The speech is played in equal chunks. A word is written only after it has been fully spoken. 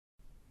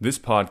This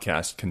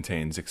podcast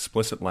contains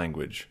explicit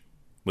language.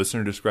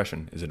 Listener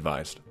discretion is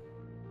advised.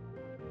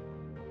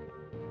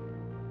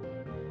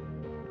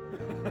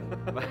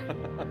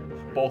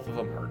 Both of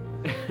them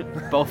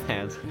hurt. Both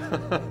hands.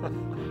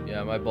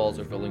 Yeah, my balls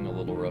are feeling a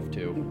little rough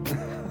too.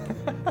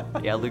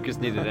 Yeah, Lucas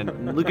needed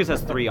it. Lucas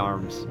has 3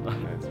 arms.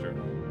 That's true.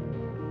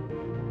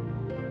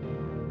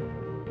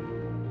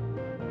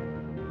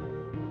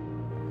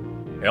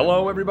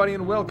 Hello, everybody,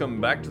 and welcome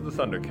back to the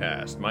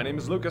ThunderCast. My name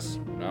is Lucas.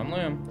 And I'm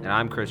Liam. And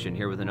I'm Christian,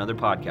 here with another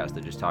podcast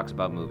that just talks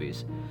about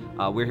movies.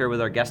 We're here with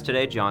our guest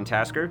today, John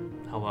Tasker.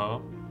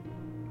 Hello.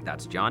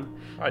 That's John.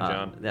 Hi,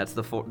 John. That's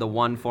the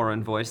one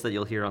foreign voice that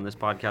you'll hear on this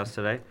podcast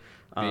today.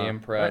 Be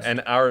impressed.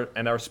 And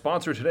our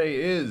sponsor today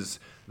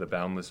is the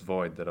boundless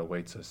void that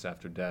awaits us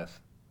after death.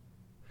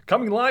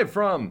 Coming live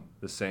from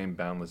the same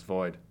boundless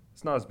void.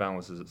 It's not as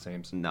boundless as it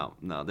seems. No,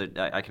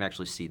 I can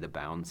actually see the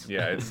bounds.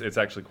 Yeah, it's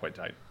actually quite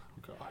tight.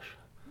 Gosh.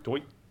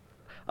 Doit.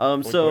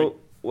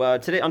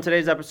 Today on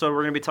today's episode,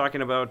 we're going to be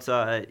talking about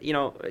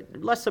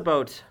less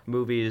about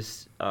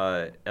movies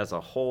as a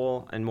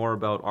whole and more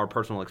about our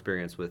personal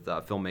experience with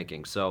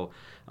filmmaking. So,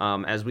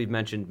 as we've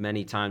mentioned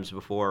many times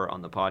before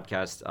on the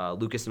podcast,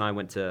 Lucas and I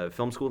went to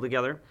film school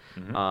together.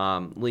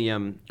 Mm-hmm.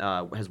 Liam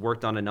has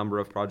worked on a number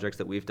of projects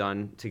that we've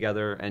done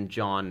together, and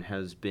John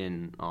has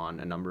been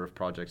on a number of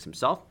projects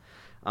himself.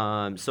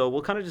 So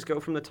we'll kind of just go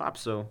from the top.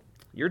 So,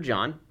 you're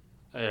John.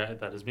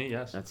 That is me,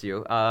 yes. That's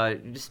you.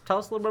 Just tell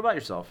us a little bit about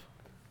yourself.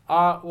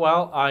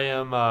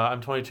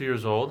 I'm 22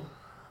 years old.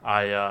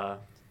 I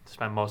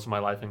spent most of my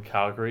life in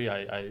Calgary.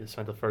 I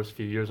spent the first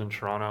few years in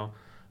Toronto,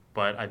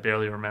 but I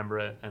barely remember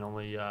it and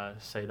only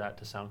say that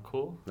to sound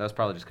cool. That was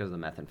probably just because of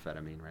the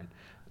methamphetamine, right?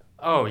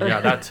 Oh,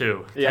 yeah, that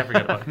too. Can't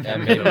forget about it.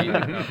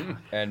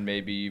 And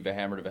maybe you've a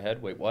hammered of a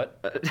head. Wait,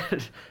 what?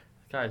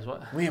 Guys,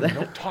 what? Liam,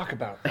 don't talk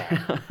about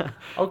that.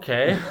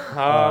 Okay.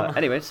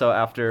 Anyway, so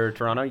after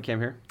Toronto, you came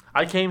here?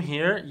 I came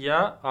here,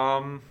 yeah.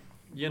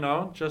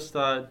 Just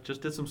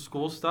did some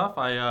school stuff.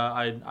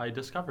 I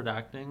discovered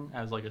acting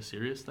as like a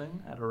serious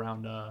thing at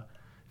around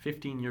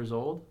 15 years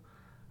old,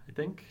 I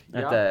think.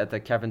 At the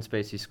Kevin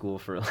Spacey School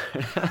for.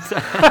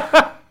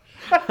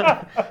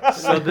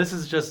 So this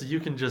is just, you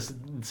can just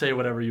say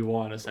whatever you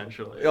want,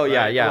 essentially. Oh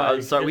yeah, right? yeah.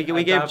 Like, So we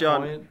gave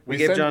John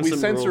We some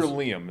censor rules.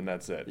 Liam, and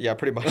that's it. Yeah,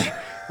 pretty much.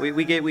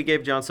 we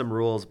gave John some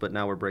rules, but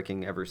now we're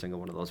breaking every single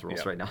one of those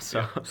rules right now.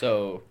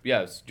 So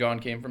yes, John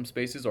came from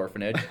Spacey's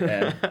orphanage,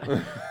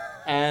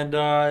 and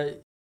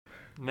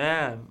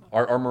man,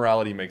 Our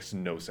morality makes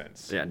no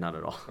sense. Yeah, not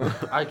at all.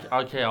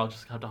 I'll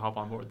just have to hop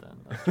on board then.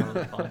 That's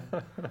totally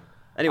fine.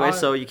 Anyway,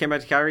 so you came back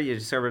to Calgary. You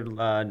discovered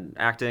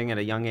acting at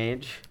a young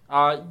age.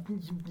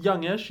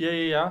 Youngish,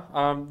 yeah.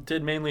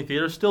 Did mainly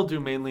theater. Still do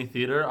mainly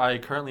theater. I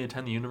currently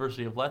attend the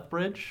University of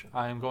Lethbridge.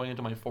 I am going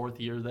into my 4th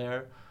year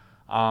there,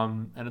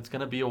 and it's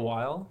gonna be a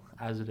while,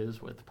 as it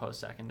is with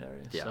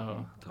post-secondary. Yeah,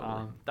 so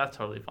totally. that's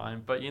totally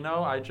fine. But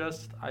I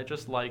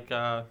just like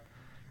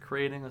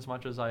creating as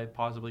much as I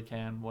possibly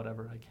can,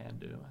 whatever I can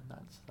do, and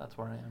that's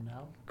where I am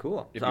now.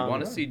 Cool. if you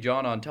want to see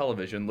John on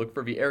television, look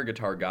for the air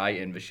guitar guy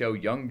in the show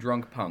Young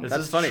Drunk Punk. This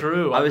That's is funny.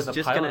 true. I was in the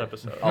just pilot gonna-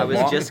 episode. I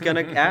was just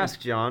gonna ask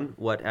John,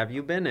 what have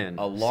you been in?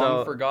 A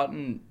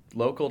long-forgotten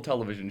local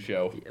television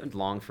show.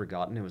 Long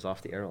forgotten. It was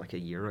off the air like a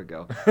year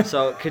ago.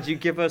 So could you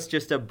give us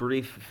just a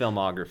brief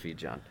filmography,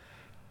 John?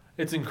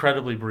 It's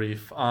incredibly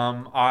brief.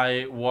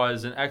 I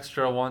was an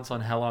extra once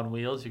on Hell on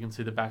Wheels. You can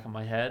see the back of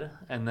my head.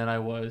 And then I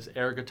was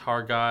air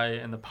guitar guy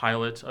in the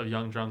pilot of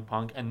Young Drunk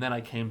Punk. And then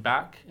I came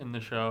back in the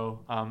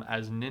show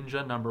as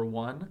Ninja number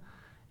 1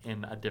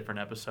 in a different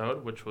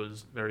episode, which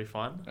was very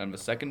fun. And the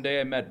second day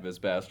I met this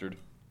bastard.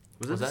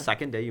 Was it the that?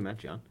 second day you met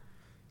John?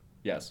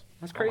 Yes.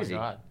 That's crazy. Oh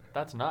my God.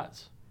 That's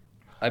nuts.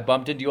 I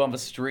bumped into you on the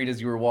street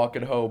as you were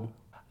walking home.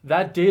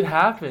 That did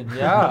happen,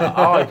 yeah.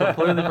 Oh, I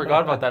completely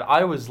forgot about that.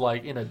 I was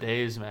like in a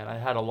daze, man. I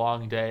had a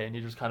long day, and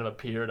you just kind of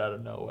appeared out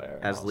of nowhere.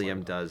 As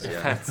Liam does,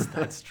 yeah.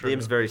 That's true.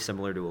 Liam's very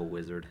similar to a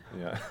wizard.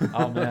 Yeah.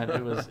 Oh man,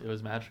 it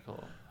was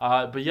magical.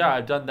 But yeah,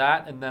 I've done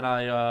that, and then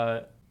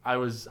I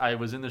was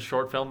in the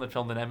short film that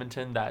filmed in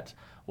Edmonton that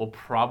will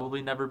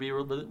probably never be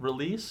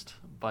released,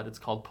 but it's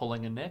called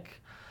Pulling a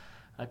Nick.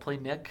 I play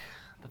Nick.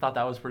 I thought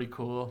that was pretty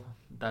cool.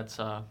 That's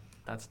not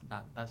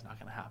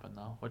going to happen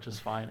though, which is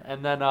fine.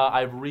 And then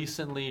I've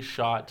recently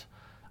shot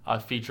a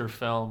feature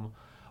film,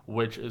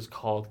 which is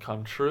called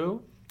Come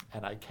True,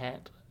 and I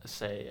can't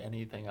say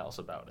anything else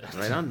about it.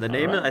 Right on. The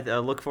name, right.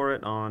 Look for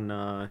it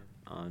on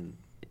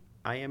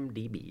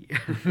IMDb.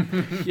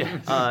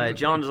 Yes.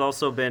 John has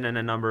also been in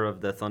a number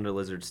of the Thunder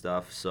Lizard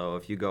stuff, so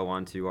if you go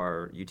onto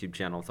our YouTube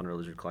channel, Thunder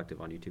Lizard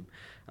Collective on YouTube,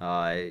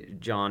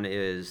 John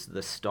is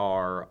the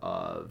star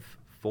of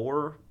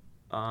 4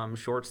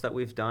 shorts that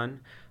we've done.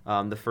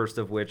 The first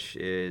of which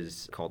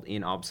is called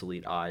In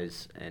Obsolete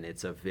Eyes, and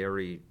it's a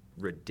very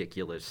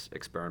ridiculous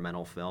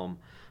experimental film.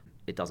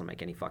 it doesn't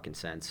make any fucking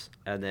sense.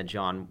 And then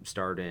John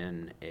starred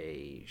in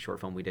a short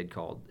film we did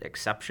called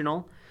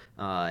Exceptional.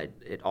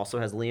 It also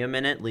has Liam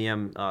in it.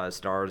 Liam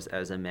stars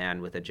as a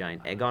man with a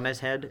giant egg on his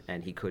head,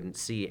 and he couldn't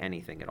see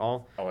anything at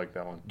all. I like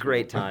that one.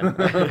 Great time.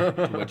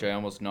 To which I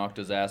almost knocked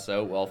his ass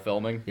out while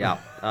filming. Yeah,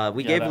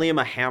 we gave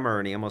Liam a hammer,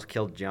 and he almost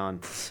killed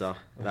John. So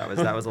that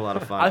was a lot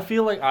of fun. I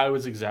feel like I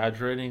was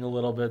exaggerating a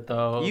little bit,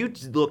 though. You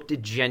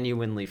looked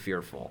genuinely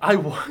fearful. I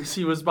was.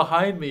 He was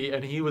behind me,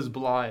 and he was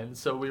blind,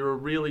 so we were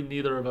really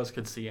neither of us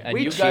could see it. And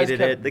We you guys cheated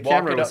kept it. The walking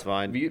camera was up-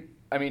 fine.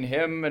 I mean,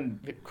 him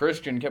and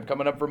Christian kept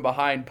coming up from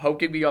behind,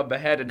 poking me on the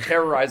head and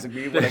terrorizing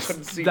me when I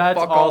couldn't see That's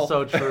fuck all.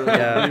 also true.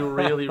 Yeah. We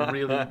really,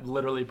 really,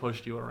 literally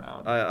pushed you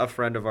around. A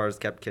friend of ours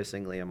kept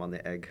kissing Liam on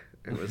the egg.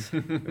 It was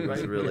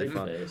Right really in the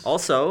fun. face.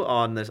 Also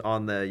on the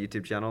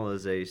YouTube channel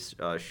is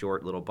a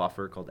short little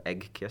buffer called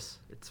Egg Kiss.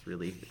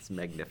 It's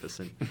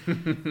magnificent.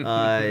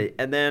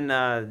 And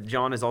then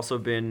John has also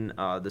been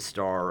the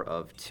star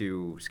of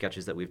 2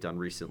 sketches that we've done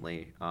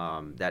recently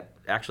that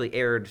actually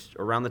aired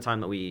around the time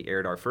that we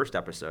aired our first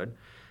episode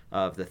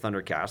of the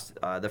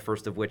ThunderCast. The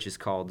first of which is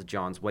called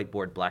John's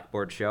Whiteboard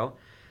Blackboard Show.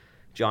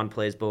 John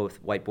plays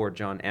both Whiteboard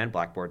John and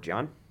Blackboard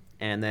John.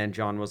 And then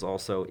John was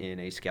also in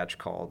a sketch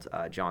called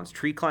John's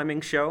Tree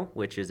Climbing Show,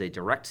 which is a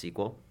direct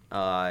sequel.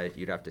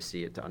 You'd have to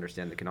see it to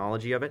understand the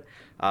chronology of it.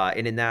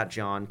 And in that,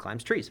 John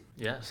climbs trees.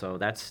 Yeah. So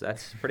that's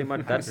pretty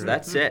much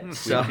that's it. We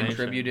So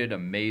contributed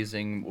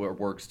amazing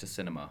works to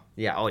cinema.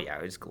 yeah, oh yeah,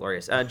 it was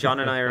glorious. John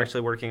and I are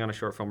actually working on a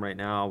short film right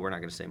now. We're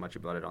not going to say much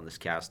about it on this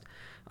cast.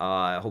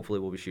 Hopefully,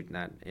 we'll be shooting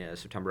that in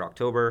September,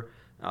 October.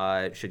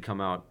 It should come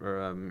out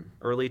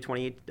early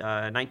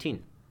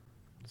 2019.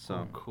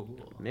 So Cool.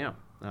 yeah.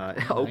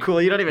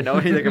 Cool. You don't even know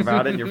anything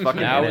about it. You're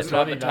fucking Now in is it.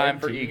 not the time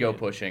for 2019. ego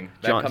pushing.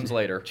 That comes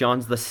later.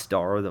 John's the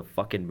star of the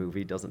fucking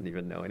movie. Doesn't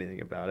even know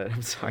anything about it.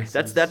 I'm sorry.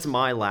 That's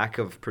my lack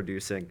of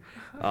producing.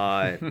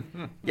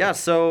 Yeah.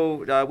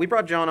 So we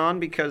brought John on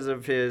because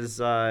of his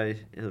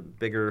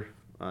bigger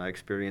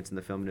experience in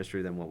the film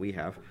industry than what we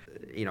have.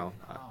 You know.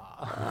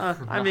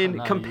 I mean,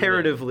 Not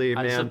comparatively,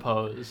 even. man. I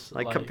suppose.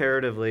 Like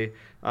comparatively,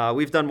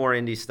 we've done more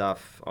indie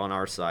stuff on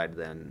our side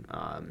than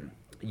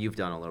you've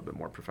done a little bit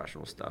more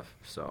professional stuff.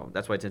 So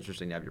that's why it's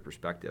interesting to have your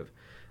perspective.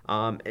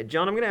 John,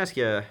 I'm going to ask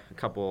you a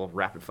couple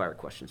rapid fire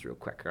questions real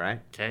quick, all right?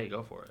 Okay,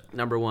 go for it.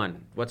 Number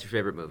 1, what's your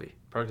favorite movie?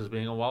 Perks of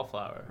being a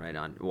wallflower. Right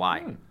on.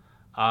 Why?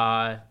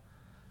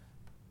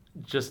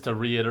 Just to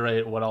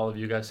reiterate what all of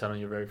you guys said on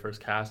your very first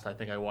cast, I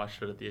think I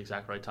watched it at the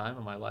exact right time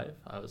in my life.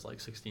 I was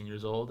like 16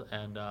 years old,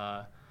 and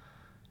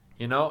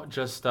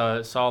just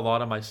saw a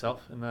lot of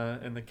myself in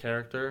the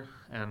character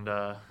and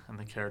the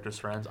character's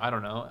friends. I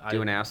don't know.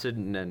 Doing acid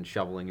and then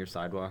shoveling your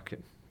sidewalk at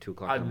 2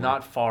 o'clock in the I'm morning?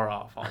 not far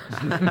off,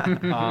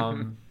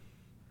 honestly.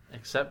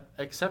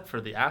 Except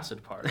for the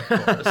acid part,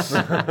 of course.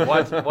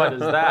 What is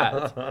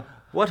that?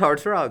 What are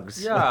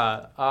drugs?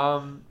 Yeah.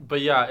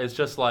 But yeah, it's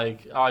just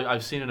like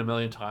I've seen it a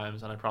million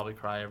times, and I probably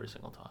cry every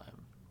single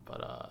time.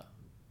 But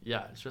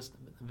yeah, it's just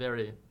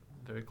very,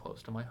 very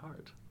close to my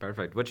heart.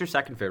 Perfect. What's your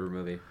second favorite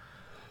movie?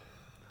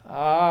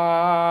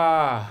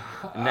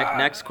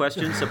 Next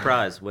question,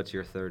 surprise. What's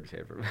your third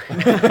favorite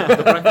movie?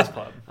 The Breakfast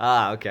Club.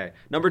 Okay.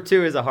 Number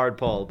 2 is a hard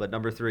pull, but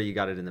number 3, you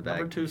got it in the bag.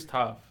 Number 2's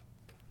tough.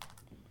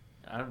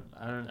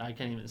 I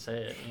can't even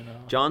say it, you know.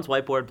 John's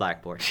Whiteboard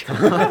Blackboard.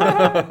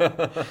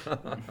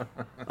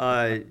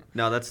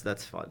 No,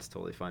 that's fun. It's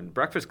totally fun.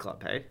 Breakfast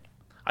Club, hey?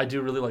 I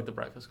do really like The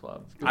Breakfast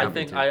Club. Yeah, I me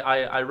think too.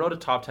 I wrote a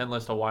top 10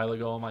 list a while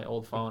ago on my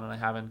old phone, and I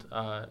haven't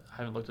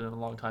looked at it in a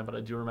long time, but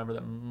I do remember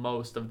that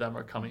most of them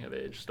are coming of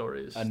age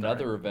stories. Another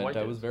starring event white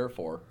I dudes. was there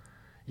for.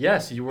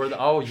 Yes, you were.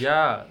 Oh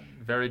yeah,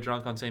 very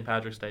drunk on St.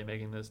 Patrick's Day,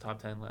 making this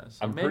top 10 list.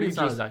 So I'm maybe pretty it's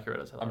not just- as accurate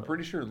as I thought. I'm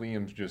pretty sure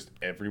Liam's just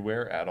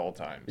everywhere at all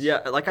times. Yeah,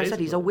 like I said,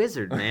 he's a Basically.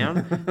 wizard,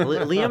 man.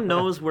 Liam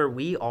knows where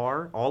we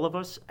are, all of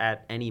us,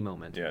 at any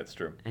moment. Yeah, it's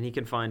true. And he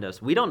can find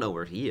us. We don't know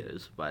where he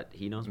is, but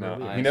he knows where No,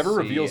 we He are. never see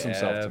reveals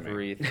himself to me.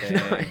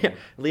 everything.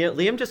 Yeah.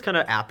 Liam just kind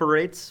of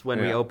apparates when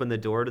we Yeah. open the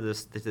door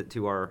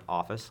to our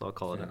office. I'll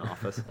call it an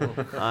office.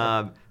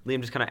 Liam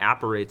just kind of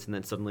apparates, and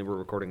then suddenly we're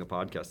recording a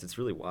podcast. It's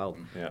really wild.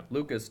 Yeah.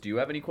 Lucas, do you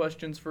have any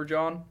questions for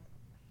John?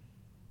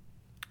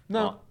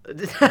 No.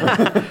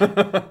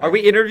 Are we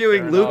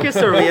interviewing Fair Lucas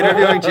enough. or are we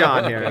interviewing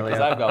John here? Because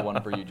Liam? I've got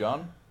one for you,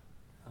 John.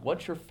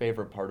 What's your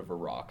favorite part of a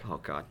rock? Oh,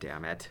 God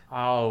damn it.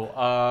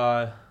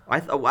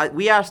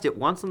 We asked it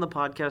once on the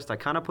podcast. I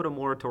kind of put a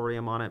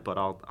moratorium on it, but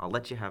I'll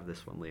let you have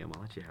this one, Liam.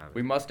 I'll let you have it.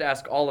 We must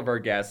ask all of our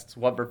guests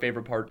what their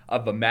favorite part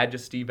of the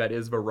majesty that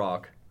is the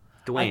rock.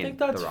 Dwayne, I think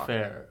that's The Rock.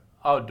 fair.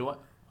 Oh, do I?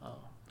 Oh.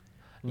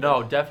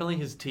 No, definitely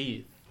his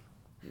teeth.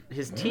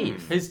 His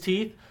teeth. His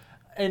teeth,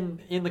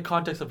 and in the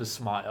context of his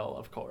smile,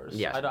 of course.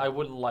 Yeah. I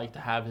wouldn't like to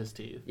have his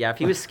teeth. Yeah, if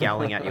he was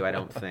scowling at you, I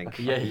don't think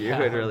Yeah, you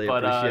would really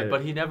appreciate it.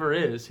 But he never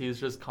is.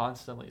 He's just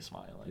constantly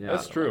smiling. Yeah.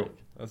 That's So, true. like,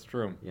 That's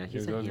true. Yeah,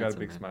 he's a always got a handsome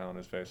big man. smile on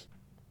his face.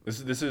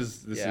 This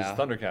is Yeah.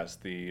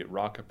 ThunderCast, the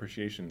rock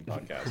appreciation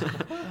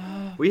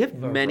podcast. We have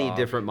The many Rock.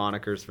 different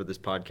monikers for this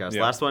podcast.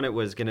 Yeah. Last one, it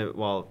was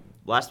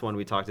last one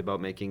we talked about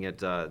making it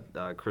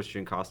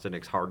Christian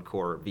Kostanik's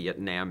hardcore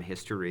Vietnam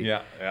history,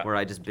 where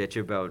I just bitch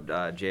about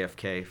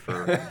JFK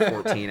for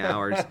 14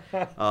 hours.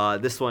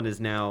 This one is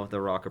now the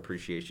Rock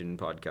Appreciation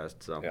podcast.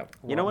 So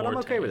you know what? I'm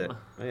okay with it.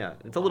 Yeah,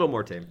 it's a little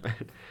more tame.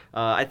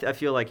 I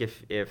feel like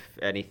if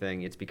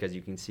anything, it's because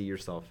you can see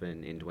yourself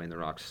in Dwayne The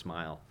Rock's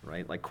smile,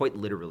 right? Like quite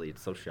literally,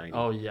 it's so shiny.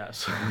 Oh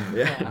yes.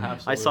 Yeah.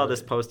 I saw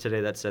this post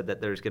today that said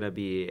that there's going to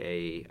be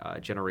a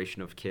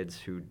generation of kids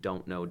who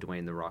don't know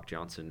Dwayne The Rock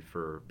Johnson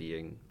for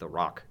being The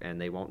Rock, and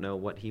they won't know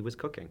what he was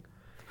cooking.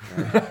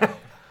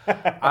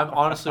 I'm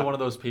honestly one of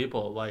those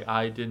people. Like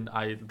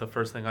the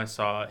first thing I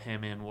saw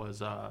him in was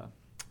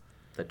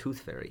The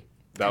Tooth Fairy.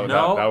 That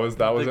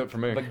was it for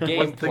me. The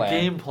game plan. The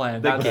game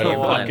plan. The That's game the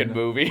one. fucking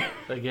movie.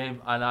 The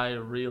game, and I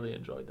really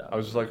enjoyed that. I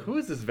was just like, who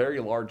is this very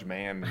large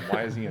man?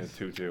 Why is he in a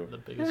tutu? The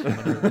biggest human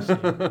I've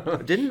ever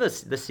seen. Didn't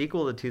the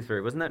sequel to Tooth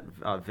Fairy, wasn't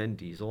that Vin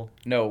Diesel?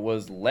 No, it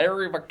was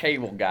Larry the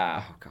Cable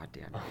Guy. Oh, God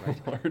damn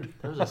it.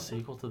 Right. There was a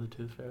sequel to the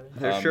Tooth Fairy.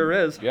 There sure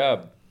is.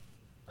 Yeah.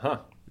 Huh.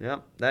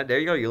 Yeah, there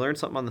you go. You learn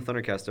something on the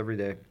ThunderCast every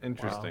day.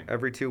 Interesting.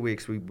 Every 2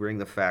 weeks, we bring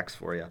the facts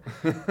for you.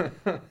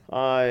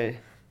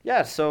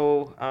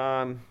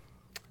 So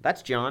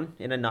that's John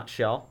in a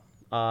nutshell.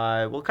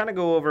 We'll kind of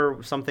go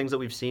over some things that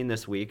we've seen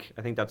this week.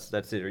 I think that's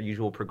the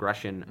usual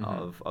progression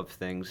of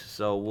things.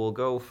 So we'll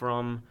go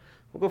from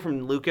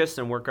Lucas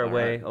and work our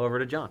way over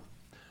to John.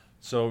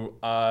 So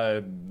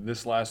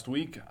this last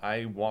week,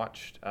 I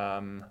watched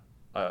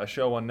a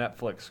show on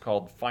Netflix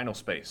called Final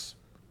Space.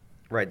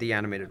 Right, the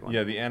animated one.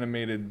 Yeah, the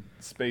animated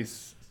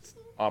space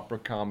opera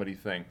comedy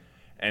thing.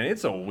 And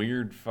it's a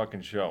weird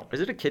fucking show. Is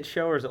it a kid's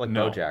show or is it like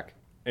BoJack?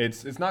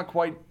 It's not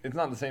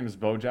the same as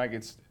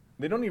BoJack.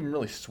 They don't even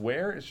really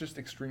swear. It's just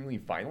extremely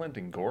violent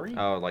and gory.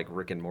 Oh, like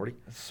Rick and Morty?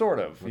 Sort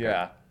of, okay.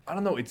 Yeah. I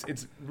don't know.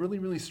 It's really,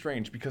 really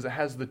strange because it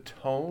has the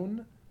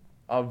tone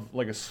of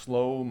like a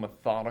slow,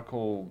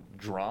 methodical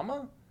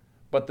drama,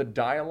 but the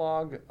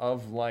dialogue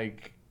of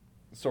like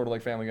sort of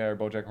like Family Guy or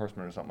BoJack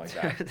Horseman or something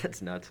like that.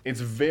 That's nuts. It's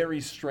very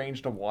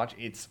strange to watch.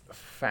 It's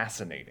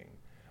fascinating.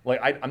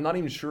 Like I'm not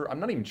even sure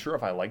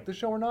if I like the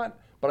show or not.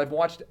 But I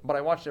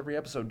watched every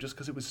episode just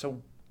because it was so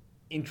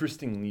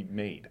interestingly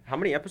made. How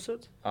many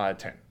episodes?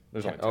 10.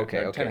 There's only 10.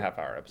 Okay.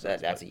 10.5-hour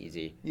episodes. That's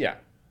easy. Yeah,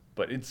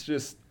 but it's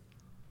just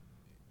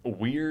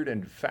weird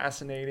and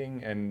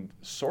fascinating and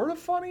sort of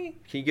funny.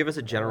 Can you give us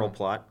a general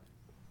plot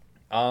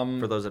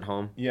for those at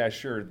home? Yeah,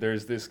 sure.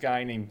 There's this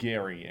guy named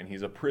Gary, and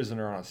he's a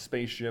prisoner on a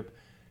spaceship,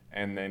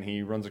 and then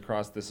he runs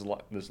across this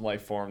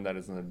life form that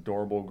is an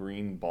adorable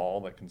green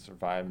ball that can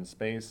survive in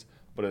space,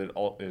 but it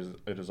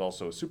is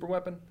also a super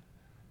weapon.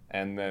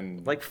 And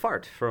then like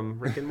Fart from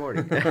Rick and Morty.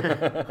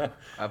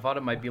 I thought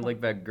it might be like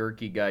that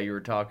Gurky guy you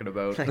were talking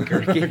about.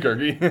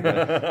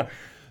 Gurky.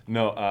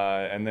 No,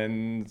 and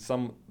then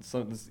some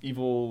this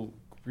evil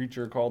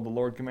creature called the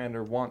Lord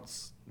Commander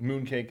wants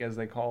mooncake, as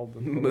they called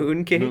it.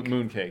 Mooncake?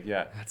 Mooncake,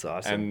 yeah. That's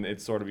awesome. And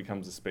it sort of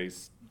becomes a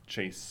space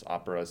chase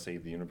opera,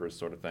 save the universe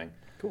sort of thing.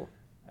 Cool.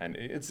 And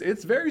it's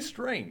very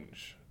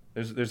strange.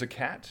 There's a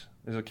cat.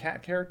 There's a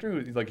cat character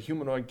who's like a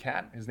humanoid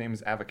cat. His name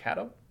is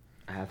Avocado.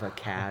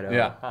 Avocado.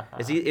 Yeah.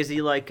 Is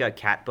he like a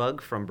Catbug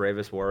from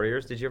Bravest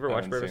Warriors? Did you ever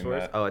watch Bravest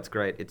Warriors? That. Oh, it's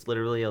great. It's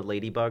literally a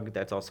ladybug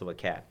that's also a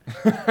cat.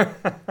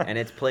 And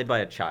it's played by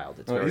a child.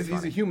 It's very funny.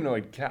 He's a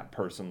humanoid cat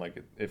person.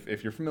 Like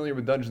if you're familiar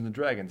with Dungeons and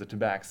Dragons, a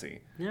tabaxi.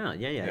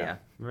 Yeah.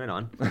 Right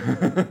on.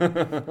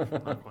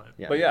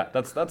 Yeah. But yeah,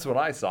 that's what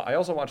I saw. I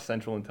also watched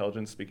Central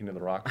Intelligence, speaking to The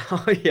Rock.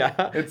 Oh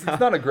yeah. It's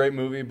not a great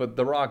movie, but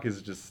The Rock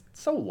is just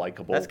so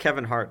likable. That's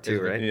Kevin Hart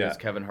too, right? Yeah. Is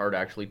Kevin Hart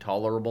actually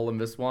tolerable in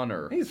this one,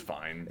 or he's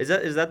fine? Is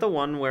that the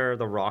one where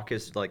The Rock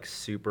is like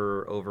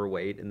super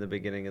overweight in the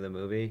beginning of the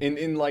movie? In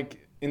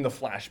the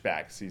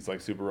flashbacks, he's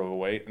like super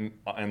overweight,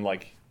 and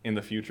like in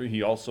the future,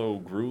 he also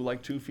grew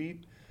like 2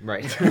 feet.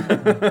 Right.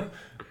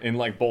 In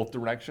like both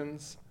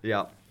directions.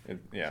 Yeah.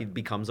 Yeah. He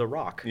becomes a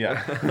rock.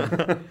 Yeah.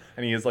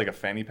 And he has like a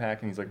fanny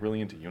pack, and he's like really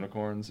into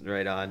unicorns.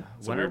 Right on.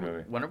 It's a weird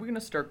movie. when are we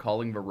gonna start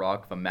calling The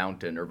Rock the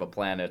mountain or the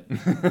planet?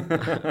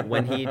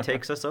 When he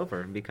takes us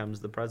over and becomes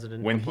the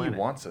president When of the he planet.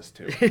 wants us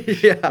to.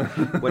 Yeah.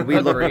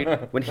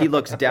 When he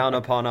looks down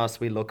upon us,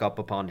 we look up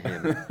upon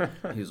him.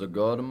 He's a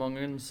god among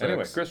insects.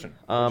 Anyway, Christian,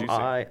 what did you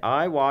see?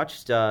 I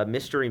watched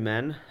Mystery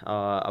Men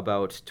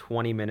about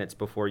 20 minutes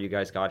before you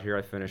guys got here.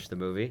 I finished the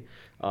movie.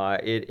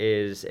 It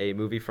is a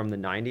movie from the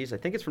 90s. I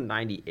think it's from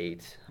 98.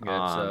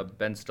 Yeah, it's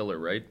Ben Stiller,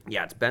 right?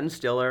 Yeah, it's Ben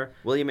Stiller,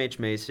 William H.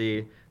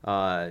 Macy,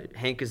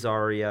 Hank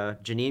Azaria,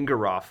 Janine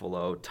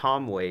Garofalo,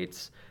 Tom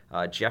Waits,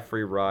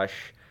 Jeffrey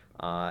Rush,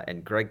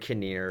 and Greg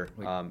Kinnear.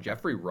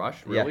 Jeffrey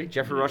Rush, really? Yeah,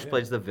 Jeffrey Rush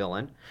plays the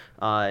villain.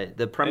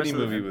 The premise Any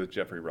of the movie with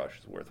Jeffrey Rush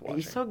is worth watching.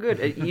 He's so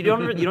good. You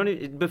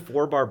don't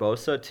before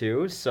Barbosa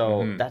too,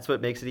 so that's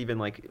what makes it even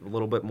like a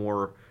little bit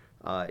more.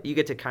 You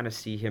get to kind of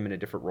see him in a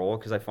different role,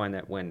 because I find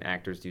that when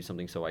actors do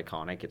something so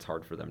iconic, it's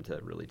hard for them to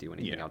really do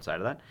anything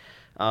outside of that.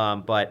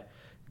 But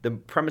the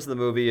premise of the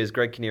movie is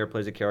Greg Kinnear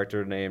plays a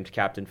character named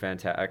Captain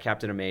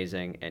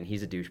Amazing, and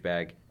he's a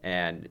douchebag.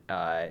 And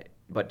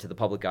but to the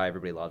public eye,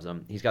 everybody loves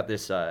him. He's got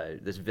this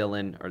this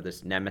villain or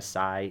this nemesis,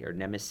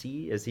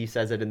 as he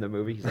says it in the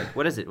movie. He's like,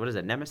 what is it?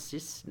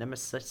 Nemesis?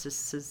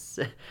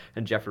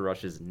 And Jeffrey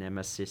Rush is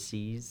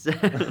nemesis.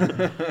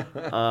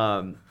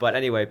 But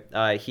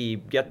anyway, he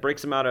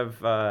breaks him out of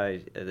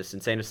this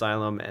insane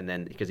asylum, and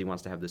then because he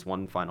wants to have this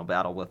one final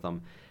battle with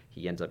them,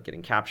 he ends up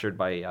getting captured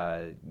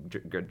by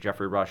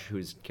Jeffrey Rush,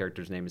 whose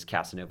character's name is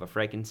Casanova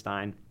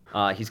Frankenstein.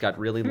 He's got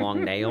really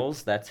long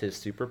nails. That's his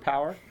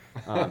superpower.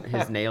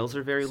 His nails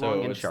are very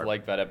long and sharp. So it's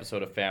like that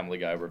episode of Family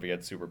Guy where he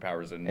gets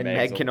superpowers and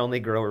Meg can only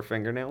grow her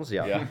fingernails.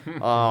 Yeah.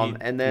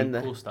 And then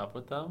do cool stuff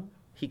with them.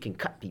 he can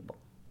cut people.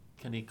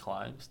 Can he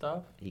climb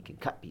stuff? He can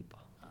cut people.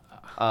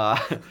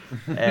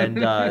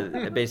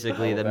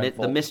 Basically,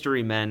 the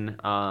Mystery Men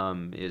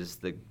is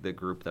the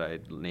group that I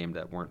named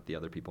that weren't the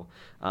other people,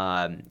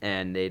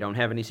 and they don't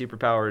have any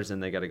superpowers,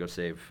 and they got to go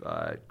save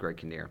Greg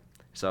Kinnear.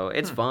 So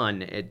it's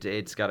fun.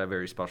 It's got a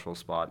very special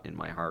spot in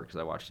my heart because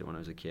I watched it when I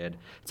was a kid.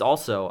 It's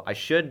also I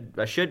should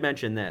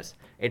mention this.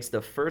 It's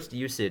the first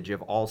usage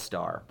of All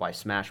Star by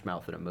Smash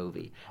Mouth in a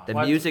movie. The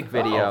music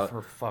video. Oh,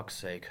 for fuck's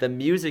sake! The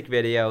music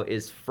video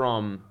is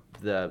from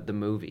the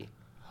movie.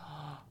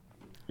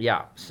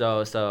 Yeah,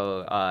 so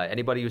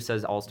anybody who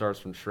says All Stars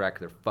from Shrek,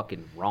 they're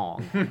fucking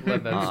wrong.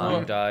 Let that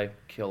song die.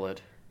 Kill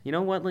it. You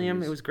know what,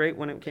 Liam? It was great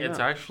when it came out. It's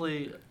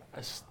actually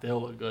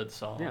still a good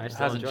song. Yeah, it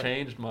hasn't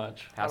changed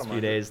much. Past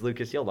few days,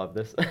 Lucas, you'll love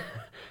this.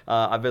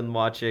 I've been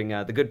watching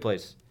The Good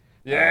Place.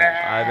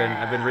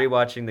 Yeah, I've been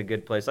rewatching The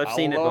Good Place. I've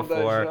seen it love that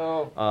before.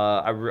 show.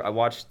 I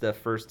watched the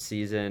first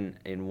season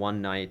in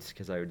one night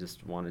because I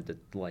just wanted to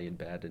lay in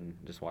bed and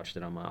just watched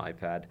it on my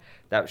iPad.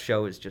 That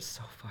show is just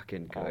so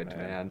fucking good,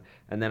 man.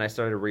 And then I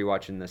started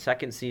rewatching the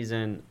second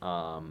season,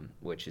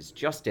 which is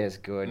just as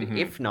good,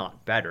 if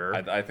not better.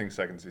 I think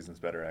second season's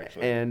better,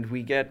 actually. And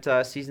we get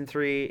season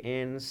 3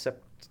 in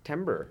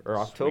September or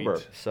October.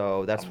 Sweet.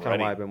 So that's I'm kind of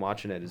ready. why I've been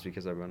watching it, is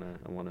because I want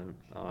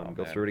to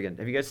go through it again.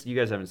 You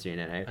guys haven't seen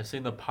it, eh? I've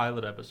seen the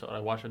pilot episode. I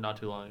watched it not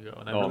too long ago,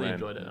 and I really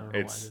enjoyed it. I don't know why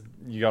I didn't.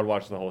 You gotta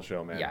watch the whole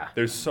show, man. Yeah.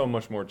 There's so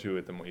much more to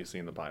it than what you see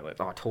in the pilot.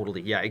 Oh,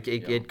 totally. Yeah,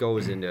 it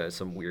goes into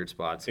some weird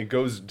spots. It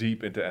goes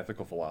deep into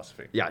ethical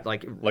philosophy. Yeah,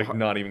 like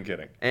Not even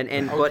kidding. and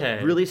Okay.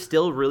 but really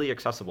still really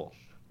accessible,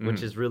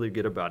 which is really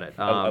good about it.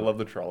 I love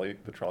the trolley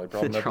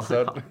problem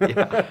episode.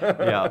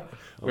 Yeah,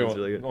 We was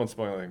really good. won't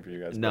spoil anything for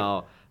you guys.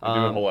 No, but we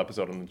do a whole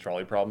episode on the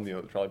trolley problem. You know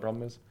what the trolley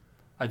problem is?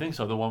 I think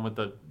so. The one with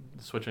the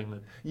switching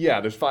the.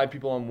 Yeah, there's 5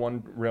 people on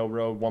one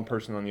railroad, 1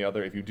 person on the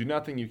other. If you do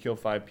not think you kill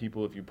 5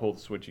 people, if you pull the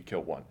switch, you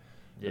kill 1.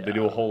 Yeah. They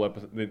do a whole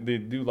episode. They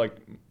do like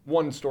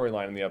one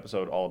storyline in the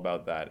episode all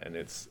about that, and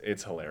it's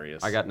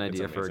hilarious. I got an It's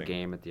idea for a amazing.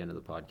 game at the end of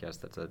the podcast.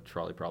 That's a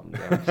trolley problem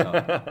game. So.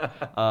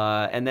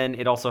 And then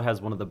it also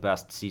has one of the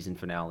best season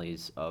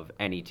finales of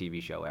any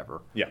TV show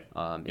ever. Yeah.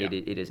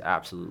 It is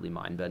absolutely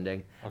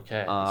mind-bending.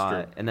 Okay.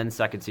 true. And then the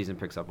second season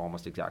picks up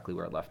almost exactly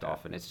where it left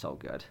off, and it's so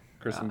good.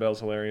 Kristen Bell's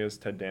hilarious.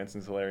 Ted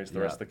Danson's hilarious. The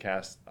Yeah. rest of the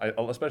cast, I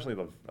especially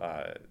love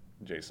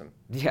Jason.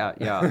 Yeah.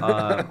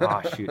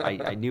 Shoot,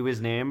 I knew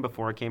his name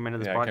before I came into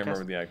this Yeah, podcast. I can't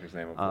remember the actor's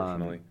name,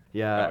 unfortunately.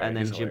 And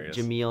then he's hilarious.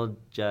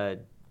 Jamelia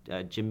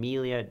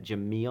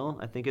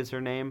Jamil, I think is her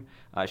name.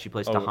 She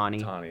plays Oh,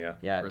 Tahani. Tahani, yeah.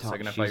 Yeah, For a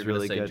second, I she's thought you were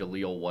really going to good.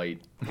 say Jaleel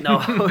White. No,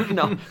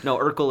 no,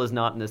 Urkel is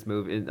not in this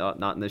movie,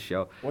 not in this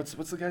show. What's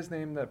the guy's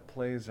name that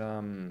plays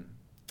Chidi?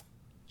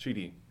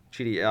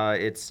 Chidi,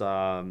 it's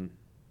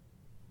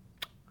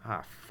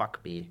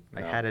fuck me.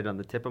 I No. had it on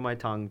the tip of my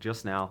tongue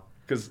just now.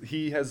 Because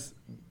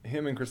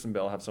him and Kristen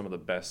Bell have some of the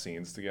best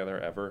scenes together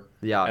ever.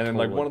 Yeah, and then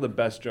like totally. one of the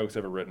best jokes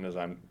ever written, as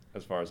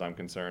far as I'm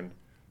concerned,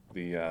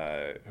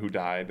 the who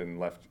died and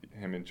left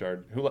him in charge.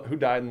 Who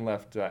died and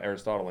left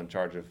Aristotle in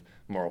charge of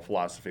moral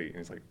philosophy? And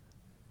he's like,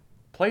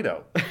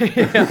 Plato.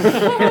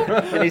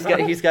 And he's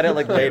got it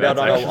like laid out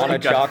on a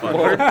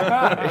chalkboard.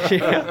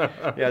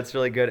 yeah, it's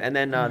really good. And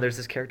then there's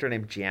this character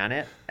named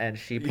Janet, and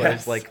she plays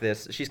Yes. like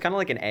this. She's kind of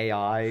like an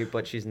AI,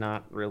 but she's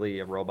not really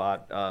a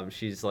robot.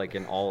 She's like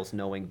an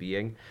all-knowing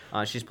being.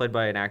 She's played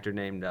by an actor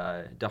named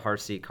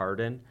Daharsi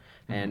Kardon,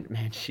 and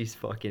man, she's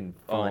fucking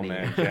funny. Oh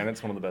man,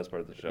 Janet's one of the best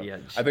parts of the show. Yeah, I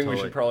think we totally.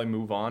 should probably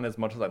move on. As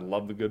much as I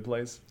love The Good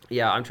Place,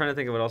 Yeah, I'm trying to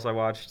think of what else I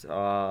watched.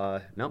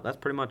 Nope, that's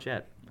pretty much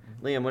it.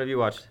 Liam, what have you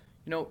watched?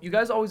 You know, you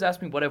guys always ask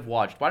me what I've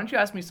watched. Why don't you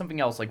ask me something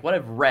else, like what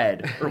I've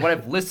read or what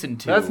I've listened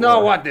to? that's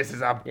not what this is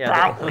about.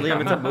 Yeah, Liam,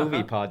 it's a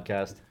movie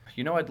podcast.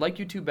 You know, I'd like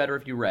you two better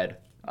if you read.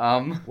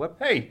 What?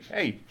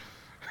 Hey,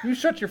 you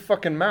shut your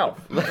fucking mouth.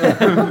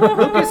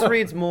 Lucas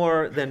reads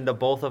more than the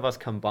both of us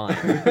combined.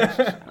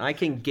 I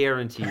can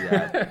guarantee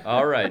that.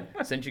 All right,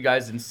 since you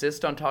guys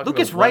insist on talking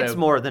Lucas about what writes I've-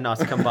 more than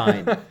us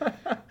combined.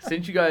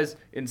 Since you guys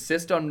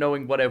insist on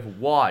knowing what I've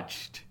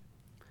watched,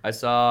 I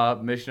saw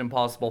Mission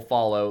Impossible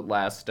Fallout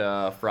last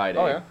Friday.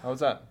 Oh yeah, how was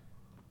that?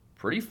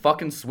 Pretty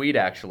fucking sweet,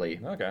 actually.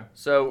 Okay.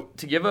 So,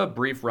 to give a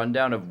brief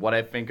rundown of what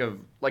I think of,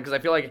 like, because I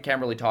feel like I can't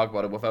really talk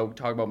about it without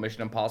talking about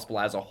Mission Impossible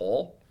as a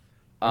whole.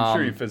 I'm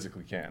sure you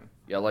physically can.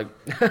 Yeah, like,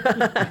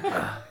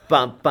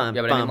 Bum, bum,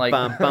 Yeah, but I bum, mean, like-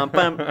 bum, bum,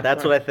 bum.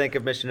 That's what I think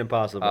of Mission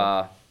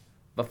Impossible.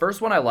 the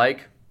first one I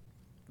like.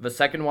 The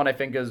second one I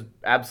think is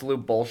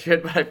absolute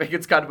bullshit, but I think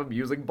it's kind of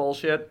amusing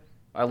bullshit.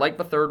 I like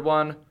the third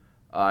one.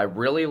 I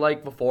really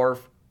like the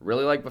fourth.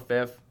 Really like the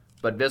fifth.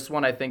 But this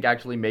one I think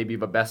actually may be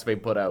the best they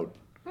put out.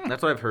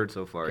 That's what I've heard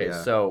so far. Okay,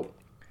 Yeah. so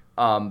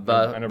I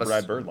know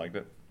Brad Bird liked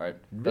it. Right.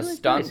 The Really?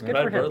 stunt. Nice. Good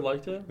Brad for him. Bird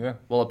liked it. Yeah,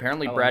 Well,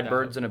 apparently I like Brad that.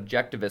 Bird's an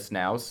objectivist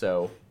now,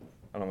 so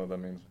I don't know what that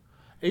means.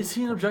 Is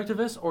he an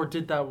objectivist, or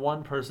did that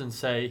one person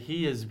say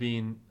he has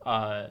been?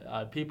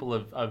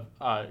 People have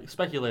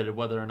speculated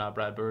whether or not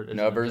Brad Bird is.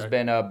 no, an there's object-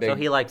 been a big. So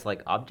he likes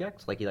like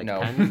objects, like he likes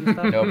No. pens and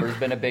stuff. No, there's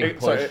been a big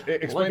push.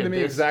 Explain Look to at me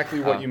this. exactly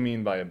what you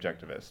mean by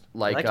objectivist.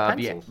 Like likes the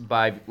pencils.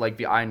 by like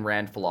the Ayn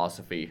Rand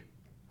philosophy.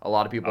 A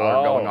lot of people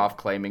are going Oh. off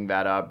claiming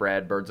that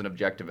Brad Bird's an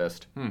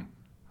objectivist.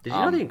 Did you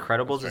know The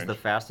Incredibles is strange. the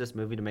fastest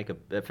movie to make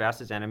the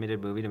fastest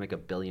animated movie to make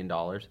 $1 billion?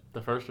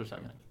 The first or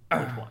second? Which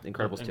one?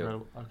 Incredibles 2.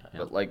 Okay.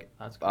 But like,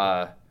 That's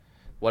cool.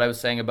 what I was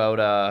saying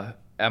about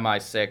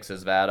MI6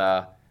 is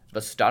that the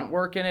stunt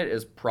work in it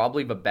is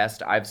probably the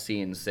best I've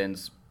seen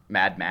since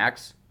Mad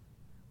Max.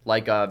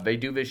 Like they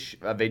do this,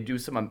 they do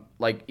some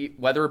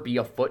whether it be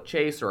a foot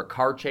chase or a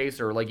car chase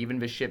or like even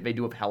the shit they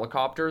do with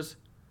helicopters.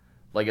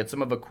 Like it's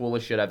some of the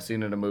coolest shit I've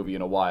seen in a movie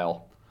in a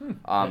while.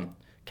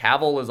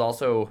 Cavill is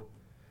also,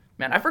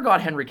 man, I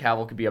forgot Henry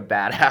Cavill could be a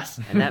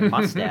badass. And that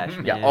mustache,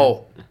 man. Yeah.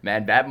 Oh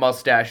man, that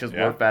mustache is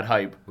Yeah. worth that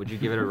hype. Would you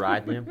give it a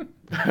ride, Liam?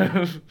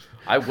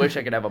 I wish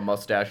I could have a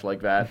mustache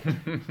like that.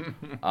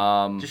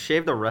 Just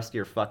shave the rest of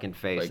your fucking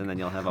face, Like- and then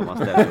you'll have a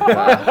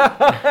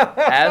mustache.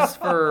 As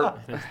for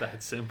It's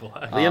that simple.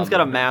 Liam's got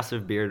a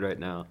massive beard right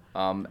now.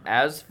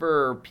 as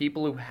for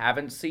people who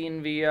haven't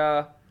seen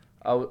the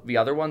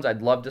other ones,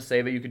 I'd love to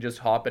say that you could just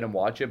hop in and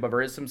watch it, but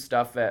there is some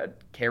stuff that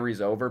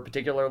carries over,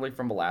 particularly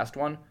from the last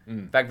one.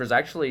 In fact, there's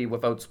actually,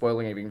 without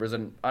spoiling anything, there's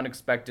an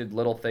unexpected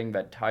little thing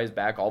that ties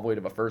back all the way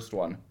to the first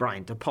one.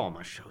 Brian De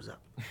Palma shows up.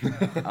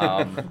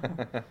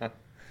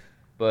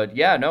 But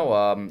yeah, no,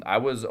 I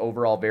was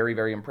overall very,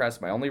 very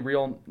impressed. My only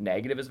real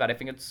negative is that I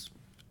think it's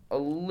a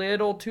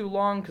little too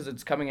long because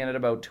it's coming in at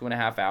about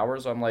 2.5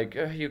 hours. So I'm like,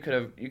 you could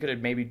have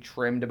maybe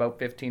trimmed about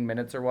 15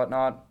 minutes or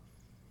whatnot.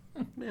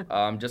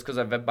 Just because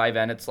by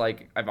then it's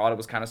like I thought it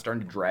was kind of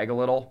starting to drag a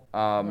little,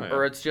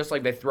 or it's just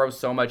like they throw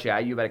so much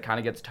at you that it kind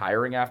of gets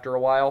tiring after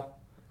a while.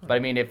 But I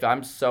mean, if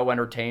I'm so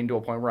entertained to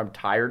a point where I'm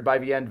tired by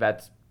the end,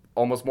 that's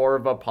almost more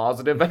of a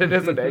positive than it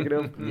is a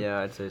negative. Yeah,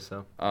 I'd say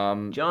so.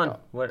 Um, John,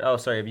 what? Oh,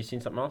 sorry. Have you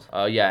seen something else?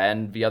 yeah,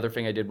 and the other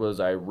thing I did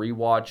was I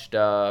rewatched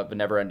The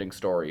Never-Ending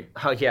Story.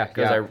 Oh yeah,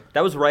 because Yeah.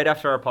 that was right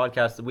after our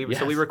podcast. So we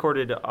Yes.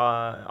 recorded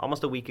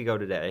almost a week ago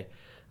today.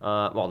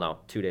 Well, no,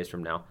 2 days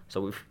from now.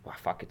 So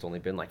it's only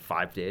been like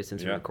 5 days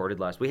since we Yeah.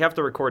 recorded last. We have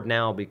to record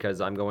now because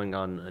I'm going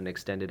on an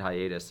extended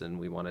hiatus, and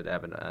we wanted to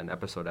have an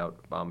episode out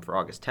for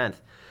August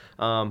 10th.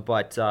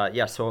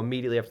 So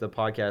immediately after the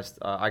podcast,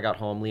 I got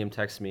home. Liam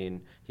texts me,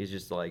 and he's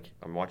just like,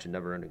 "I'm watching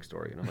Never-Ending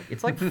Story," and I'm like,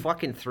 "It's like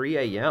fucking 3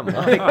 a.m."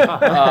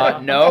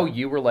 Like, No,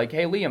 you were like,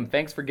 hey, Liam,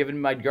 thanks for giving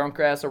my drunk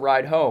ass a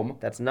ride home.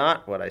 that's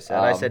not what I said.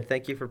 I said,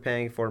 "Thank you for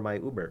paying for my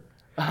Uber."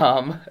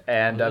 And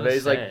What did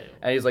he's it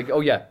like, say?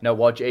 oh yeah, no,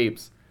 watch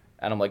Apes.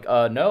 And I'm like,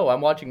 no, I'm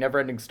watching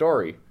Never-Ending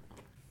Story.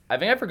 I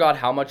think I forgot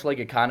how much like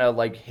it kind of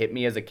like hit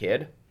me as a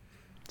kid.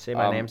 Say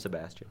my name,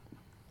 Sebastian.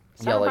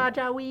 Yeah,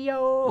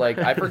 like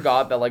I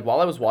forgot that like while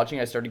I was watching,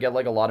 I started to get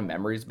like a lot of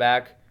memories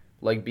back,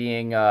 like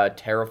being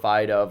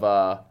terrified of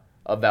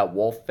that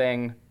wolf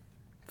thing.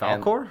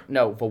 And- Falcor?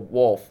 No, the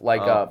wolf,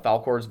 like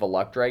Falcor's the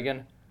luck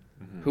dragon,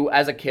 who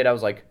as a kid I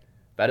was like,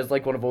 that is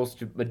like one of the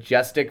most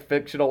majestic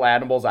fictional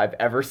animals I've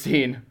ever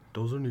seen.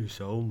 Doesn't he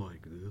sound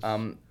like this?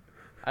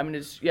 I mean,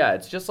 it's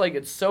just like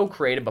it's so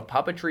creative. The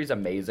puppetry's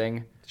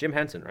amazing. It's Jim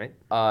Henson, right?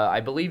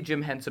 I believe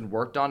Jim Henson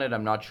worked on it.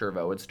 I'm not sure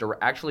though. It's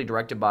actually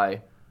directed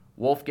by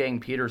Wolfgang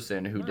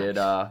Peterson, who did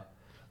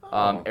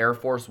Air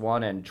Force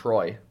One and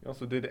Troy. He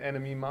also did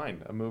Enemy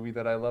Mine, a movie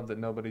that I love that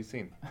nobody's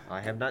seen.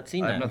 I have not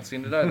seen I've that. not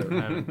seen it either.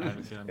 I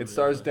haven't seen It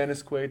stars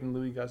Dennis Quaid and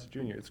Louis Gossett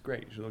Jr. It's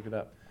great. You should look it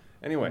up.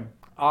 Anyway,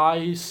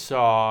 I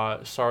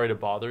saw Sorry to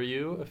Bother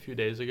You a few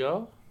days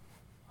ago.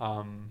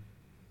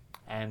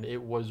 And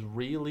it was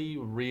really,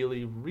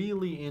 really,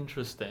 really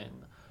interesting.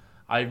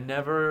 I've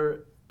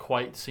never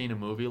quite seen a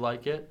movie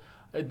like it.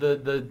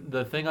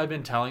 The thing I've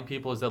been telling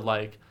people is that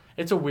like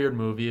it's a weird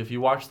movie. If you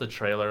watch the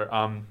trailer,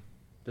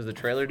 Does the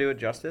trailer do it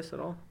justice at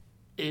all?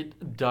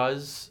 it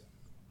does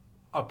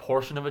a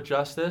portion of it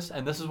justice,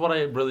 and this is what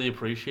I really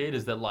appreciate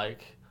is that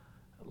like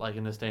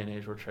in this day and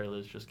age where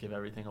trailers just give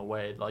everything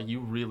away, like you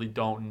really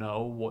don't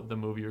know what the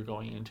movie you're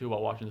going into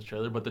while watching this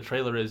trailer, but the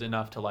trailer is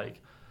enough to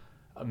like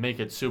make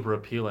it super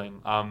appealing.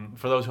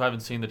 For those who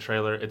haven't seen the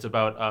trailer, it's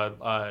about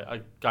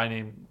a guy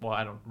named, well,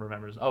 I don't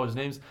remember his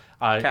name's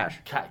Cash.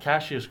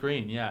 Cassius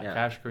Green. Yeah, Yeah.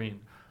 Cash Green.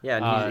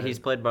 Yeah, and he's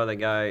played by the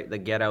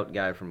Get Out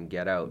guy from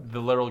Get Out. The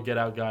literal Get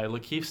Out guy.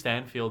 Lakeith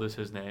Stanfield is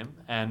his name,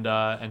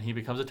 and he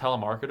becomes a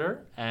telemarketer,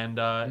 and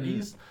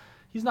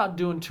he's not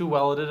doing too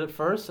well at it at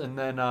first, and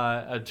then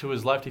to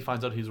his left he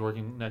finds out he's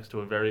working next to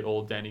a very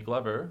old Danny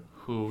Glover,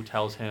 who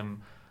tells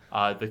him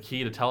the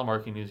key to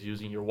telemarketing is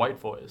using your white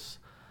voice.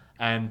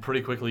 And pretty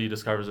quickly he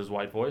discovers his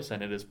white voice,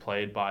 and it is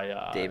played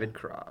by David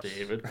Cross.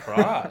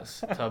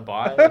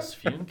 Tobias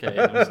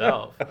Funke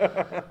himself.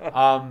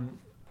 Patton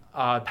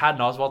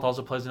Oswalt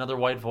also plays another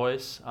white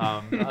voice,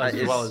 as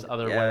well as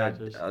other white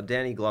actors.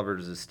 Danny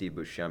Glover's is Steve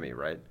Buscemi,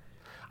 right?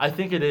 I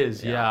think it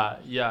is. Yeah.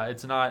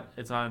 It's not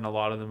in a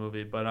lot of the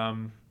movie,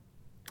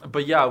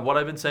 but yeah, what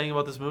I've been saying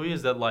about this movie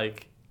is that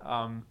like,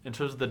 in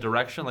terms of the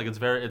direction, like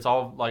it's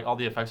all like all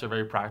the effects are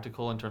very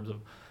practical in terms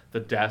of the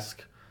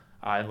desk,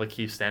 and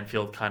Lakeith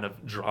Stanfield kind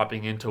of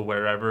dropping into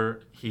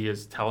wherever he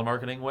is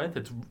telemarketing with.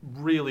 It's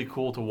really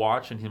cool to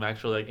watch, and him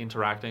actually like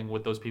interacting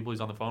with those people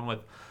he's on the phone with.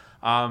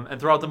 And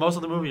throughout most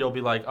of the movie, you'll be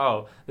like,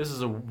 oh, this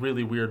is a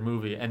really weird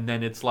movie. And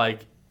then it's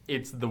like,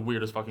 it's the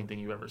weirdest fucking thing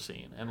you've ever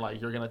seen. And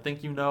like, you're going to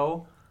think you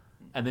know,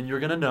 and then you're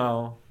going to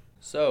know.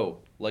 So,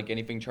 like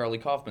anything Charlie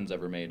Kaufman's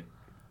ever made.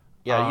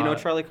 Yeah, you know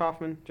Charlie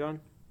Kaufman,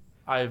 John?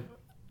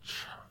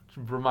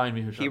 Remind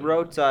me who He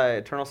wrote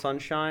Eternal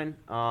Sunshine.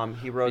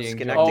 He wrote Being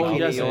Schenectady, Oh,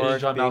 yes, New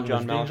York. Being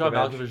John Being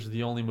Malkovich is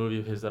the only movie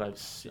of his that I've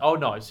seen. Oh,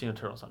 no, I've seen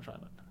Eternal Sunshine.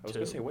 I was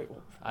going to say, wait,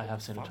 what? I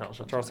have seen Eternal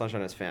Sunshine. Eternal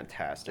Sunshine is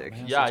fantastic.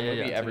 Yeah, It's a movie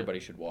yeah. everybody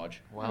should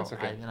watch. Well, That's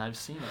okay. and I've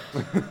seen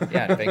it.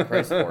 Yeah, thank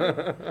Christ for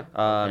it.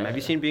 Have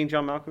you seen Being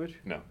John Malkovich?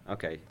 No.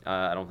 Okay,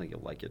 I don't think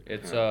you'll like it.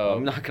 It's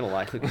I'm not gonna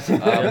lie, Lucas.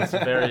 It's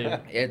very.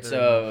 it's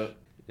very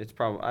It's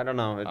probably I don't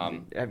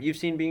know. Have you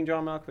seen Being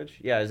John Malkovich?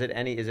 Yeah.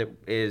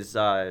 Is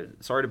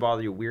Sorry to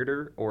Bother You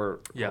weirder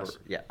or? Yes. Or,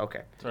 yeah.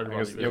 Okay. Sorry to I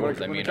guess, bother yeah, you. when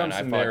I it mean, comes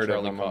and to I thought narrative,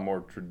 Charlie I'm a Kaufman- more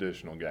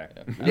traditional guy.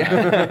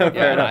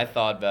 yeah, and I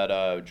thought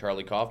that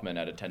Charlie Kaufman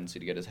had a tendency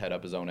to get his head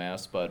up his own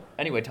ass. But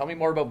anyway, tell me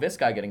more about this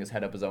guy getting his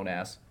head up his own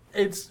ass.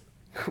 It's.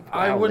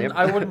 Wow, Liam.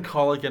 I wouldn't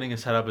call it getting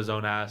his head up his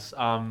own ass.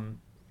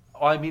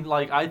 I mean,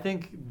 like, I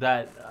think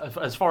that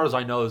as far as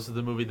I know, this is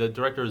the movie. The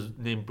director is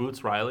named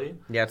Boots Riley.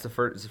 Yeah, it's the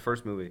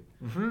first movie.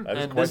 That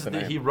is And quite the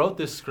name. he wrote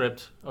this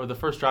script, or the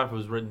first draft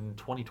was written in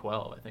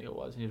 2012, I think it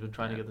was. And he's been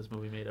trying to get this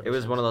movie made ever It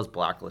was since. one of those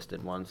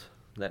blacklisted ones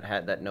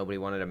that nobody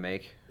wanted to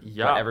make.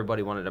 Yeah. But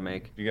everybody wanted to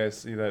make. You guys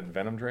see that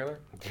Venom trailer?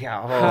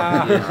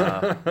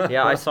 Yeah.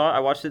 Yeah, I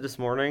watched it this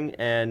morning,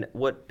 and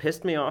what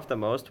pissed me off the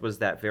most was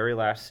that very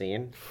last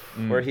scene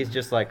where he's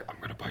just like, I'm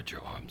gonna bite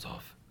your arms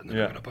off, and then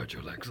Yeah. I'm gonna bite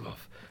your legs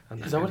off.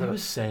 And Is that what he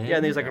was saying? Yeah,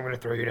 and he's like, I'm gonna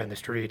throw you down the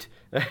street.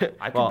 can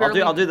Well,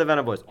 barely- I'll do the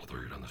Venom voice. I'll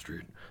throw you down the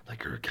street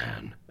like you're a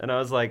can. And I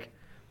was like,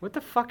 what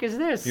the fuck is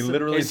this? He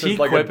literally Is says he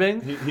like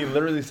quipping? he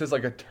literally says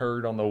like a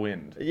turd on the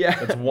wind. Yeah.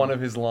 That's one of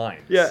his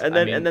lines. Yeah, and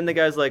then I mean- the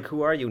guy's like,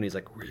 "Who are you?" And he's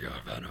like, "We are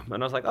Venom."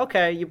 And I was like,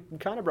 "Okay, you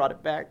kind of brought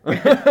it back."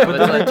 But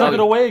then they took it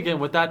away again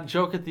with that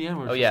joke at the end.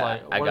 Where Oh it's yeah,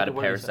 just like, I what- got a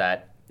what did he say?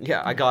 parasite.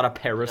 Yeah, I got a I got a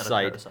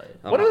parasite. parasite.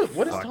 Oh, What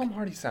does fuck. Tom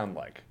Hardy sound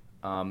like?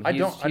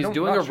 He's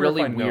doing not a sure if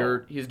really I know.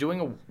 weird. He's doing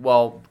a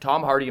well.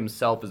 Tom Hardy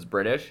himself is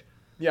British.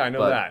 Yeah, I know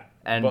But-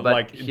 that. but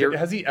like, here-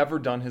 has he ever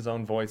done his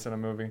own voice in a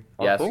movie?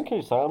 Yes.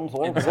 he sounds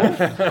like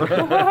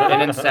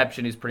In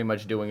Inception, he's pretty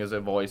much doing his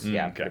own voice.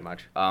 Yeah, Okay. pretty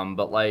much.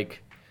 But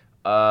like,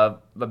 the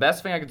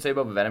best thing I could say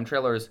about the Venom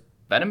trailer is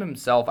Venom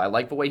himself. I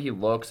like the way he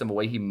looks and the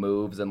way he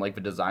moves and like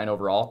the design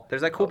overall.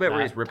 There's that cool bit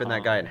where he's that ripping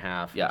that guy in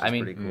half. Yeah, which I is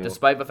mean, pretty cool.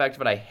 despite the fact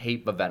that I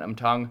hate the Venom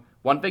tongue,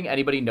 one thing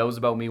anybody knows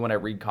about me when I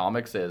read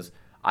comics is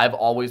I've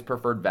always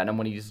preferred Venom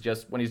when he's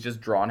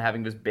just drawn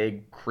having this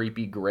big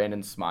creepy grin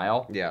and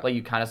smile. Yeah. Like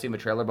you kind of see in the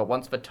trailer, but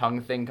once the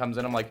tongue thing comes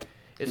in, I'm like,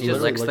 it's he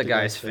just licks like the the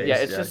guy's guy's face. yeah,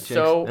 it's just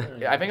so.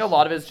 I think a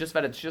lot of it is just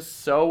that it's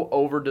just so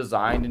over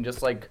designed and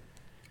just like,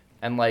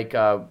 and like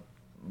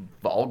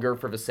vulgar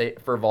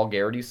for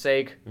vulgarity's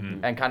sake,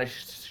 and kind of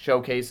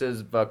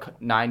showcases the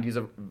 '90s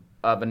of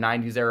the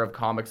 '90s era of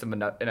comics in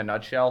a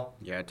nutshell.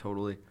 Yeah,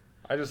 totally.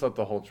 I just thought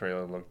the whole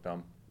trailer looked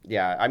dumb.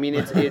 Yeah, I mean,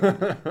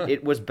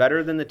 it was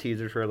better than the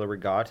teaser trailer we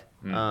got,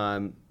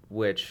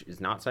 which is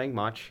not saying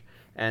much.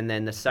 And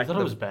then the I second, thought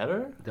it was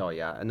better. oh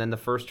yeah, and then the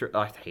first,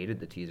 I hated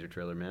the teaser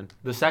trailer, man.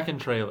 The second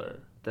trailer.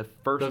 The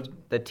first,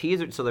 the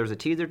teaser. So there was a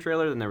teaser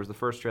trailer, then there was the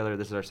first trailer.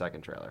 This is our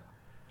second trailer.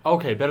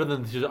 Okay, better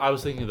than the teaser. I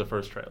was thinking of the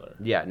first trailer.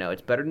 Yeah, no,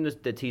 it's better than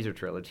the teaser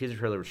trailer. The teaser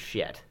trailer was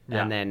shit,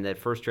 Yeah. and then the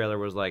first trailer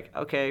was like,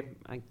 okay,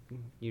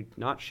 you're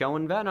not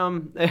showing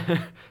Venom,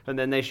 and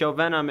then they show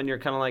Venom, and you're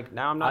kind of like,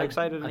 now I'm not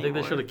excited anymore. I think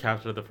they should have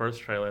captured the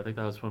first trailer. I think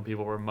that was when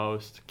people were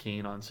most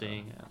keen on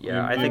seeing it.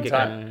 Yeah, I In think it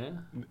time- got,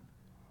 Okay.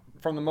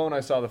 From the moment I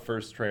saw the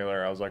first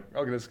trailer, I was like,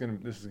 okay, this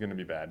is gonna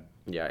be bad.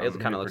 yeah, It's it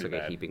gonna kind be of looks pretty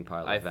like a bad. heaping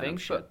pile of I Venom think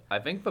shit. I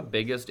think the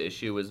biggest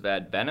issue is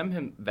that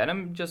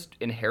Venom just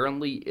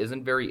inherently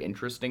isn't very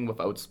interesting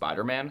without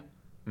Spider-Man.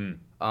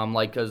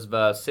 Like because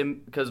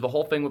the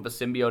whole thing with the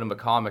symbiote in the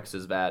comics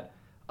is that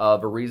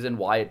the reason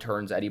why it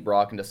turns Eddie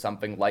Brock into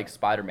something like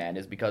Spider-Man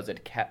is because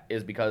it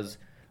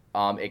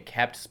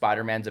kept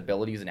Spider-Man's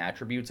abilities and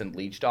attributes and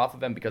leached off of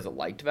them because it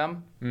liked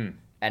them.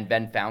 And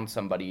then found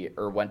somebody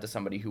or went to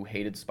somebody who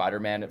hated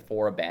Spider-Man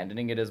for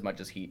abandoning it as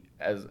much as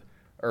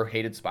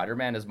hated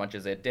Spider-Man as much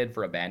as it did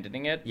for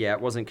abandoning it. Yeah,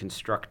 it wasn't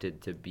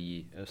constructed to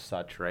be as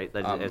such, right?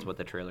 That's what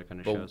the trailer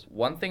kind of But shows.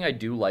 one thing I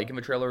do like in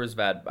the trailer is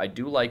that I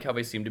do like how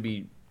they seem to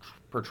be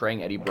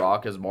portraying Eddie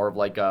Brock as more of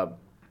like a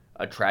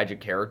tragic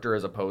character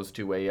as opposed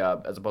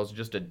to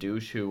just a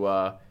douche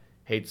who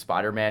hates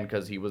Spider-Man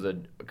because he was a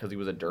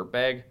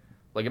dirtbag.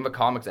 like in the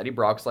comics, Eddie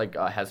Brock's like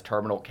has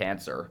terminal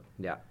cancer.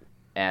 Yeah.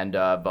 And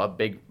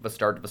the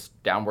start of a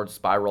downward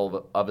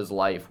spiral of his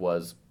life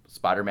was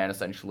Spider-Man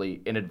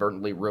essentially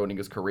inadvertently ruining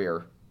his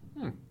career.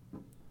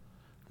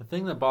 The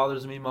thing that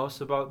bothers me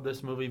most about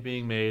this movie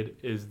being made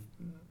is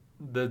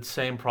the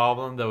same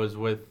problem that was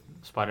with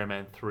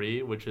Spider-Man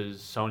 3, which is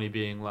Sony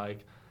being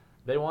like,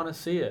 they want to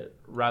see it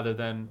rather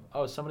than,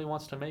 oh, somebody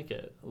wants to make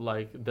it.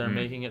 Like, they're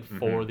making it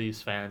for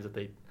these fans that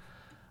they...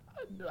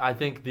 I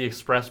think the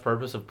express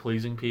purpose of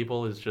pleasing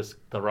people is just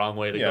the wrong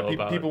way to go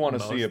about it. People want to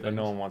most see it, but things.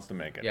 no one wants to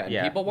make it.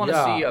 Yeah, people want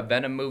to see a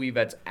Venom movie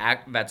that's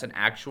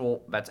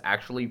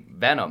actually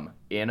Venom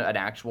in an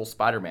actual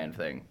Spider-Man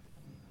thing,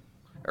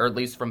 or at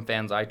least from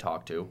fans I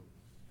talk to.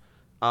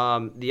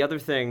 The other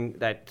thing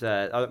that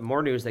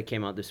more news that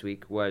came out this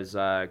week was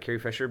Carrie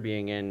Fisher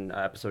being in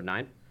episode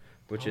 9,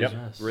 which is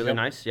really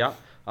nice. Yeah,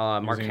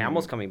 Mark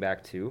Hamill's coming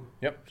back too.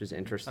 Yep, which is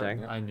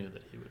interesting. I knew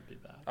that he would be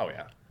back. Oh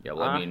yeah. Yeah,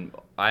 well, I mean,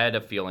 I had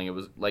a feeling it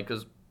was like,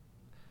 because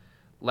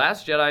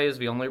Last Jedi is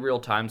the only real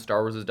time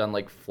Star Wars has done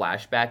like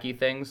flashbacky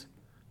things,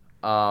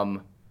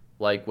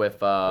 like with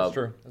That's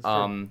true.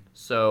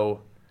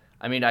 So,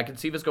 I mean, I can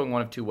see this going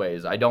one of two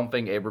ways. I don't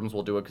think Abrams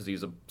will do it because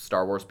he's a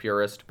Star Wars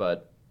purist,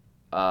 but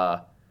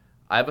I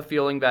have a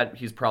feeling that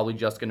he's probably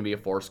just going to be a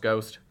Force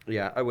ghost.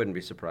 Yeah, I wouldn't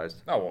be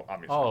surprised. Oh, well,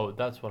 obviously. Oh,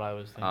 that's what I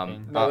was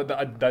thinking. No,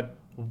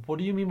 What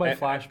do you mean by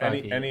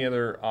flashback? Any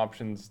other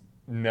options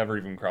never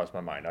even crossed my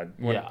mind.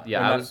 When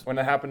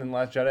that happened in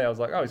Last Jedi, I was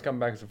like, oh, he's coming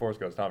back as a Force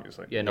ghost,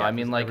 obviously. Yeah, no, I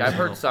mean, like, I've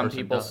heard some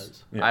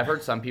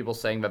people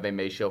saying that they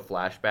may show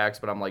flashbacks,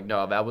 but I'm like,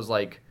 no, that was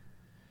like...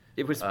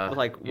 It was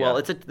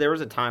there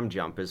was a time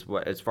jump as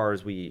far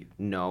as we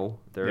know.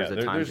 There's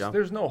a time jump.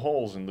 There's no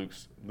holes in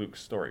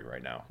Luke's story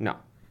right now.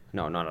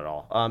 No, not at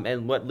all.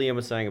 And what Liam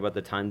was saying about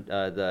the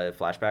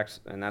flashbacks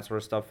and that sort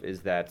of stuff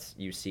is that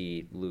you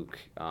see Luke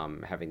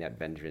having that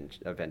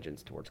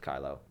vengeance towards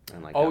Kylo.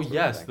 And like, oh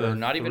yes, or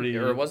not even,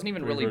 or it wasn't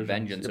even really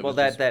vengeance. Well,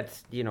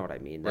 that's you know what I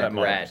mean. That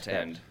regret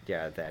and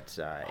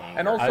anger.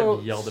 And also,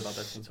 I've yelled about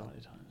that scene so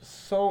many times.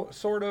 So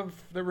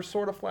there were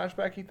sort of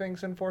flashbacky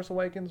things in Force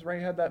Awakens, right?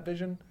 He had that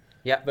vision.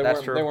 Yeah,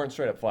 that's true. They weren't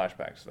straight up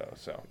flashbacks though.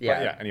 So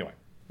yeah. Anyway.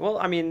 Well,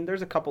 I mean,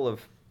 there's a couple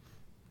of.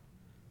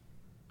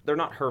 They're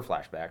not her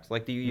flashbacks.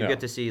 Like you get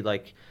to see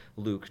like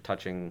Luke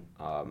touching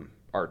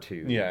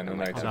R2. Yeah, and the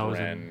Knights of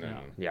Ren.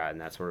 And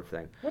that sort of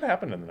thing. What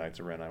happened in the Knights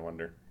of Ren? I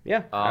wonder.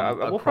 Yeah,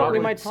 we'll probably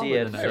might see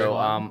it. So,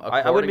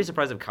 I wouldn't be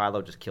surprised if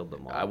Kylo just killed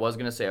them all. I was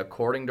gonna say,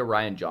 according to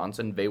Rian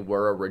Johnson, they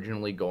were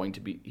originally going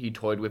to be. He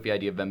toyed with the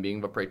idea of them being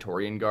the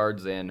Praetorian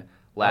Guards in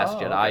Last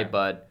Jedi,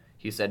 but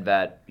he said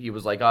that he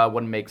was like, it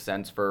wouldn't make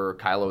sense for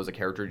Kylo as a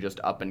character to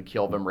just up and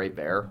kill them right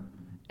there.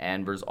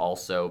 And there's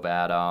also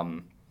that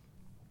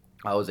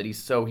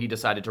he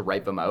decided to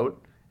write them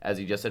out, as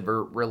he just said,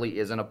 there really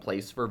isn't a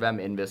place for them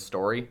in this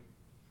story.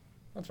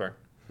 That's fair.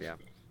 Yeah.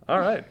 All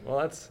right. Well,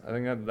 I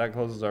think that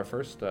closes our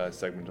first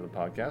segment of the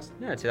podcast.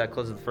 Yeah, I'd say that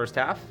closes the first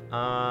half.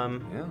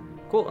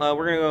 Cool.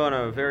 We're gonna go on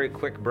a very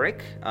quick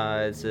break.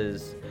 I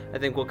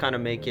think we'll kind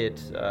of make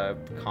it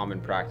common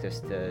practice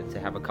to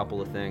have a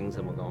couple of things,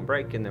 and we'll go on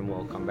break, and then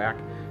we'll come back.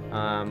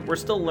 We're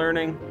still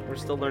learning. We're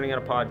still learning at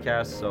a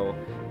podcast, so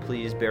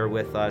please bear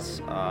with us.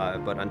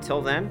 But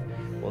until then,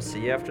 we'll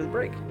see you after the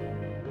break.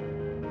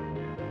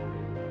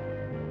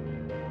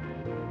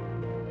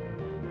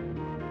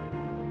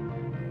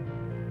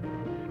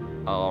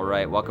 All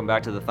right, welcome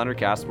back to the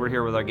ThunderCast. We're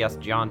here with our guest,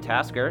 John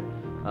Tasker.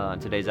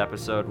 Today's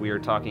episode, we are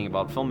talking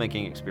about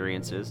filmmaking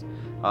experiences.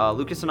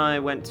 Lucas and I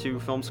went to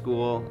film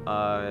school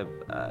a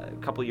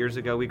couple years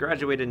ago. We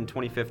graduated in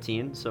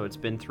 2015, so it's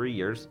been 3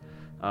 years.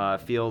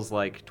 Feels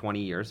like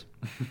 20 years.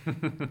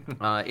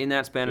 In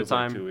that span of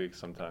time... Like 2 weeks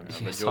sometimes.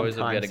 The joys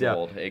of getting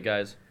old. Hey,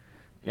 guys.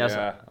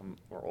 Yeah,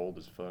 we're old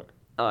as fuck.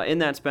 In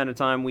that span of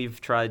time, we've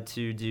tried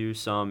to do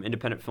some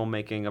independent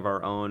filmmaking of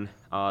our own.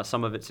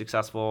 Some of it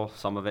successful,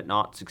 some of it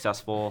not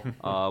successful.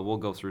 We'll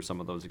go through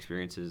some of those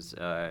experiences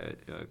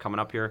coming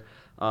up here.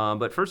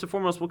 But first and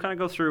foremost, we'll kind of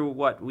go through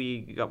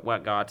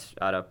what got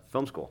out of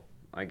film school,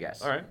 I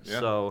guess. All right.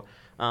 Yeah. So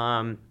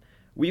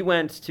we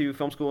went to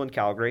film school in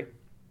Calgary.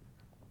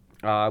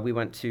 We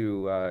went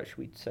to, should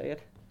we say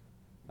it?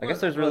 I guess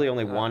there's really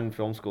only one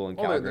film school in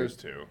Calgary. There's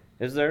two.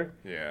 Is there?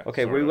 Yeah.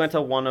 Okay, we went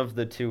to one of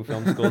the two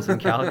film schools in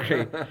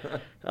Calgary.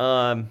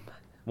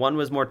 One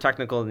was more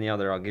technical than the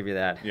other, I'll give you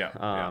that.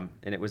 Yeah.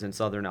 And it was in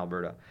southern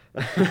Alberta.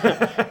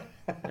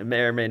 It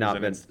may or may not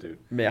have been. Institute.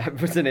 Yeah,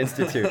 it was an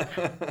institute.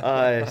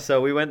 So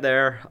we went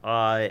there,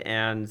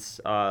 and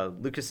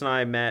Lucas and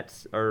I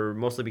met, or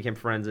mostly became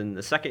friends in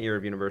the second year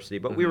of university,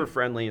 but we were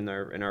friendly in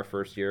our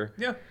first year.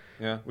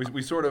 Yeah.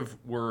 We sort of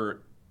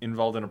were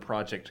involved in a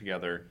project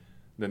together.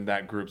 Then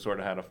that group sort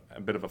of had a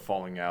bit of a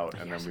falling out,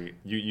 and then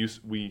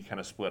we kind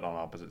of split on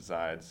opposite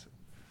sides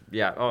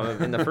Yeah. Oh,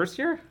 in the first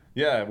year?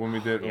 Yeah, when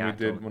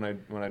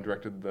I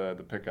directed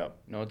the pickup.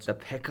 No, it's The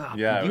pickup.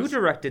 Yeah, you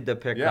directed the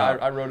pickup.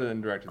 Yeah, I wrote it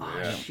and directed it. Oh,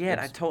 Yeah. shit!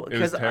 It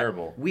was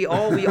terrible. We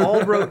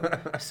all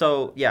wrote.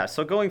 So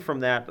going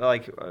from that,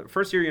 like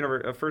first year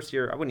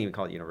I wouldn't even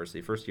call it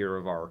university. First year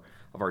of our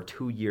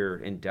 2-year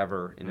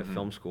endeavor into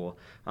film school.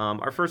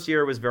 Our first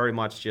year was very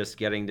much just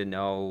getting to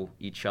know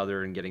each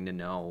other and getting to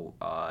know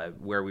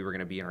where we were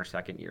going to be in our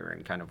second year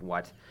and kind of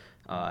what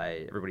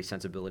everybody's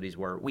sensibilities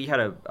were. We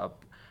had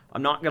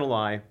I'm not gonna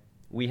lie,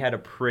 we had a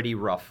pretty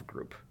rough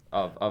group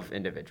of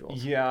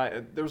individuals.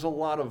 Yeah, there was a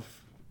lot of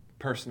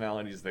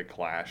personalities that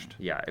clashed.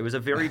 Yeah, it was a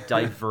very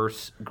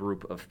diverse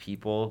group of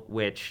people,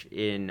 which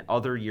in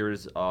other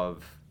years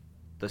of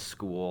the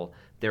school,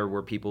 there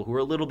were people who were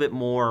a little bit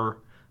more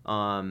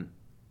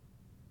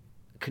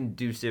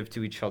conducive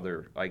to each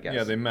other, I guess.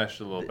 Yeah, they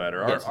meshed a little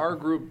better. Yes. Our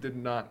group did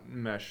not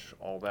mesh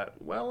all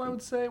that well, I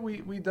would say.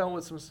 We dealt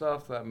with some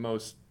stuff that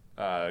most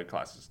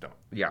classes don't.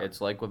 Yeah. It's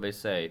like what they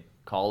say.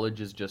 College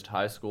is just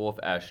high school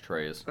with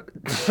ashtrays.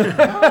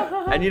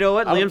 And you know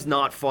what? Liam's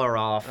not far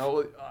off.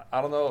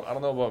 I don't know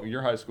about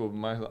your high school, but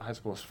my high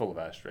school is full of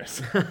ashtrays.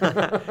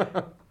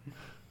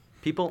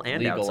 People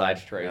and Legal outside.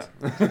 ashtrays.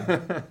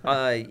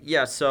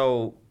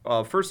 So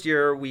first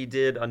year we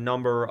did a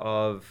number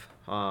of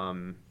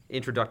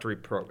introductory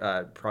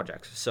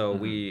projects. So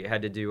we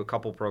had to do a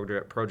couple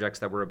projects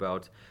that were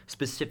about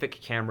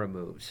specific camera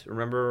moves.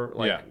 Remember,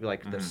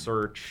 the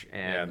search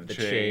and the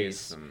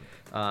chase.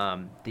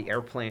 The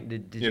airplane.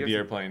 Did you the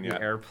airplane.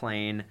 The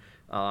airplane.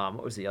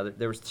 What was the other?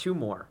 There was 2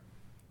 more.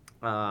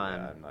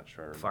 I'm not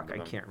sure. I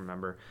can't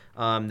remember.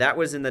 That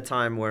was in the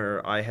time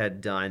where I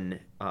had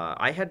done.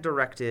 I had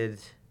directed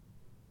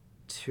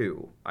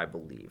 2, I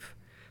believe.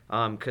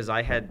 Because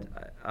I had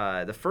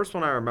the first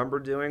one I remember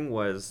doing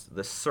was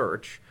The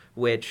Search,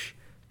 which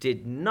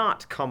did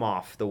not come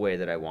off the way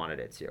that I wanted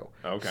it to.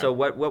 Okay. So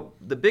what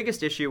the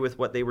biggest issue with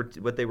what they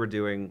were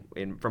doing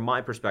from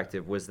my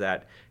perspective was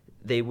that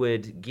they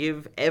would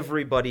give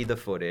everybody the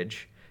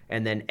footage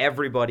and then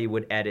everybody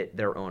would edit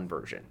their own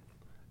version.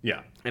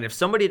 Yeah. And if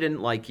somebody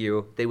didn't like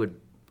you, they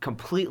would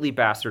completely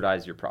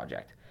bastardize your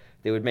project.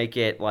 They would make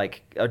it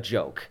like a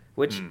joke,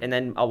 and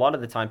then a lot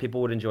of the time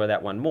people would enjoy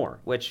that one more,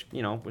 which,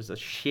 was a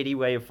shitty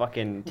way of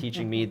fucking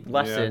teaching me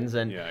lessons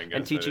and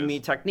teaching me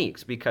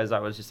techniques, because I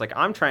was just like,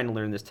 I'm trying to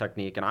learn this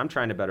technique and I'm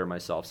trying to better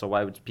myself. So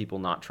why would people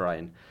not try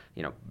and,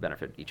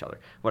 benefit each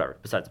other? Whatever,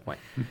 besides the point.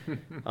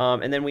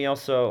 And then we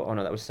also,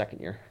 that was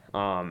second year.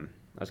 I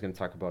was going to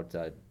talk about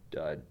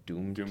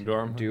Doom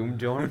Dorm.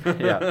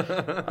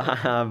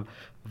 Yeah.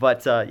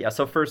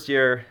 So first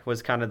year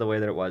was kind of the way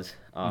that it was.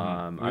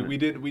 We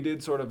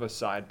did sort of a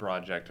side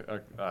project,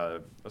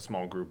 a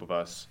small group of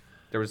us.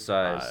 There was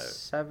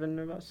 7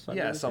 of us.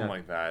 Something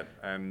like that,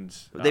 and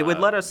they would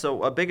let us.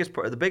 So the biggest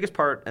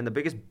part and the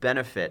biggest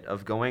benefit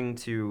of going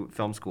to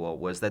film school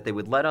was that they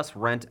would let us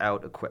rent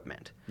out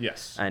equipment.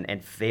 Yes.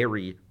 And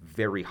very,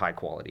 very high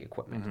quality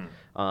equipment.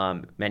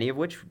 Many of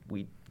which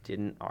we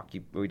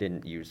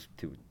didn't use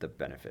to the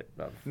benefit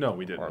of our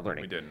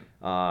learning. We didn't.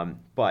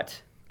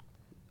 But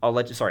I'll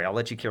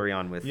let you carry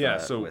on with I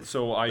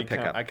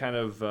kind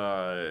of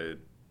I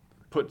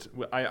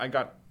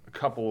got a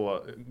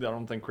couple. I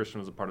don't think Christian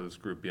was a part of this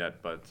group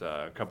yet, but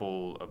a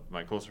couple of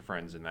my closer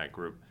friends in that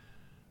group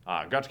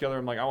got together.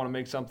 I'm like, I want to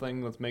make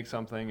something. Let's make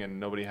something, and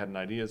nobody had an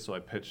idea, so I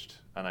pitched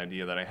an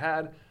idea that I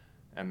had,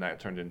 and that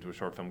turned into a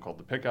short film called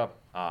The Pickup.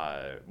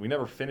 We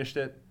never finished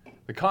it.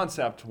 The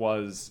concept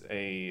was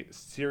a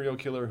serial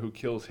killer who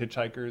kills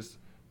hitchhikers,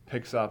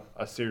 picks up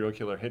a serial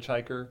killer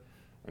hitchhiker,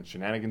 and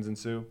shenanigans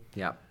ensue.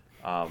 Yeah.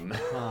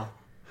 I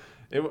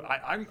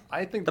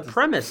think the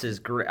premise is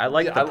great. I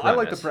like the premise. I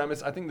like the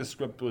premise. I think the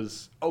script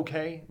was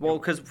okay. Well,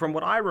 because from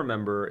what I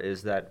remember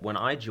is that when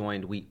I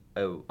joined, we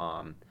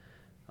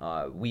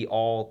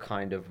all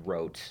kind of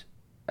wrote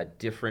a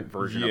different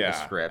version of the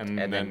script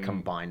and then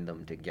combined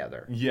them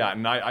together. Yeah,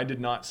 and I did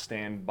not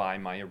stand by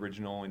my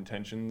original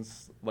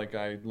intentions like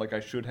I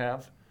should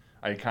have.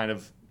 I kind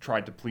of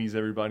tried to please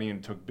everybody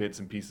and took bits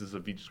and pieces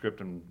of each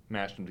script and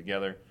mashed them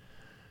together.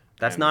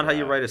 That's not how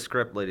you write a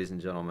script, ladies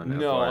and gentlemen.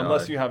 No,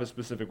 unless you have a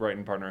specific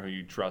writing partner who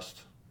you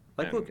trust.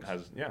 Like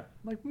Lucas.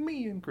 Like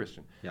me and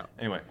Christian. Yeah.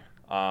 Anyway,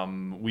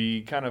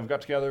 we kind of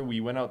got together. We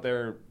went out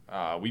there.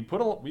 We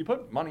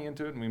put money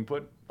into it, and we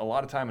put a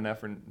lot of time and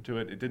effort into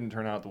it. It didn't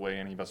turn out the way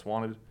any of us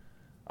wanted.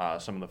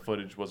 Some of the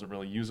footage wasn't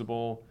really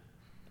usable,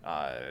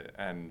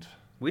 and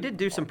we did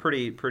do some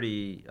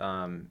pretty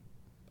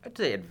I'd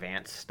say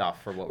advanced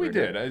stuff for what we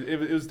did.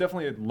 It was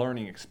definitely a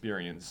learning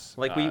experience.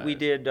 Like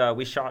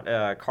we shot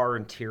a car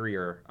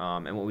interior,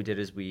 and what we did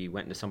is we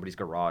went into somebody's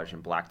garage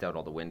and blacked out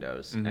all the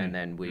windows, and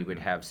then we would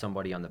have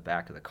somebody on the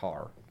back of the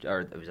car,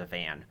 or it was a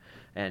van,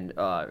 and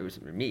it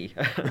was me,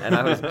 and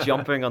I was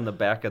jumping on the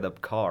back of the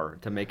car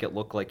to make it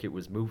look like it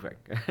was moving.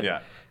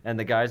 Yeah. And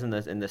the guys in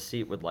the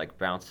seat would like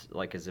bounce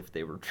like as if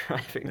they were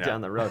driving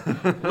down the road.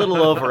 A little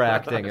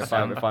overacting, if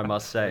I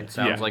must say.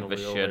 Sounds like the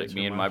shit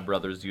me and my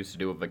brothers used to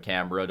do with a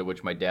camera, to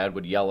which my dad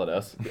would yell at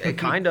us.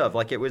 Kind of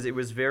like it was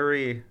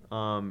very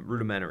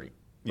rudimentary.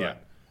 Yeah.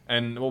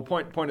 And well,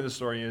 point of the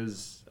story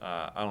is,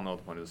 I don't know what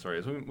the point of the story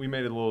is. We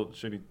made a little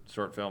shitty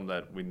short film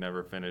that we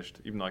never finished,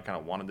 even though I kind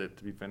of wanted it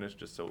to be finished,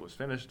 just so it was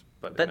finished.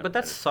 But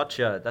that's such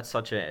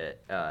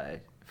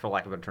a for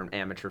lack of a term,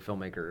 amateur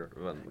filmmaker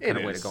kind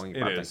of way to going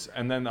about things.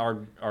 And then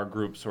our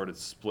group sort of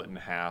split in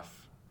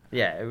half.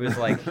 Yeah, it was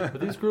like. Were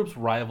these groups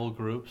rival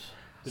groups?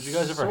 Did you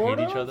guys ever hate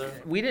each other?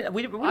 We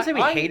wouldn't say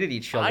we hated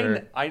each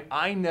other.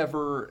 I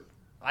never.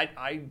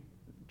 I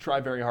try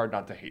very hard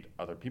not to hate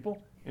other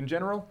people in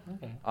general.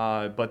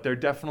 Okay. But there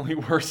definitely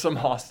were some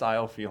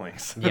hostile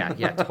feelings.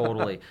 yeah,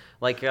 totally.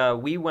 Like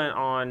we went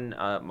on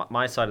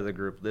my side of the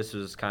group. This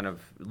was kind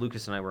of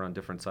Lucas and I were on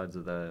different sides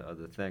of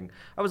the thing.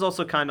 I was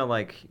also kind of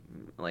like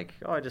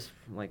I just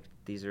like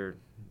these are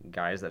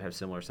guys that have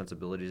similar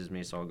sensibilities as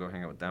me, so I'll go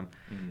hang out with them.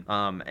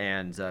 Mm-hmm.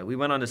 And we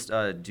went on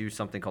to do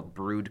something called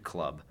Brood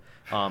Club.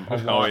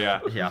 Oh yeah,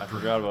 I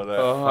forgot about that.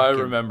 Oh, I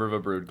remember the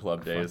Brood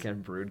Club days.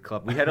 Fucking Brood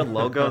Club. We had a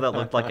logo that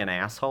looked like an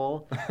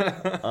asshole.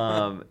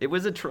 It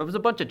was a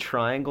bunch of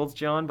triangles,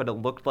 John, but it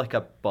looked like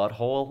a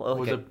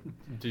butthole.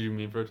 Do you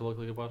mean for it to look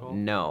like a butthole?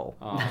 No.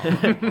 Oh.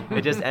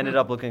 It just ended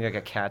up looking like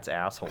a cat's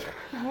asshole.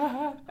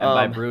 And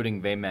by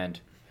brooding, they meant.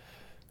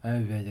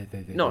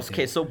 No,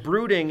 okay. So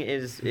brooding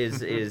is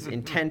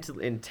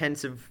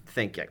intensive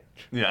thinking.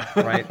 Yeah.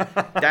 Right.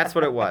 That's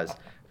what it was.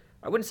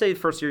 I wouldn't say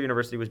first year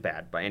university was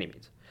bad by any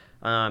means.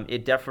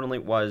 It definitely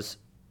was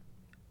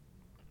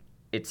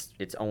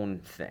its own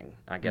thing,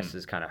 I guess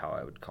is kind of how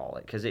I would call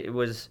it, because it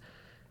was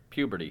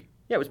puberty.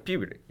 Yeah, it was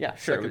puberty. Yeah,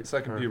 sure.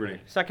 Second puberty.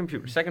 Second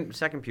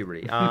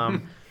puberty.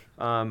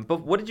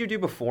 But what did you do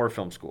before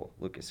film school,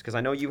 Lucas? Because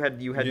I know you had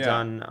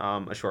done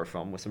a short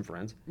film with some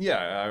friends.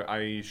 Yeah,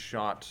 I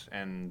shot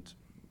and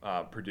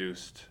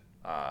produced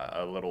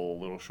a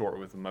little short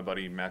with my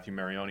buddy Matthew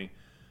Marioni.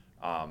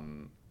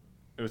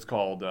 It was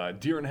called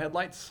Deer in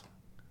Headlights.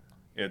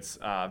 It's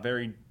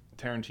very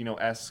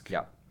Tarantino-esque.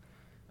 Yeah.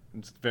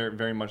 It's very,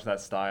 very much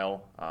that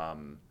style.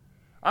 I'm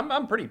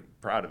pretty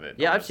proud of it.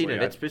 Yeah, honestly. I've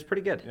seen it. It's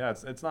pretty good. Yeah,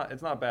 it's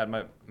not bad.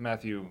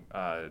 Matthew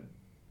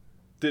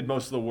did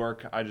most of the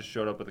work. I just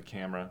showed up with a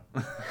camera.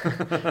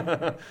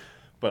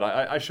 But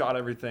I shot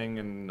everything,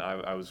 and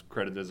I was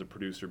credited as a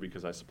producer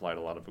because I supplied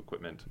a lot of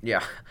equipment.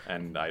 Yeah.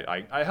 And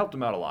I helped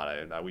him out a lot.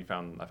 I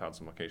found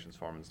some locations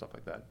for him and stuff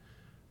like that.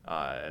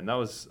 And that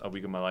was a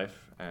week of my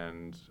life,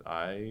 and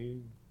I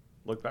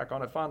look back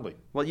on it fondly.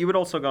 Well, you had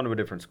also gone to a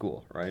different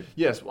school, right?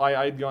 Yes,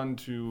 I'd gone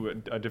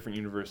to a different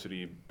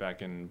university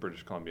back in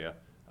British Columbia,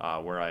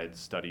 where I had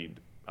studied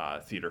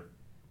theater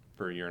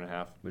for a year and a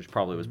half. Which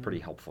probably was pretty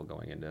helpful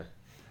going into...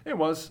 It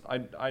was.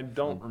 I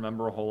don't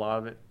remember a whole lot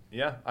of it.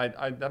 Yeah, I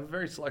have a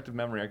very selective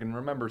memory. I can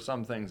remember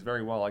some things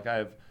very well. Like I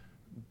have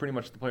pretty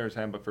much the Player's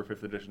Handbook for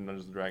 5th edition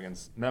Dungeons &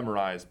 Dragons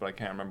memorized, but I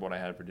can't remember what I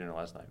had for dinner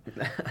last night. It's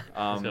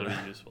got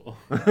to be useful.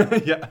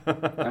 Yeah.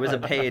 It was a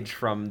page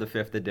from the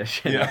 5th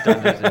edition of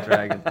Dungeons &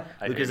 Dragons.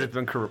 Lucas has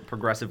been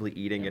progressively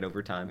eating it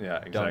over time. Yeah,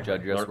 exactly. Don't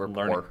judge us, we're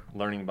poor.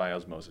 Learning by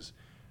osmosis.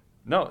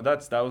 No,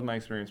 that was my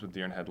experience with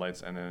Deer in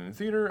Headlights. And then in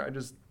theater, I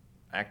just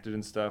acted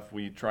and stuff.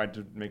 We tried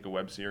to make a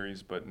web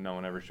series, but no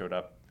one ever showed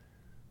up.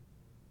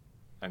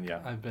 And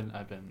yeah, I've been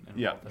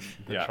involved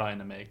in trying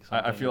to make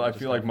something. I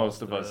feel like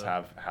most of us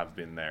have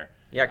been there.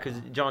 Yeah, because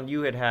John,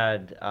 you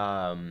had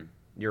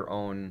your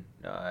own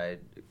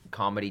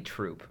comedy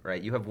troupe,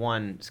 right? You have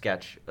one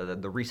sketch,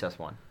 the Recess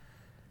one.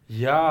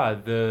 Yeah,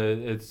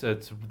 it's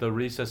the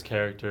Recess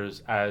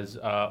characters as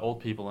old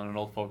people in an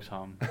old folks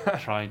home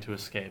trying to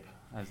escape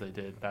as they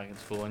did back in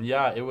school. And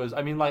yeah, it was.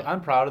 I mean, like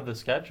I'm proud of the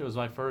sketch. It was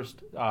my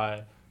first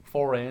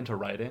foray into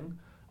writing.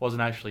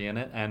 Wasn't actually in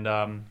it, and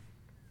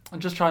I'm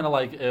just trying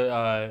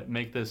to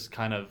make this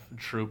kind of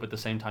troupe at the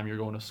same time you're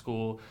going to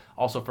school.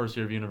 Also, first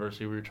year of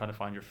university, we were trying to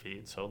find your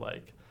feet. So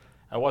like,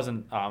 I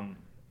wasn't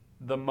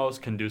the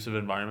most conducive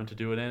environment to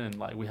do it in, and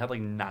like we had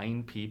like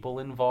 9 people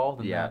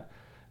involved.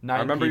 And I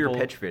remember your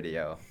pitch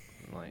video.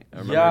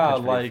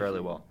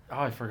 Fairly well. Oh,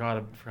 I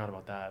forgot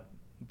about that.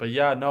 But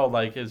yeah, no,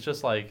 like it's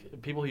just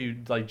like people who you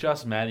like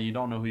just met and you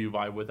don't know who you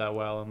vibe with that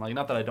well, and like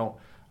not that I don't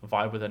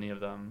vibe with any of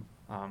them,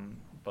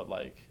 but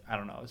like I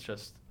don't know, it's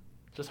just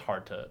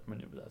hard to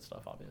maneuver that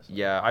stuff, obviously.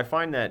 Yeah, I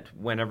find that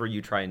whenever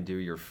you try and do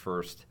your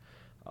first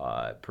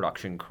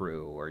production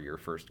crew or your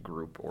first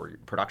group or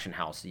production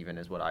house even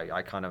is what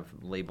I kind of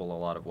label a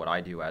lot of what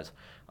I do as,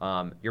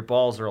 your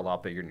balls are a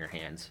lot bigger than your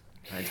hands.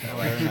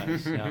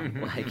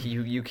 Like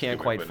you can't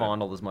quite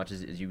fondle as much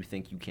as you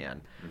think you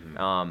can.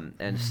 Mm-hmm.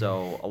 And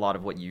so a lot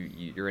of what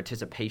your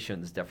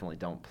anticipations definitely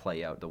don't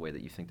play out the way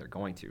that you think they're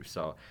going to.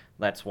 So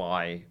that's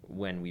why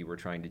when we were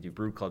trying to do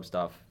Brood Club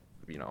stuff,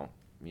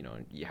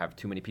 you have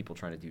too many people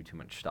trying to do too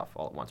much stuff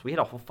all at once. We had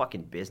a whole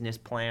fucking business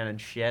plan and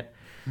shit.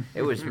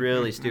 It was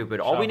really stupid.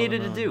 All we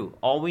needed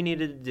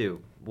to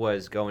do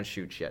was go and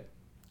shoot shit.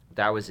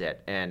 That was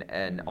it.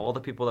 And all the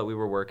people that we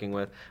were working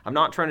with, I'm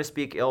not trying to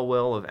speak ill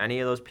will of any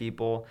of those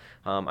people.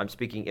 I'm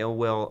speaking ill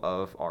will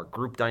of our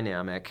group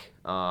dynamic,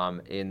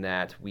 in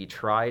that we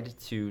tried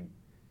to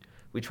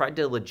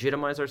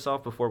legitimize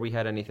ourselves before we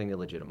had anything to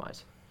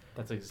legitimize.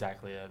 That's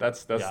exactly it.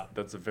 That's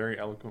a very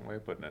eloquent way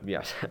of putting it.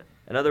 Yes.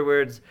 In other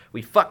words,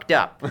 we fucked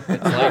up.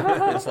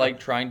 It's like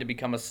trying to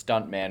become a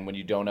stuntman when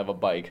you don't have a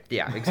bike.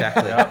 Yeah,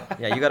 exactly.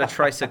 Yeah, you got a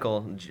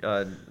tricycle,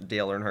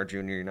 Dale Earnhardt Jr.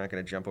 You're not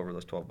going to jump over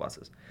those 12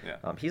 buses.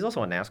 Yeah. He's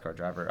also a NASCAR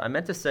driver. I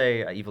meant to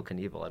say Evel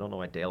Knievel. I don't know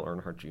why Dale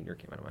Earnhardt Jr.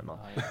 came out of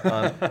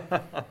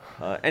my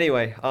mouth.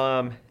 Anyway,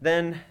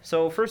 then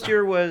so first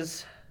year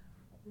was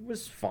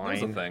fine. That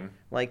was a thing.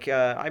 Like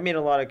I made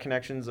a lot of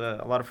connections,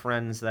 a lot of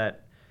friends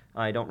that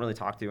I don't really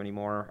talk to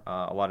anymore.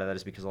 A lot of that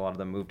is because a lot of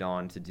them moved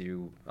on to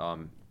do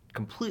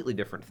completely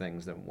different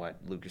things than what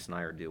Lucas and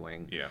I are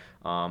doing. Yeah.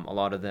 A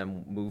lot of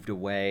them moved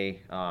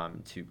away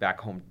to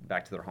back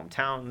to their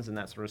hometowns and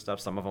that sort of stuff.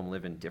 Some of them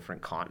live in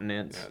different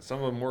continents. Yeah,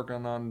 some of them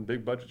working on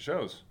big budget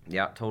shows.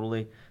 Yeah,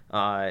 totally.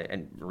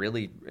 And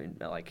really,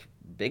 like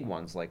big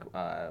ones. Like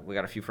we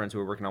got a few friends who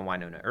are working on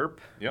Winona Earp.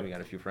 Yep. We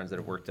got a few friends that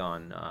have worked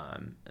on,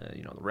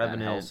 The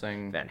Revenant,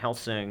 Van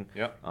Helsing.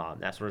 Yep.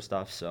 That sort of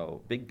stuff.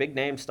 So big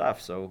name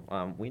stuff. So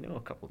we know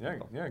a couple of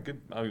people. Yeah,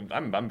 good.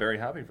 I'm very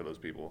happy for those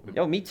people.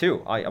 Oh, me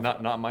too.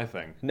 Not my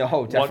thing.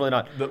 No, definitely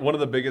not. One of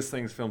the biggest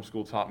things film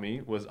school taught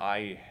me was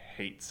I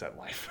hate set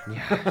life.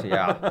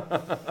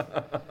 Yeah.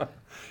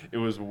 It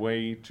was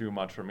way too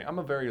much for me. I'm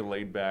a very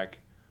laid back,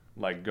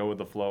 like go with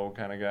the flow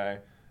kind of guy,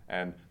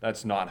 and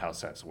that's not how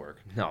sets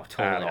work. No,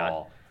 totally at not.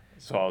 all.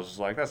 So I was just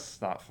like,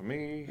 that's not for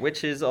me.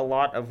 Which is a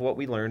lot of what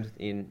we learned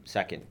in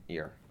second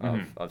year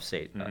of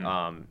SATE.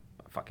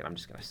 Fuck it, I'm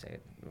just gonna say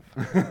it.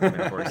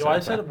 I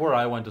said where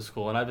I went to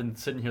school, and I've been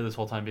sitting here this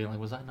whole time being like,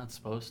 was I not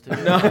supposed to?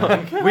 No,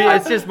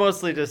 it's just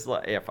mostly just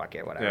like, yeah, fuck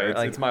it, whatever.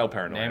 Yeah, it's mild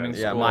paranoia. naming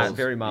Yeah,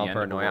 very the mild end of the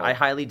paranoia. world. I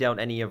highly doubt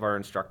any of our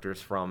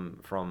instructors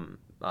from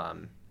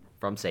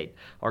SATE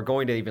are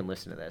going to even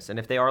listen to this. And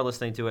if they are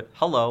listening to it,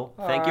 hello,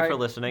 thank you for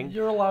listening.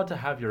 You're allowed to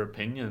have your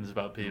opinions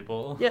about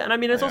people. Yeah, and I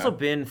mean it's also Yeah.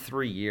 been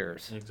 3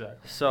 years.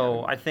 Exactly.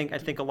 So I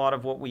think a lot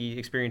of what we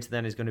experienced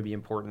then is going to be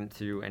important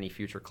to any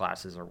future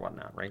classes or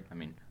whatnot, right? I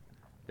mean,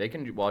 they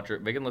can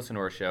they can listen to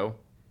our show.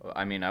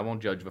 I mean, I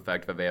won't judge the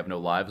fact that they have no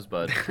lives,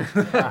 but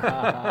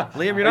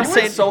Liam, you're Are not you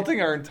saying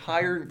insulting our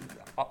entire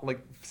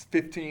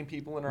 15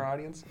 people in our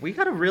audience? we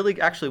got a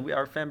really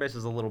our fan base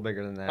is a little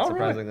bigger than that, Oh,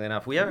 surprisingly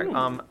enough. We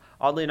have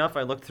oddly enough,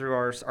 I looked through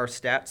our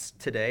stats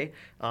today.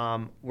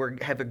 We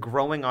have a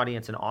growing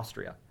audience in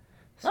Austria.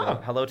 So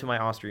hello to my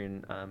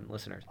Austrian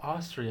listeners.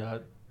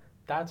 Austria,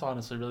 that's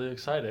honestly really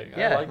exciting.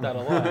 Yeah. I like that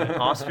a lot.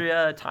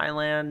 Austria,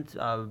 Thailand.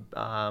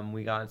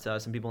 We got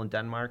some people in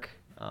Denmark.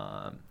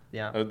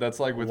 Yeah. That's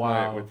like with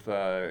Wow. with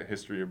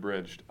History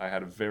Abridged. I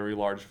had a very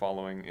large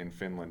following in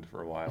Finland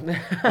for a while.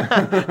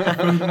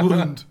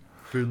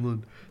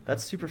 Finland.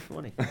 That's super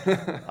funny.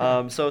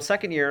 So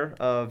second year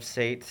of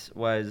SATE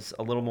was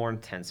a little more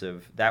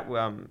intensive. That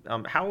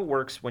how it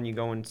works when you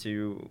go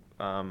into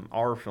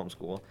our film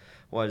school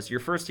was your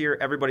first year,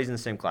 everybody's in the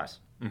same class.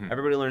 Mm-hmm.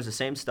 Everybody learns the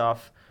same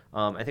stuff.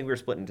 I think we were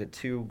split into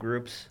two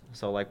groups.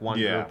 So like one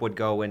Yeah. group would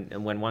go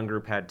and when one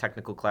group had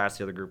technical class,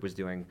 the other group was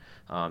doing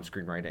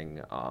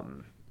screenwriting,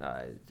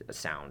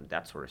 sound,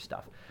 that sort of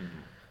stuff.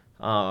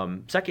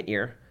 Second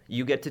year,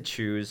 you get to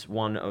choose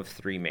one of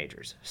three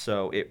majors.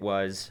 So it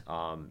was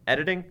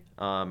editing,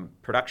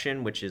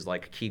 production, which is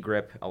like key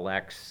grip,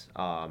 Alex,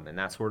 and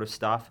that sort of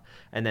stuff.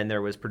 And then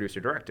there was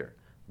producer-director.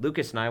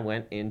 Lucas and I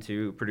went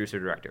into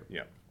producer-director.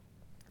 Yeah.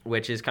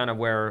 Which is kind of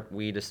where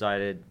we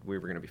decided we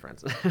were going to be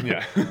friends.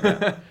 Yeah.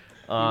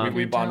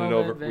 We bonded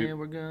over.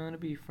 We're gonna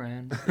be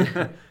friends.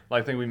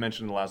 I think we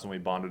mentioned the last one. We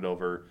bonded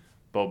over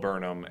Bo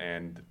Burnham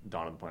and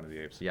Dawn of the Planet of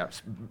the Apes. Yeah,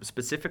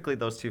 specifically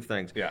those two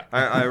things. Yeah.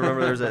 I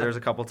remember there's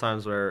a couple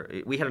times where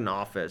we had an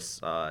office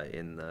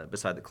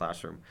beside the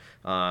classroom,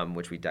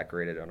 which we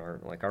decorated on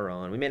our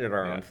own. We made it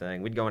our own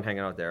thing. We'd go and hang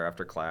out there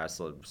after class.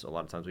 So a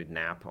lot of times we'd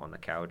nap on the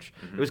couch.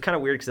 It was kind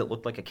of weird because it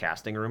looked like a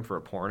casting room for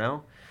a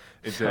porno.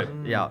 It did.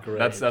 Yeah.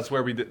 Great. That's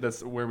where we did.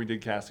 That's where we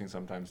did casting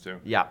sometimes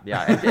too. Yeah,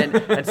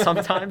 and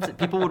sometimes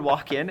people would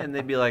walk in and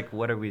they'd be like,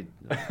 "What are we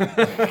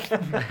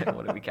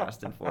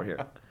casting for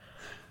here?"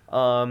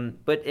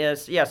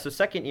 So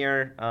second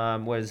year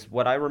was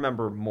what I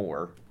remember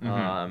more. Me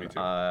too.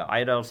 I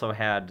had also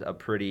had a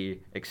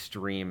pretty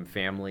extreme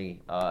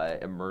family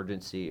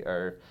emergency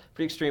or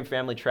pretty extreme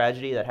family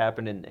tragedy that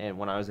happened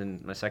when I was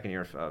in my second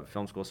year of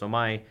film school. So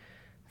my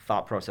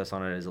thought process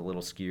on it is a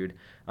little skewed.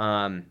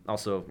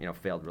 Also,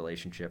 failed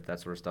relationship, that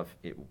sort of stuff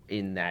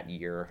in that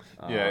year.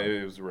 Yeah,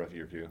 it was a rough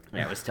year for you.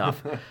 Yeah, it was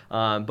tough.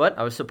 But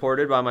I was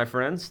supported by my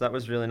friends. That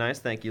was really nice.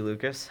 Thank you,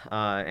 Lucas.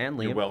 And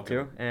Liam, You're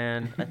welcome. too.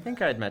 And I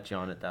think I had met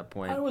John at that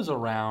point. I was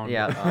around.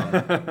 Yeah.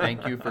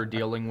 Thank you for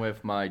dealing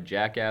with my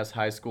jackass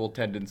high school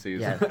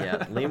tendencies. Yeah.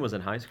 Liam was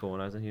in high school when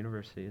I was in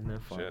university. Isn't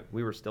that fun? Shit.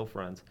 We were still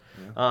friends.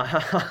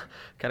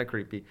 Kind of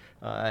creepy.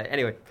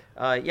 Anyway,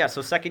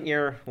 so second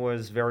year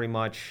was very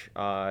much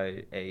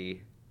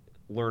a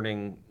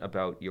learning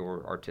about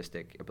your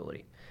artistic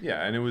ability.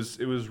 Yeah, and it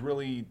was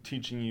really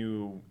teaching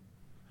you.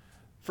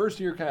 First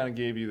year kind of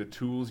gave you the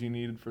tools you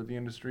needed for the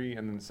industry,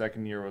 and then the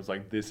second year was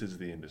like, this is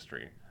the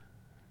industry.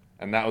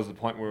 And that was the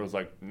point where it was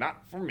like,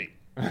 not for me.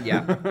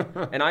 Yeah,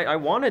 and I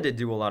wanted to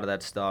do a lot of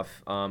that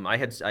stuff. I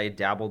had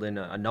dabbled in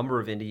a number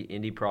of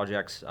indie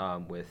projects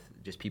with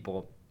just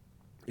people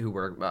who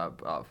were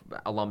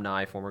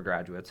alumni, former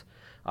graduates,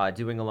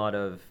 doing a lot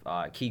of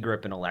key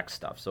grip and Alex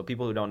stuff. So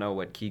people who don't know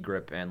what key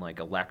grip and like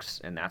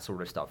Alex and that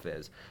sort of stuff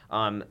is,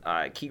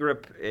 key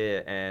grip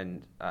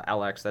and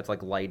Alex, that's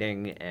like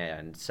lighting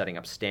and setting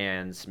up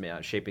stands,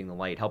 shaping the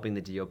light, helping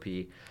the DOP.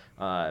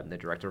 The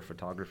director of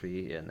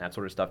photography and that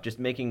sort of stuff, just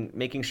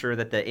making sure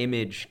that the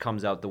image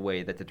comes out the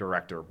way that the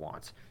director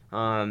wants.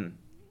 A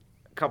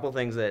couple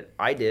things that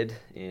I did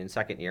in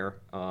second year.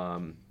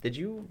 Did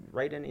you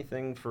write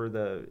anything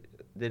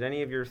did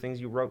any of your things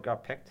you wrote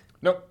got picked?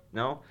 Nope.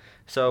 No?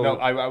 So No,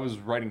 I was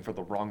writing for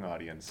the wrong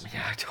audience.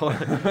 yeah,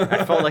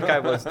 I felt like I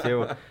was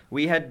too.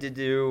 We had to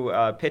do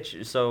pitch,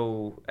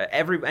 so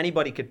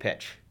anybody could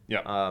pitch.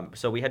 Yeah.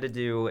 So we had to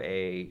do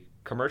a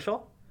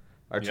commercial.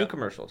 Or two Yeah.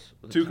 commercials.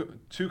 Two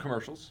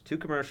commercials, Two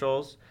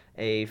commercials,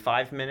 a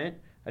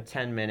 5-minute, a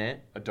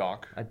 10-minute, a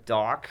doc, a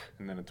doc,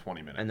 and then a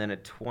 20-minute. and then a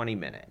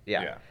 20-minute.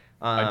 Yeah. Yeah.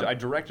 Um, I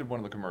directed one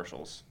of the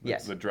commercials.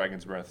 Yes. The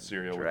Dragon's Breath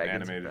cereal with Dragon's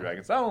animated Breath.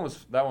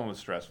 dragons. That one was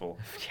stressful.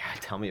 yeah,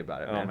 tell me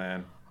about it, Oh man.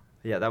 man.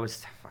 Yeah, that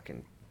was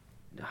fucking.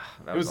 That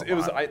It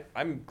was. lot.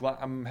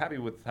 I'm happy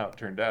with how it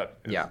turned out.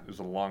 Yeah. It was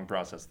a long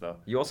process though.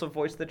 You also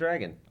voiced the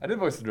dragon. I did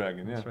voice the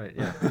dragon. Yeah. That's right.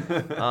 Yeah.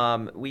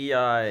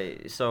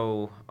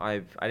 So I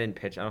didn't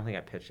pitch. I don't think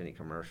I pitched any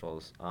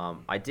commercials.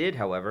 I did,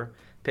 however,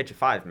 pitch a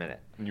 5-minute.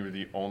 And you were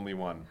the only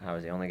one. I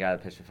was the only guy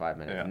that pitched a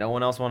 5-minute. Yeah. No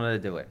one else wanted to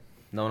do it.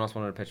 No one else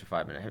wanted to pitch a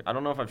 5-minute. I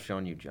don't know if I've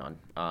shown you, John.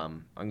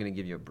 I'm going to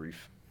give you a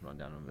brief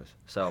rundown of this.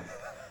 So,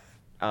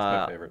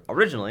 my favorite.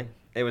 Originally,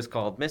 it was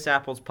called Miss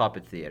Apple's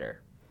Puppet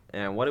Theater.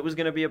 And what it was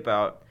going to be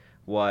about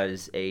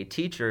was a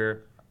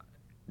teacher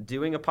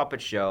doing a puppet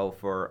show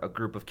for a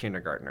group of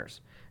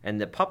kindergartners. And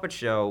the puppet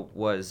show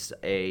was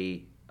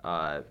a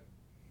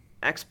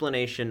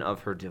explanation of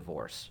her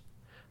divorce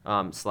 /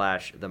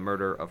 the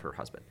murder of her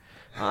husband.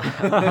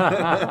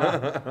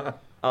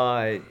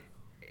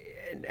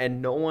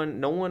 And no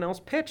one else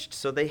pitched,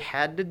 so they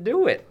had to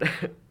do it.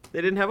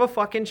 They didn't have a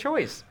fucking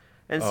choice.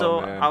 And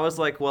so man. I was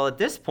like, well, at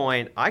this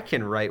point, I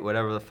can write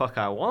whatever the fuck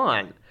I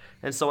want.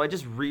 And so I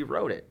just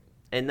rewrote it.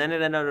 And then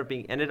it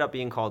ended up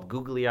being called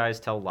Googly Eyes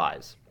Tell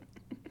Lies.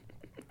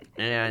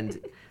 And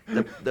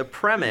the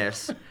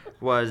premise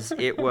was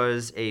it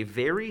was a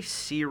very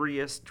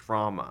serious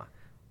drama,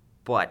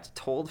 but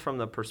told from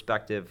the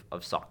perspective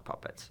of sock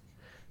puppets.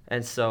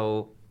 And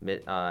so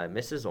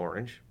Mrs.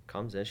 Orange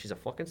comes in. She's a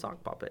fucking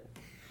sock puppet.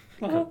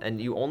 And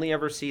you only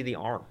ever see the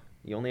arm.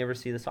 You only ever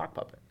see the sock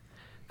puppet.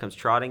 Comes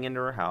trotting into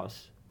her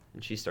house,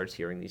 and she starts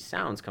hearing these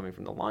sounds coming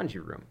from the laundry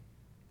room.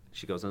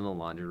 She goes into the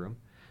laundry room,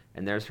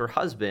 and there's her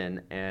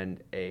husband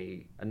and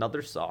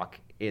another sock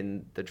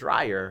in the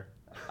dryer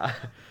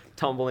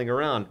tumbling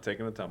around.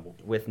 Taking a tumble.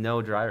 With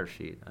no dryer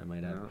sheet, I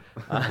might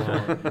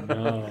add.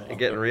 No.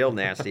 Getting real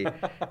nasty.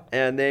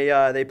 And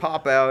they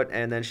pop out,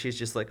 and then she's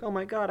just like, "Oh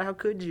my God, how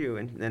could you?"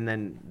 And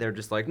then they're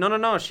just like,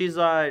 "No, she's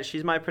my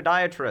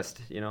podiatrist,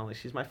 like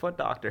she's my foot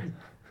doctor."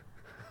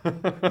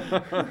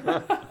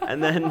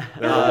 And then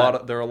There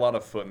are a lot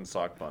of foot and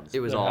sock puns. it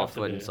was There all have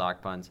to foot and be.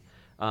 sock puns.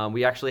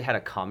 We actually had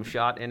a cum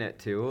shot in it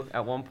too.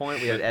 At one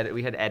point, we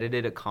had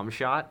edited a cum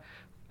shot.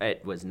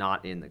 It was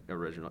not in the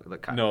original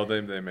cut. No,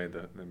 they made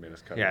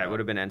us cut. Yeah, it it would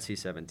have been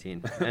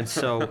NC-17. And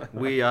so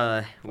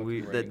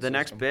the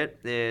next system. bit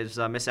is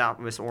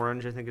Miss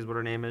Orange, I think is what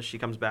her name is. She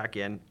comes back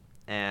in,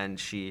 and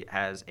she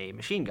has a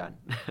machine gun.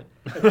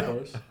 Of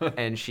course.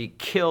 And she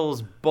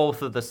kills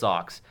both of the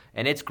socks,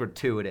 and it's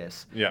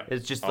gratuitous. Yeah.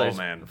 It's just Oh, there's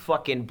man.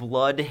 fucking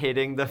blood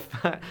hitting the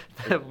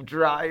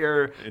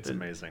dryer. It's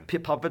amazing.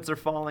 Puppets are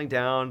falling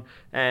down,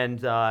 and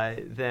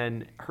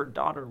then her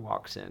daughter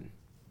walks in,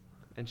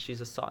 and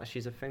she's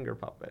a finger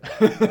puppet.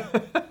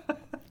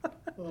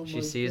 Oh She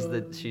my sees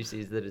God.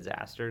 the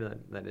disaster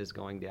that is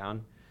going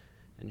down,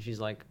 and she's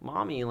like,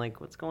 "Mommy, like,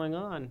 what's going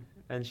on?"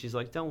 And she's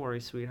like, "Don't worry,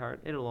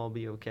 sweetheart, it'll all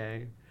be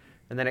okay."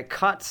 And then it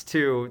cuts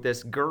to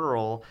this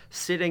girl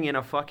sitting in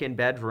a fucking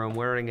bedroom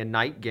wearing a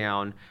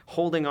nightgown,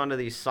 holding onto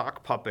these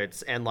sock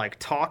puppets and like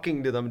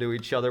talking to them to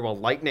each other while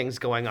lightning's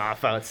going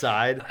off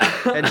outside.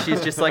 And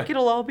she's just like,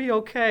 "It'll all be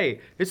okay."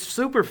 It's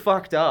super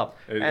fucked up.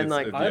 And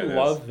like, I It is.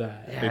 love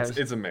that. Yeah.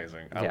 It's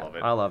amazing. I love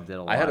it. I loved it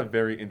a lot. I had a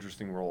very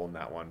interesting role in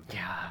that one.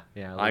 yeah.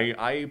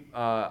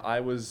 I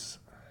was,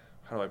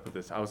 how do I put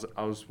this? I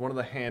was one of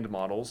the hand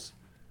models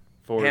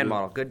for hand the-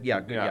 model. Good. Yeah.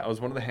 Good. Yeah, Yeah. I was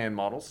one of the hand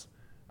models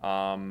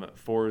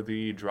for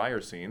the dryer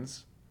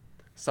scenes.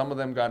 Some of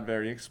them got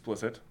very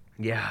explicit.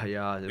 Yeah.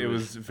 It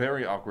was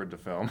very awkward to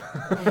film.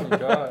 Oh my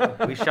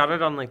God. We shot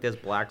it on like this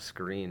black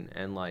screen,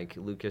 and like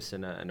Lucas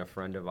and a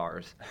friend of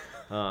ours,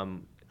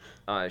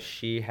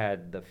 she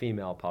had the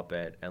female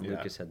puppet, and Yeah.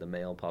 Lucas had the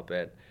male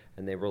puppet,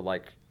 and they were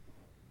like,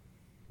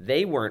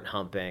 they weren't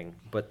humping,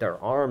 but their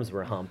arms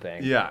were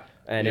humping. Yeah.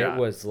 And yeah. it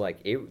was like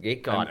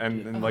it got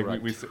and like we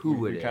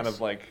gratuitous. kind of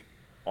like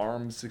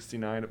arm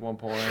 69 at one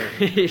point.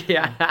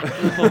 yeah.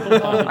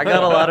 I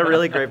got a lot of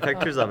really great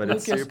pictures of it.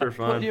 It's Lucas, super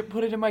fun.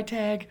 Put it in my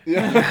tag.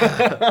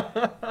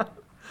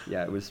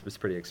 Yeah, it was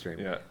pretty extreme.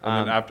 Yeah,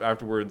 and then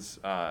afterwards,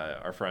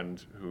 our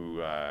friend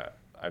who I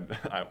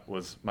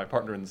was my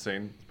partner in the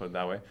scene, put it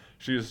that way,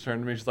 she just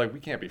turned to me. She's like, "We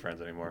can't be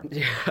friends anymore.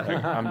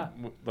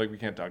 We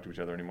can't talk to each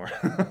other anymore."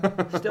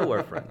 Still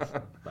we're friends.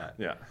 But.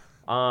 Yeah.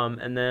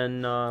 And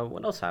then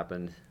what else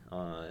happened?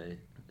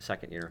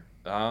 Second year.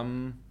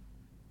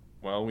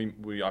 Well,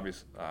 we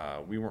obviously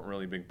we weren't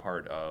really a big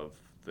part of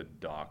the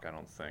doc. I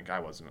don't think I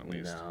wasn't at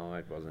least. No,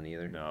 I wasn't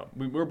either. No,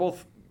 we were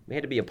both. We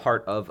had to be a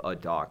part of a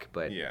doc,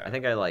 but Yeah. I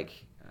think I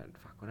like.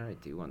 Fuck, what did I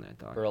do on that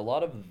doc? For a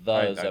lot of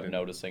those, I I'm didn't.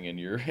 noticing in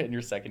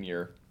your second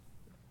year.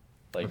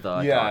 Like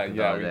We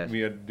had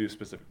to do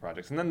specific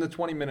projects, and then the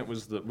 20-minute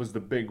was the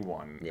big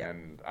one, Yeah.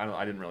 and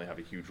I didn't really have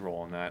a huge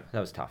role in that. That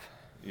was tough.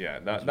 Yeah,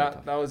 really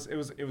that was it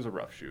was a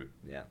rough shoot.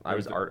 Yeah, I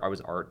was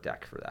art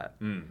deck for that.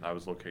 I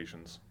was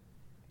locations.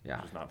 Yeah.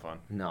 Which was not fun.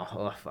 No,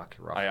 oh fuck,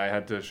 rough. I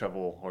had to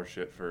shovel horse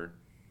shit for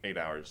 8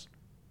 hours.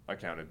 I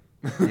counted.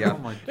 Yeah. Oh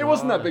my It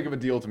wasn't that God. big of a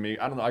deal to me.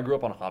 I don't know. I grew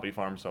up on a hobby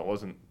farm, so it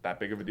wasn't that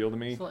big of a deal to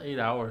me. Still 8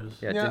 hours.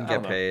 Yeah, it Yeah, didn't I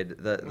don't get know.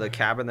 paid. The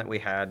cabin that we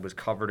had was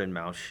covered in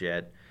mouse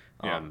shit.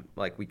 Yeah.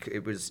 Like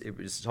it was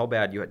so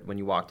bad. When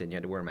you walked in, you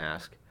had to wear a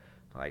mask.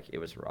 Like it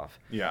was rough.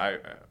 Yeah,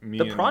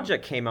 The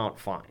project came out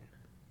fine.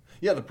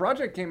 Yeah, the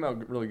project came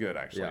out really good,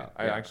 actually. Yeah,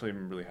 I yeah. actually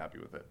am really happy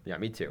with it. Yeah,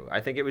 me too. I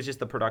think it was just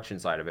the production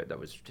side of it that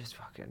was just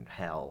fucking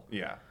hell.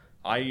 Yeah,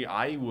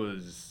 I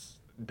was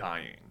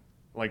dying.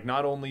 Like,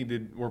 not only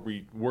were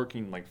we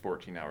working like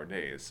 14-hour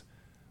days,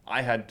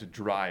 I had to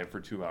drive for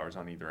 2 hours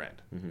on either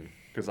end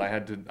because I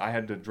had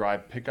to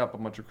drive, pick up a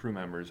bunch of crew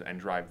members and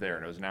drive there,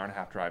 and it was an hour and a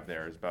half drive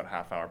there. It was about a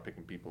half hour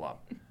picking people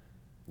up.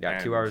 Yeah,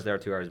 And 2 hours there,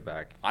 2 hours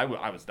back. I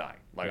was dying.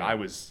 Like, Yeah. I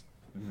was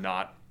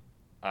not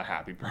a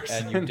happy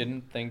person. And you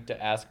didn't think to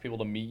ask people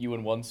to meet you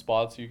in one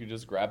spot so you could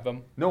just grab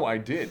them? No, I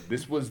did.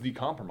 This was the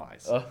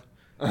compromise.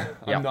 I'm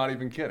Yeah. not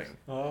even kidding.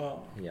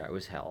 Oh. Yeah, it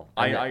was hell.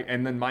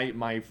 And then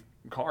my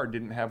car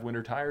didn't have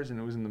winter tires, and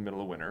it was in the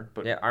middle of winter.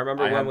 But Yeah, I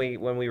remember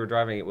when we were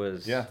driving. It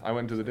was I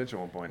went to the ditch at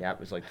one point. Yeah, it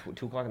was like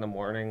 2 o'clock in the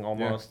morning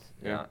almost.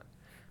 yeah.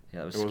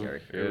 Yeah, it was It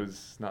scary. It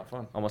was not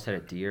fun. Almost had a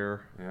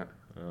deer. Yeah.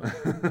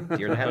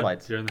 Deer in the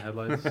headlights. Deer in the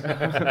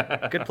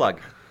headlights. Good plug.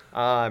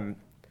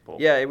 Bull.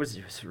 Yeah, it was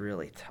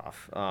really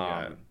tough.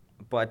 Yeah.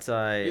 But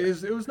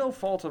It was no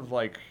fault of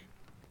like,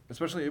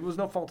 especially it was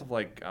no fault of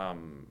like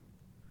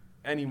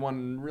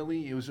anyone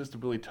really. It was just a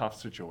really tough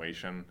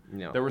situation.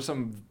 Yeah. There were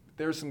some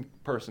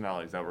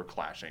personalities that were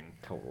clashing,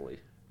 totally.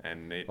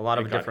 and A lot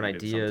of it got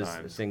different heated ideas,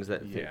 sometimes. things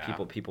that Yeah.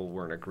 people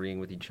weren't agreeing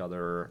with each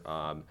other.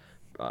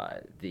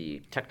 The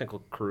technical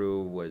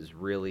crew was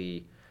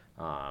really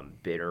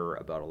bitter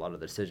about a lot of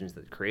the decisions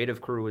that the creative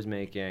crew was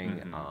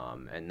making,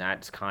 and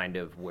that's kind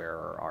of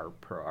where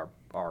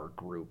our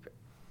group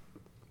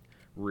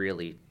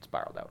really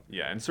spiraled out.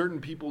 Yeah, and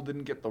certain people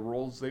didn't get the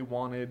roles they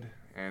wanted,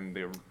 and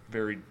they were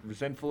very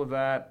resentful of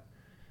that.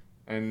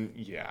 And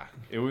yeah,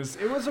 it was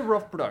a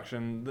rough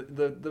production.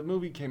 The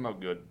movie came out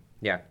good,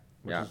 Yeah,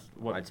 which yeah, is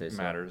what I'd say so.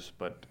 matters.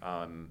 But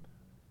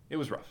it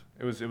was rough.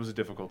 It was a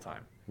difficult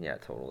time. Yeah,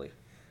 totally.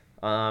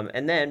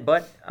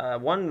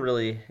 But one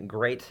really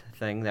great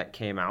thing that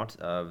came out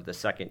of the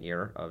second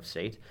year of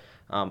SATE,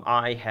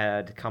 I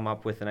had come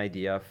up with an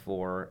idea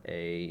for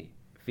a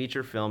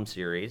feature film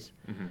series.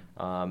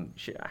 I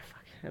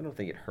don't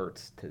think it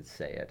hurts to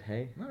say it,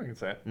 hey? No, I can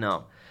say it.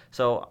 No.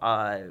 So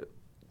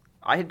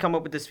I had come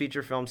up with this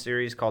feature film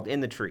series called In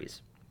the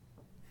Trees.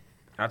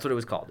 That's what it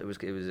was called. It was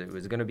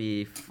going to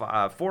be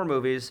 4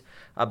 movies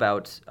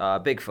about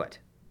Bigfoot.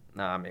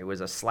 It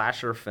was a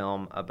slasher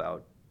film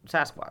about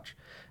Sasquatch.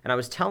 And I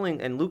was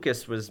and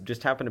Lucas was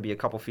just happened to be a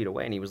couple feet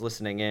away, and he was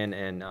listening in,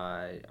 and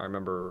I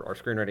remember our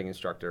screenwriting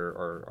instructor,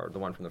 or the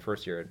one from the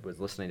first year, was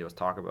listening to us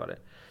talk about it.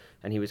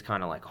 And he was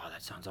kind of like, oh,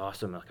 that sounds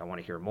awesome. Like, I want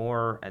to hear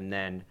more. And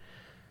then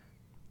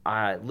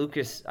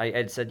Lucas, I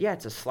had said, yeah,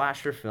 it's a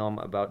slasher film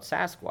about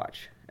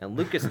Sasquatch. And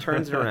Lucas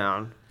turns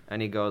around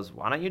and he goes,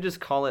 why don't you just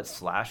call it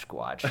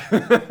Slashquatch?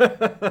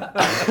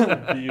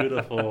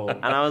 Beautiful.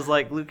 And I was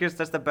like, Lucas,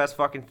 that's the best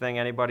fucking thing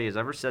anybody has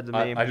ever said to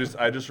me. I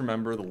just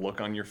remember the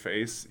look on your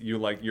face. You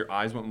like your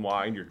eyes went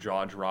wide, your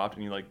jaw dropped,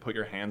 and you like put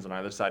your hands on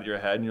either side of your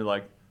head, and you're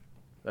like,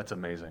 "That's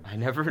amazing." I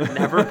never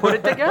put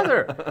it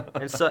together.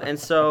 And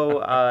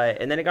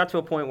then it got to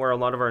a point where a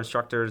lot of our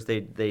instructors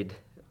they'd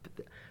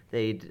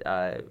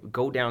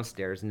go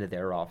downstairs into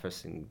their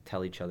office and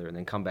tell each other, and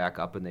then come back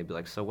up and they'd be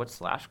like, "So what's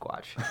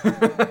Slashquatch?"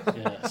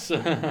 Yes.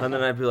 And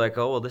then I'd be like,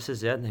 "Oh well, this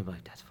is it," and they'd be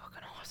like, "That's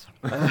fucking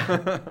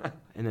awesome."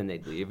 And then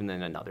they'd leave, and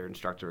then another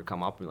instructor would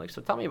come up and be like,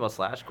 "So tell me about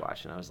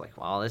Slashquatch," and I was like,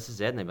 "Well, this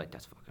is it," and they'd be like,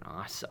 "That's fucking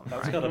awesome."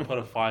 That's right? gotta put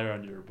a fire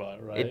under your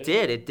butt, right? It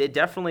did. It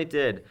definitely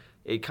did.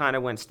 It kind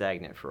of went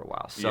stagnant for a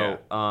while. So,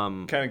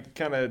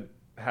 kind of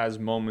has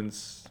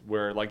moments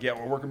where like, yeah,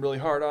 we're working really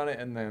hard on it,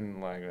 and then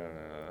like,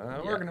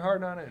 working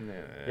hard on it, and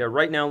yeah,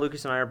 right now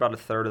Lucas and I are about a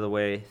third of the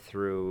way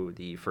through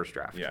the first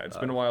draft. yeah, it's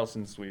been a while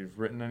since we've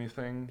written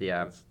anything.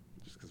 Yeah. It's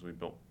just because we've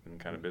been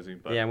kind of busy.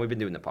 But Yeah, and we've been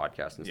doing the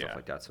podcast and stuff Yeah.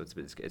 like that, so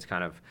it's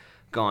kind of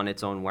gone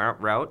its own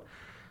route.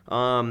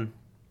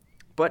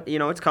 But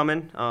it's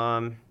coming.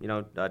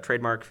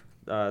 Trademark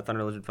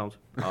Thunder Lizard Films.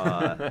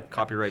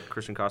 Copyright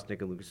Christian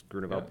Kostnik and Lucas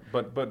Grunewald.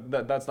 Yeah,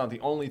 but that's not the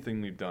only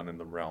thing we've done in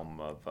the realm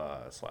of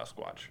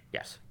Slasquatch.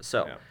 Yes.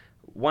 So, Yeah.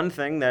 one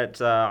thing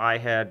that I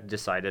had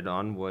decided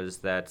on was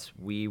that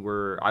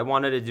I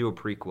wanted to do a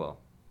prequel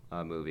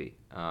movie.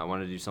 I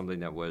wanted to do something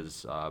that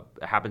was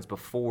happens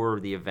before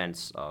the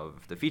events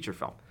of the feature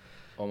film.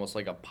 Almost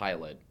like a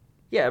pilot.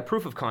 Yeah, a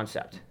proof of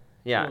concept.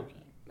 Yeah. Okay.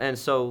 And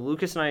so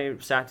Lucas and I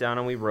sat down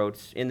and we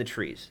wrote In the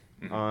Trees.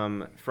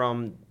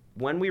 From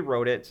when we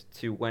wrote it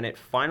to when it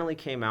finally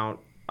came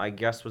out, I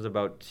guess was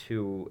about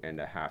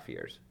 2.5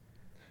 years.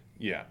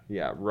 Yeah.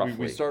 Yeah, roughly.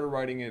 We started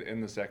writing it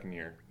in the second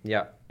year.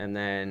 Yeah, and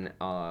then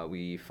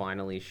we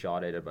finally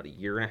shot it about 1.5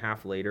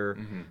 years later.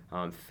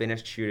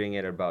 Finished shooting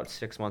it about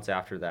 6 months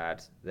after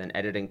that. Then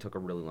editing took a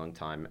really long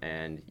time,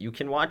 and you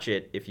can watch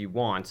it if you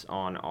want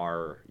on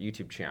our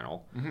YouTube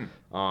channel.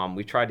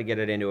 We tried to get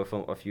it into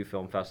a few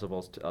film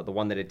festivals. The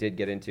one that it did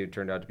get into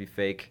turned out to be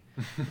fake.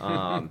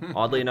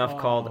 Oddly enough,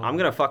 I'm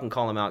gonna fucking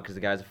call him out because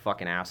the guy's a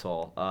fucking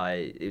asshole.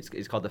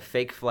 It's called the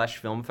Fake Flesh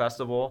Film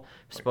Festival.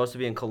 It's supposed to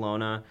be in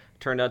Kelowna.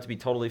 Turned out to be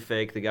totally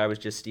fake. The guy was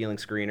just stealing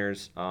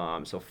screeners.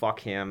 So fuck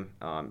him.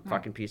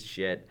 Fucking piece of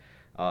shit.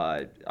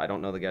 I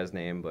don't know the guy's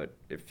name, but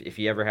if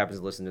he ever happens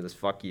to listen to this,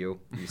 fuck you.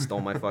 You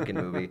stole my fucking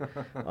movie.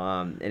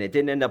 And it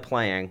didn't end up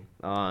playing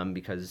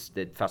because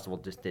the festival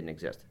just didn't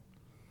exist.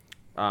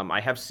 I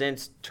have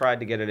since tried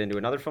to get it into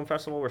another film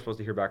festival. We're supposed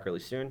to hear back really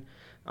soon.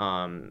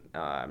 I'm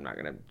not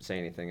going to say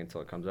anything until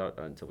it comes out,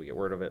 until we get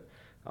word of it.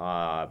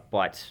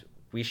 But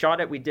we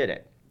shot it. We did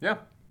it. Yeah.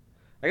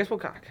 I guess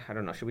I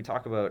don't know. Should we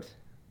talk about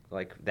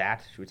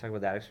that? Should we talk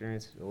about that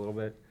experience a little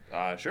bit?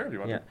 Sure, if you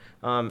want Yeah.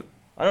 to.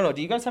 I don't know.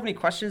 Do you guys have any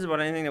questions about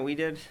anything that we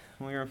did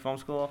when we were in film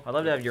school? I'd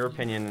love to have your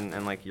opinion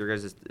and like your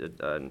guys'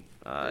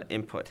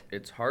 input.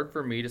 It's hard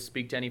for me to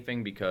speak to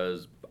anything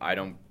because I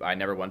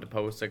never went to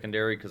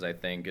post-secondary because I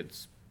think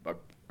it's a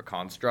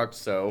construct,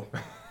 so...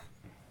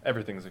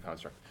 Everything is a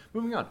construct.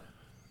 Moving on.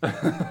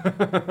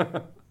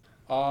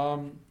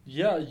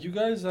 Yeah, you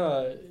guys,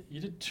 you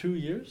did 2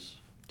 years?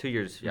 2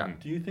 years, yeah. Mhm.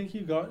 Do you think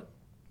you got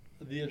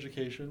the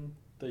education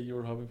that you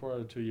were hoping for out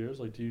of 2 years?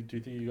 Like, do you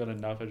think you got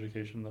enough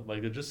education that,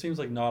 like, it just seems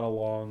like not a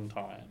long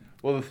time?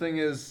 Well, the thing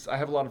is, I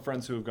have a lot of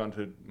friends who have gone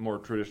to more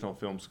traditional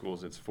film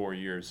schools. It's 4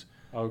 years.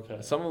 Okay.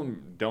 Some of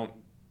them don't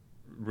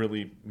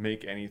really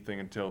make anything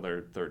until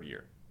their third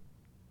year.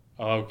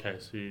 Okay,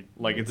 so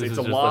Like this it's is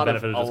a just lot the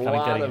of benefit of just kind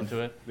of getting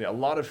into it. Yeah, a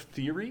lot of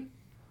theory,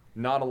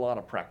 not a lot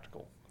of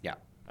practical. Yeah.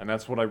 And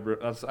that's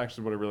that's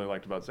actually what I really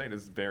liked about Saint.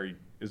 Is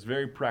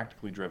very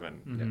practically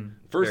driven. Mm-hmm.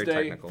 First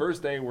Very day, technical.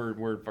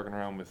 we're fucking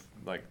around with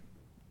like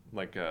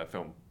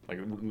film, like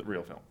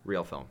real film,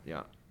 Real film,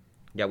 yeah.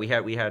 Yeah, we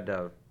had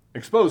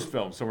exposed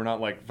film. So we're not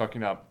like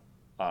fucking up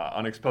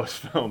unexposed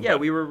film. yeah, but-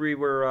 we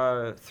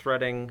were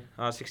threading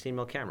 16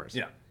 mil cameras.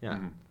 yeah, Yeah.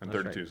 Mhm. And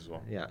That's 32s right. as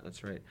well. Yeah,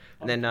 that's right.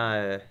 And then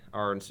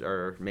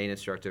our main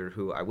instructor,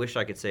 who I wish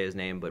I could say his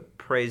name, but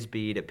praise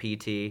be to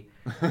PT,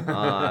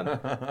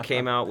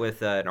 came out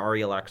with an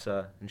Arri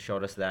Alexa and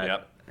showed us that.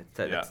 Yep.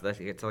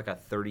 It's like a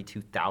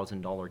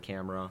 $32,000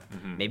 camera,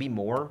 maybe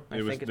more.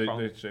 I think it's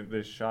probably.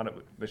 They shot it.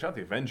 They shot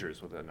the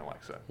Avengers with an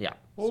Alexa. Yeah.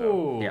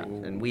 So Yeah,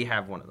 and we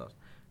have one of those.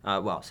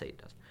 Well, Satan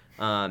does.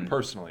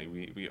 personally,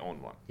 we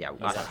own one. Yeah,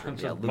 That's us- not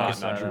true. yeah, Not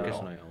true at Lucas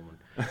all. and I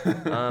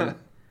own one.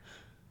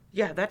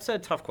 Yeah, that's a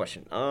tough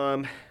question.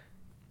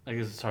 I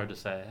guess it's hard to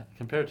say.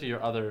 Compared to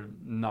your other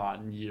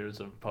non-years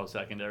of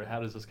post-secondary, how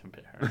does this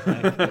compare?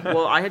 Like,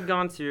 Well, I had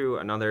gone to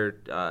another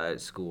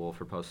school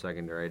for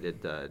post-secondary. I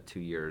did 2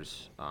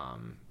 years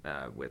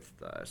with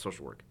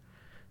social work.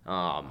 oh,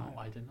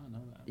 I did not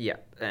know that. Yeah,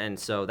 and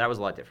so that was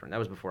a lot different. That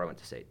was before I went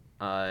to state.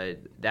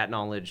 That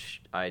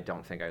knowledge, I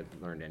don't think I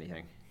learned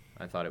anything.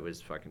 I thought it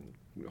was fucking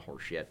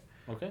horseshit.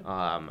 Okay.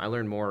 I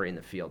learned more in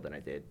the field than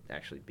I did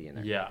actually being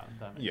there. Yeah,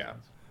 that makes Yeah.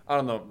 sense. I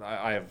don't know.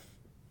 I have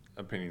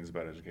opinions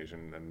about education,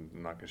 and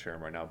I'm not gonna share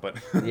them right now. But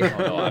Yeah.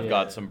 Oh, no, I've Yeah.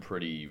 got some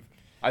pretty...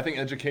 I think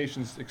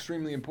education's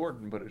extremely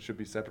important, but it should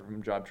be separate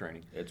from job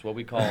training. It's what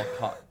we call...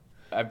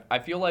 I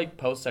feel like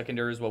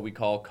post-secondary is what we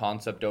call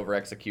concept over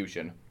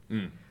execution.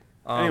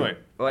 Anyway,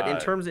 but in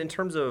terms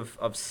of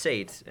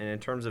SATE and in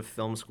terms of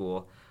film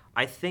school,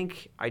 I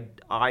think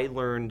I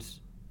learned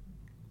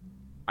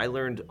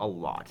a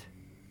lot,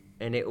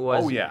 and it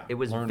was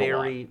learned a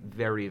very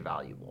very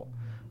valuable.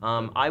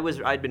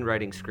 I'd been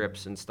writing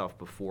scripts and stuff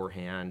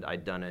beforehand.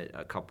 I'd done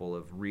a couple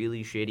of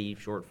really shitty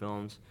short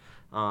films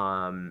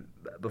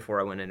before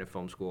I went into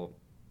film school.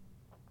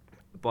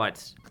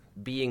 But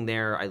being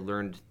there, I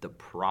learned the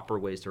proper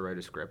ways to write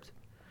a script.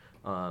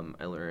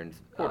 I learned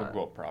quote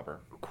unquote proper.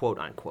 quote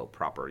unquote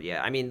proper.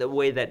 Yeah, I mean the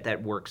way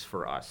that works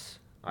for us.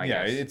 I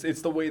guess.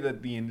 it's the way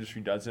that the industry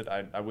does it.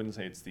 I wouldn't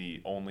say it's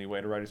the only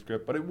way to write a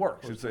script, but it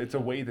works. It's a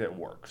way that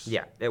works.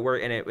 Yeah, it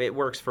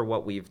works for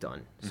what we've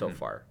done so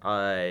far.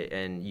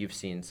 And you've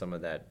seen some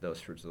of those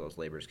fruits of those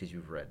labors because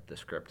you've read the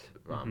script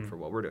for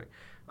what we're doing.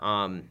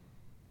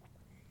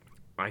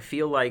 I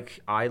feel like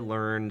I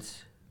learned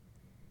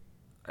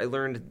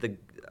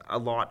a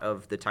lot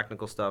of the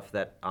technical stuff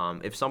that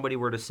if somebody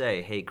were to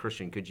say, "Hey,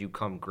 Christian, could you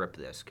come grip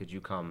this? Could you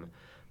come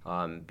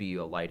be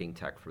a lighting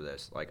tech for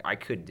this. Like, I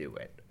could do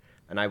it.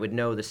 And I would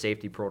know the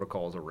safety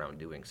protocols around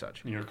doing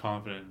such. And you're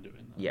confident in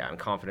doing that. Yeah, I'm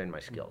confident in my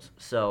skills.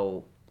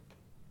 So,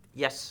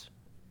 yes.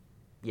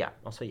 Yeah,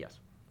 I'll say yes.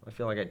 I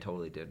feel like I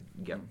totally did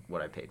get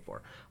what I paid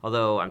for.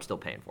 Although I'm still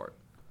paying for it.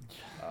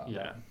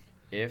 Yeah.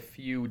 If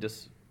you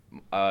just,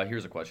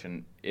 here's a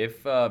question: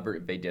 if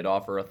they did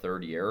offer a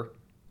third year,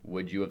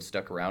 would you have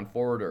stuck around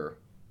for it, or?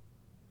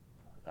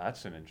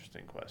 That's an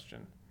interesting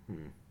question.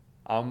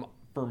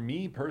 For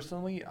me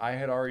personally, I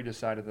had already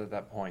decided at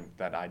that point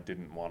that I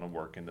didn't want to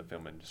work in the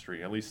film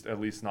industry, at least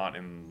not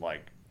in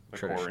like the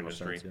core Traditional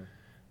industry. sense, yeah.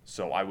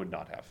 So I would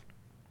not have.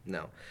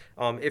 No.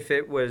 If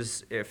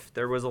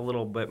there was a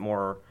little bit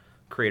more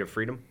creative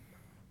freedom,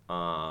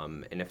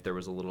 and if there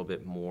was a little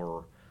bit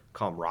more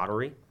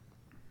camaraderie,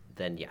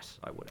 then yes,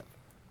 I would have.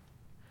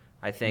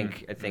 I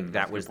think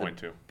that was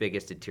the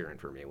biggest deterrent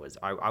for me. Was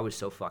I was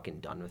so fucking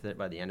done with it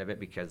by the end of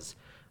it, because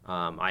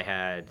I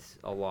had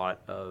a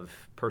lot of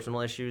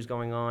personal issues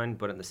going on,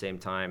 but at the same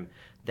time,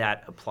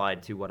 that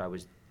applied to what I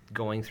was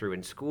going through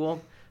in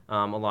school.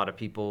 A lot of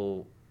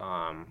people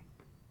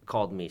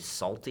called me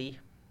salty,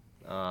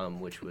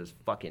 which was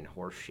fucking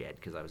horse shit,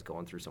 because I was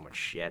going through so much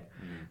shit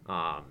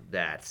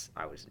that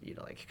I was,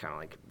 like, kind of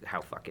like,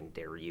 how fucking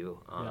dare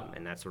you,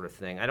 and that sort of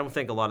thing. I don't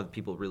think a lot of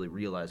people really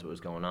realized what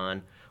was going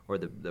on, or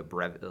the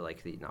breadth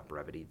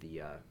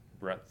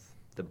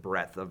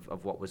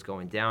of what was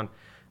going down.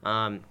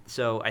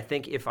 So I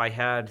think if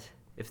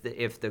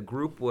the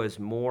group was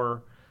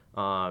more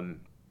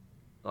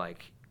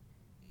like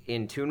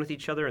in tune with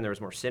each other and there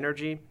was more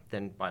synergy,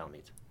 then by all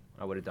means,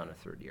 I would have done a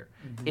third year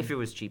if it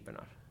was cheap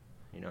enough,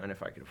 and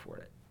if I could afford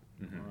it.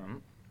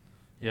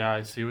 Yeah,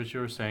 I see what you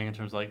were saying in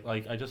terms of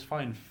like I just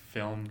find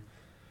film,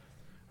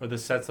 or the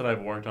sets that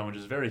I've worked on, which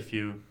is very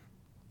few,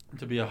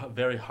 to be a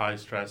very high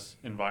stress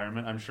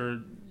environment. I'm sure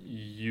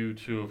you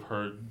two have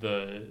heard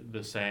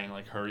the saying,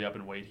 like, hurry up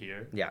and wait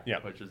here. Yeah.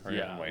 Which is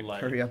Hurry up and wait.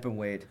 like, Hurry up and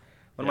wait.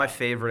 One of my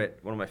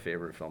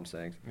favorite film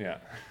sayings. Yeah.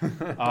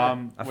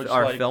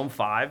 Our film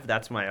 5,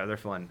 that's my other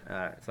one.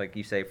 It's like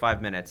you say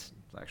 5 minutes.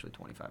 It's actually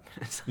 25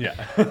 minutes. Yeah.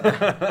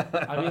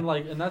 I mean,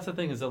 like, and that's the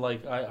thing, is that,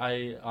 like,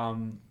 I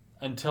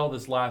until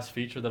this last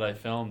feature that I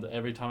filmed,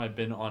 every time I've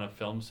been on a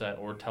film set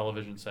or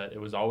television set, it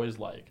was always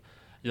like,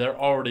 they're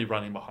already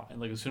running behind.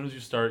 Like, as soon as you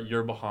start,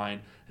 you're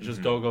behind. It's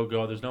just go, go,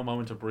 go. There's no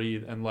moment to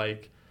breathe. And,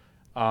 like,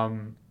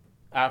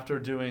 after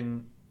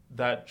doing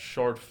that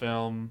short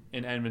film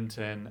in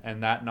Edmonton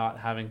and that not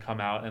having come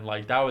out, and,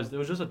 like, it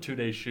was just a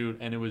 2-day shoot,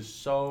 and it was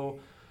so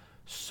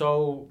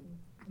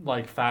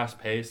like, fast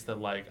paced that,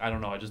 like, I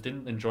don't know, I just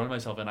didn't enjoy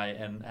myself. And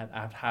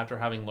after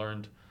having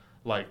learned,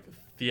 like,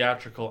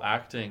 theatrical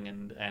acting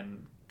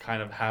and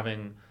kind of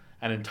having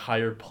an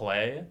entire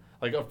play,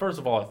 like, first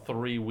of all, a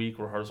 3-week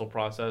rehearsal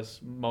process,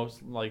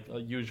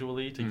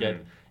 usually, to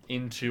get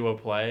into a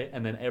play,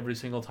 and then every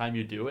single time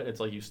you do it, it's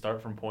like you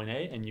start from point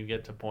A and you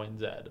get to point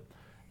Z,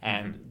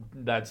 and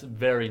that's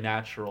very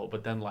natural.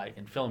 But then, like,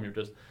 in film, you're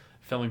just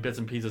filming bits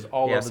and pieces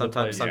all over the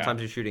place.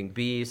 Sometimes you're shooting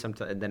B,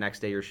 the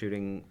next day you're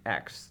shooting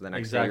X, the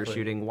next day you're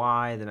shooting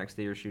Y, the next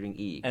day you're shooting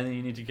E. And then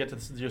you need to get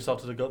to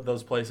yourself to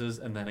those places,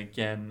 and then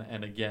again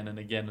and again and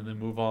again, and then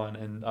move on.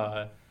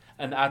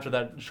 And after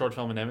that short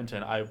film in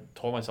Edmonton, I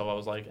told myself, I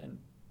was like,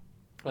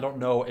 I don't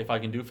know if I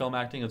can do film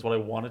acting. It's what I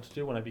wanted to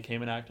do when I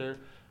became an actor,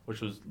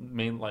 which was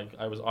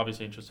I was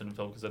obviously interested in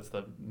film because that's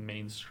the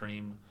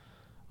mainstream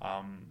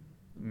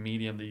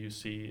medium that you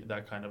see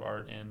that kind of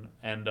art in.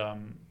 And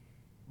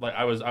like,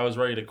 I was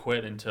ready to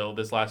quit until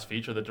this last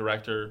feature. The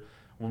director,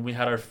 when we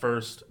had our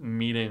first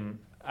meeting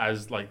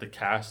as, like, the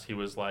cast, he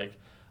was like,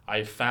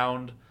 I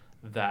found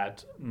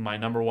that my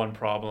number one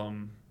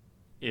problem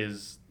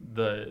is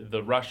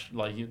the rush.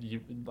 Like,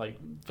 you like,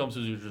 film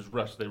studios just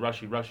rush. They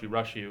rush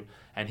you.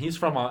 And he's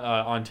from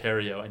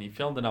Ontario, and he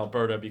filmed in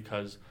Alberta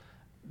because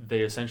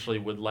they essentially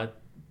would let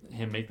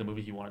him make the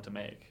movie he wanted to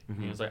make.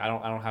 He was like, I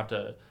don't have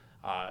to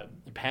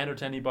pander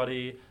to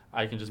anybody.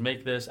 I can just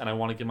make this, and I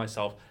want to give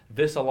myself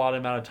this allotted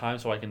amount of time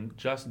so I can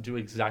just do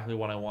exactly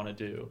what I want to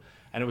do.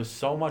 And it was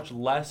so much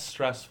less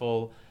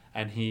stressful,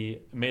 and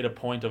he made a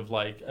point of,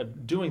 like,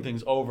 doing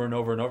things over and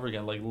over and over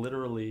again, like,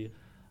 literally,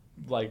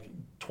 like,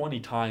 20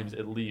 times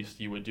at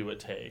least you would do a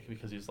take,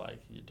 because he's like,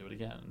 you do it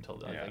again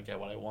until I get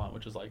what I want,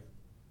 which is, like,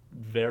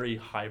 very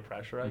high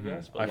pressure, I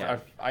guess.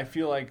 But I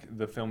feel like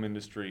the film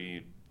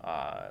industry,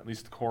 at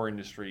least the core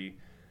industry,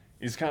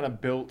 is kind of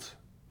built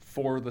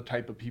for the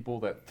type of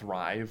people that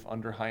thrive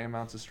under high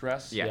amounts of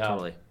stress. Yeah,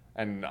 totally.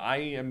 And I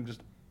am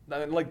just,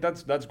 like,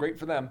 that's great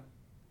for them.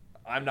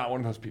 I'm not one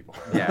of those people.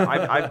 Yeah,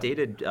 I've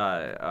dated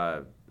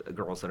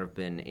girls that have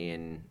been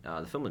in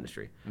the film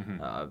industry,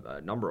 a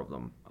number of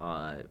them.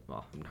 Well,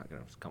 I'm not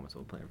going to comment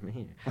on player for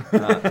me,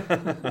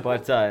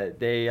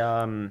 but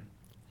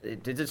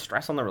it's a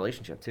stress on the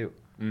relationship too.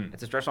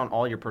 It's a stress on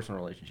all your personal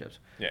relationships.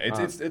 Yeah,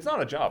 it's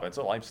not a job. It's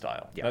a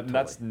lifestyle. Yeah, totally.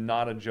 That's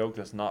not a joke.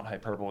 That's not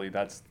hyperbole.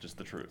 That's just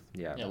the truth.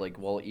 Yeah. Like,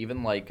 well,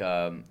 even like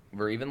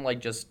or even like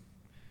just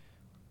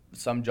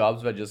some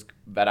jobs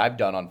that I've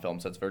done on film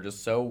sets, they're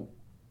just so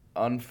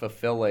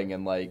unfulfilling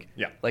and like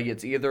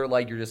it's either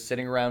like you're just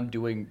sitting around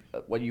doing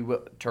what you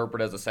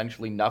interpret as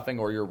essentially nothing,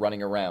 or you're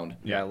running around.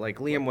 Yeah, like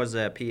Liam was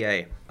a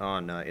PA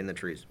on In the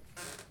Trees.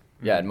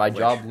 Yeah, and my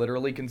job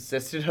literally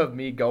consisted of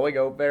me going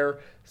out there,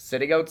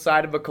 sitting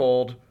outside of a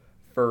cold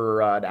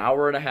for an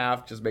hour and a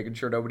half, just making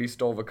sure nobody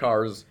stole the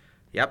cars.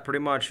 Yep, pretty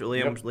much.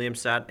 Liam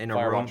sat in a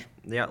room. Firewatch.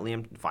 Yeah,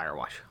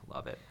 Firewatch.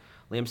 Love it.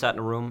 Liam sat in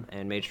a room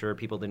and made sure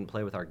people didn't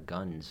play with our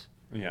guns.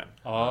 Yeah.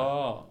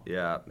 Oh.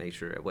 Yeah, make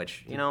sure.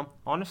 Which,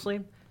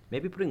 honestly,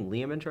 maybe putting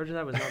Liam in charge of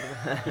that was not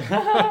the best.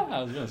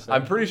 I was gonna say.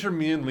 I'm pretty sure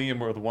me and Liam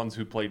were the ones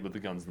who played with the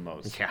guns the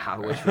most. Yeah,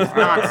 which was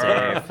not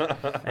safe.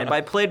 And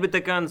by played with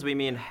the guns, we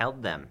mean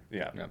held them.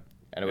 Yeah.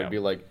 And it would be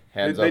like,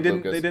 hands they up, didn't.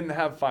 Lucas. They didn't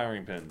have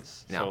firing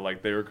pins, No. so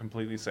like they were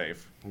completely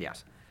safe.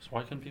 Yes. So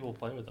why couldn't people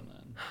play with them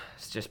then?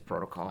 It's just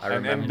protocol.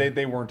 And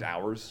they weren't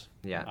ours.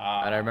 Yeah.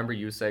 And I remember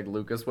you saying,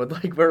 Lucas, when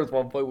like there was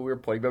one point when we were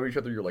playing by each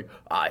other, you're like,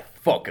 I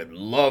fucking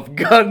love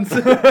guns.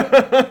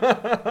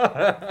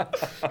 Yeah.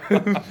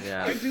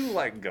 I do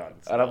like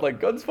guns. And I'm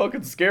like, guns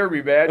fucking scare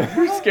me, man.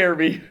 You scare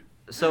me.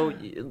 So,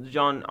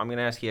 John, I'm going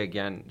to ask you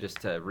again, just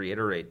to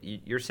reiterate.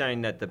 You're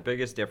saying that the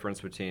biggest difference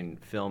between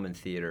film and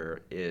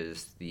theater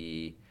is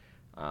the...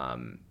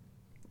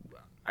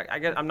 I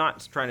guess I'm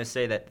not trying to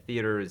say that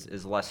theater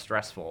is less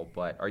stressful,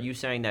 but are you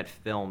saying that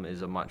film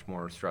is a much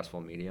more stressful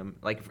medium,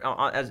 like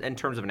as in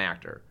terms of an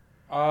actor?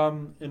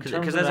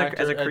 Because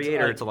as a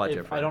creator, it's a lot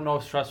different. I don't know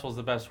if stressful is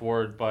the best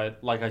word, but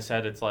like I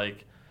said, it's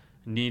like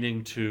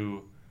needing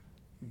to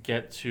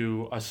get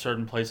to a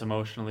certain place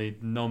emotionally,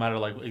 no matter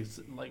like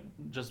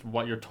just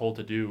what you're told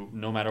to do,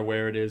 no matter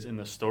where it is in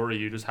the story,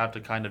 you just have to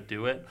kind of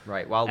do it.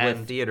 Right. While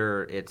with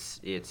theater, it's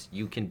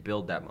you can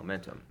build that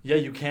momentum. Yeah,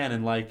 you can,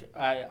 and like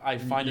I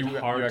find it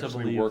hard to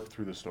believe. work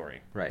through the story.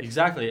 Right.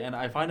 Exactly, and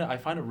I find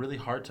it really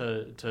hard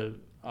to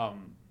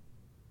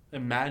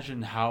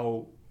imagine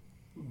how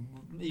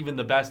even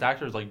the best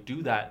actors like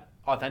do that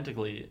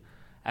authentically,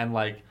 and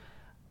like.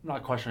 I'm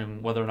not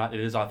questioning whether or not it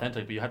is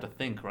authentic, but you have to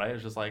think, right?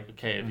 It's just like,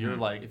 okay, if you're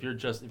like, if you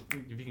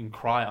can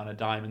cry on a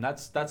dime, and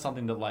that's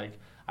something that like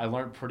I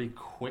learned pretty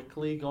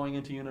quickly going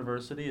into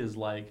university is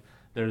like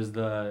there's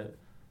the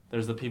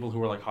people who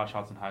were like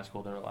hotshots in high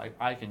school. They're like,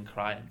 I can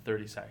cry in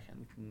 30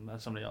 seconds, and then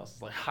somebody else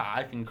is like,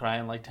 I can cry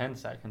in like 10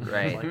 seconds.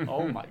 Right. Like,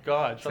 oh my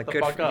god, shut the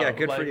fuck up. Yeah,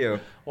 good like, for you.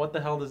 What the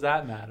hell does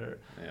that matter?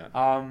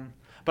 Yeah.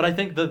 But I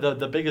think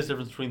the biggest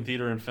difference between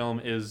theater and film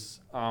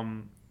is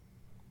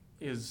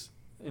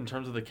in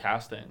terms of the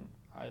casting.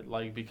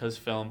 Because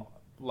film,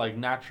 like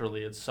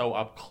naturally, it's so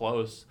up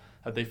close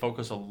that they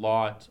focus a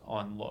lot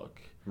on look.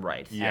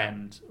 Right. Yeah.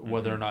 And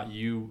whether or not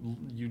you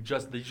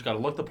just got to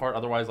look the part,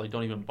 otherwise like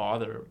don't even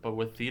bother. But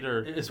with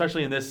theater,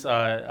 especially in this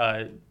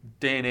day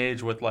and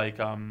age with like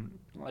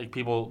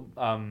people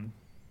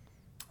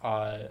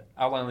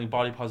outlining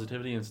body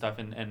positivity and stuff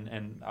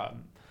and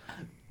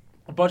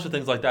a bunch of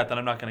things like that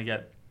I'm not going to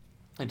get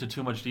into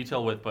too much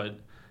detail with, but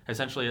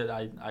essentially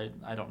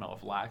I don't know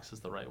if lax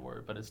is the right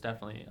word, but it's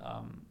definitely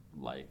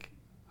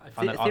I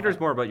find that theater is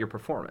more about your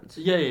performance.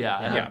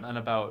 Yeah. And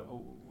about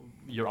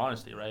your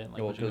honesty, right?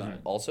 Like, Well,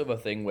 also the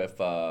thing with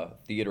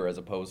theater as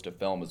opposed to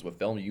film is with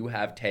film you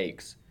have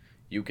takes,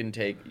 you can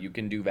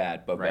do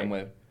that, but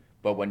Right.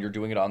 but when you're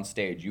doing it on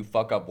stage, you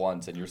fuck up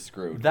once and you're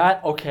screwed.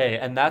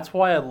 And that's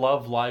why I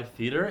love live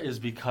theater, is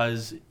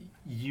because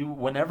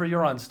whenever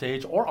you're on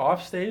stage or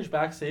off stage,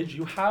 backstage,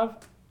 you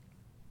have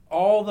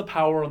all the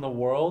power in the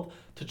world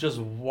to just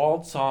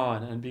waltz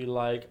on and be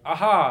like,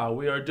 aha,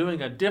 we are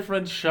doing a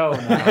different show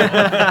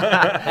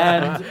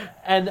now.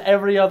 and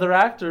every other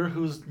actor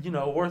who's,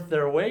 worth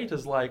their weight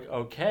is like,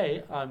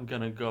 okay, I'm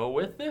going to go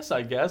with this,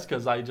 I guess,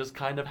 because I just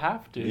kind of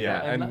have to.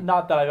 Yeah, And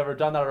not that I've ever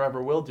done that or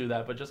ever will do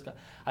that, but just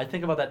I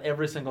think about that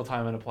every single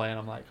time in a play, and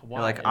I'm like, wow.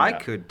 You're like, I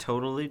could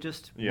totally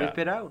just whip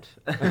it out.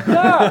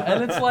 Yeah,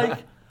 and it's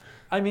like,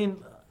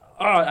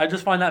 I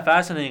just find that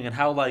fascinating, and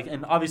how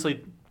and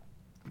obviously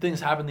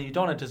things happen that you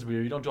don't anticipate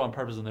or you don't do on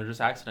purpose, and they're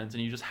just accidents,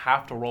 and you just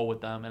have to roll with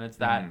them, and it's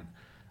that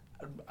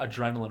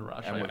adrenaline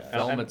rush. And with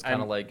film, it's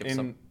kind of like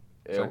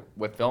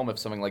with film, if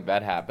something like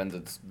that happens,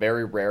 it's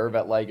very rare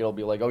that it'll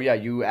be like, oh yeah,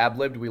 you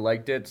ad-libbed, we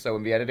liked it, so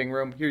in the editing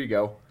room, here you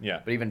go. Yeah.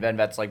 But even then,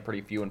 that's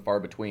pretty few and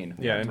far between.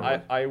 Yeah, and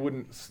I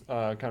wouldn't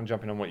kind of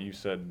jumping on what you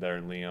said there,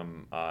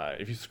 Liam.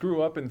 If you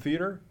screw up in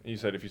theater, you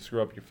said if you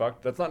screw up, you're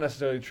fucked. That's not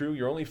necessarily true.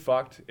 You're only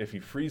fucked if you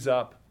freeze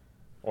up,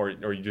 or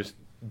you just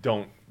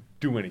don't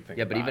do anything.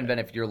 Yeah, but even then,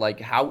 if you're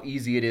like, how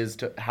easy is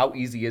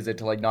it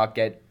to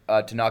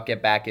not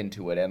get back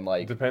into it,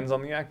 and depends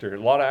on the actor. A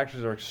lot of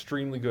actors are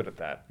extremely good at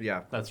that.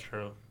 Yeah, that's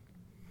true.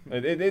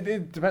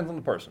 It depends on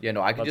the person. Yeah,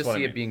 no, I could just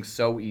see it being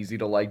so easy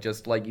to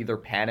just either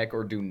panic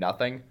or do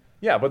nothing.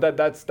 Yeah, but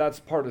that's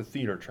part of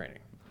theater training.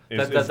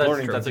 That's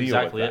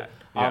exactly it.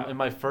 Yeah. In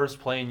my first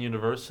play in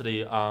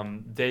university,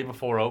 day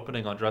before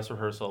opening on dress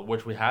rehearsal,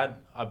 which we had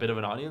a bit of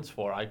an audience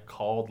for, I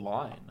called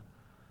line.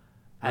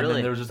 And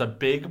then there was just a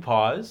big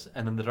pause,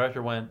 and then the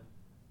director went,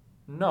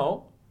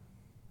 no.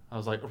 I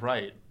was like,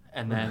 right.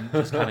 And then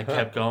just kind of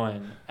kept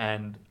going.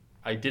 And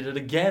I did it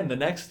again the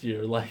next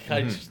year. Like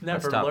I just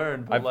never tough.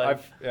 learned.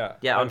 But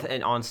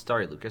And on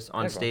sorry, Lucas.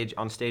 On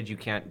stage, you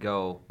can't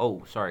go.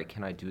 Oh, sorry.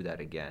 Can I do that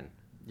again?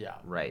 yeah,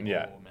 Right.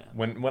 Yeah. Oh,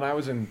 man. When I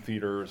was in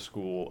theater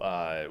school,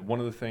 one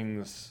of the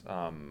things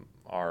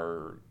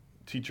our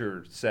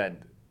teacher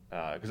said,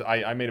 because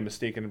I made a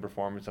mistake in the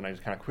performance and I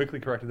just kind of quickly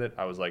corrected it.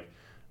 I was like,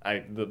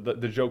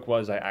 the joke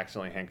was I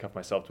accidentally handcuffed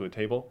myself to a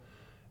table,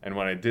 and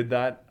when I did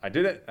that, I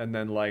did it, and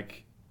then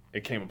like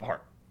it came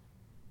apart,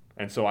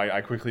 and so I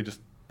quickly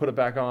just put it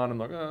back on. I'm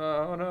like,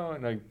 oh no,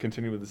 and I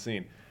continued with the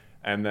scene,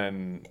 and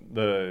then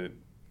the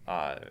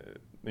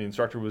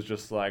instructor was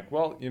just like,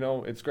 well,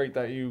 it's great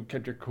that you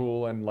kept your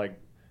cool and like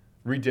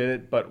redid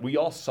it, but we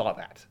all saw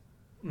that.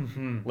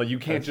 Mm-hmm. Like you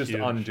can't That's just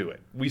huge. undo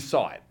it. We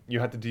saw it. You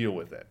have to deal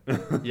with it.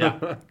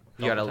 Yeah.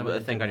 You got to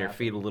Sometimes think it on your happens.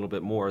 feet a little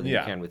bit more than you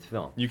can with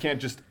film. You can't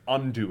just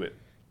undo it.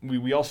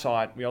 We all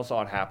saw it. We all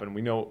saw it happen.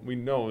 We know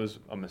it was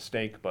a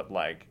mistake, but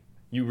like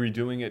you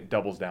redoing it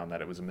doubles down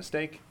that it was a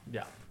mistake,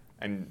 Yeah.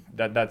 and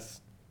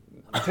that's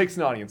it takes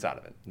an audience out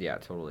of it. Yeah,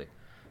 totally.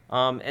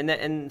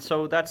 And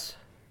so that's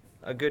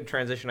a good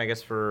transition, I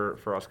guess,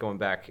 for us going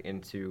back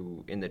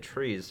into In the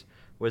Trees,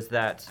 was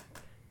that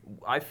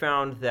I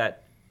found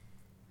that,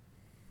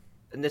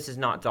 and this is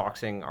not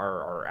doxing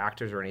our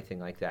actors or anything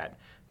like that,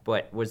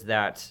 but was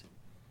that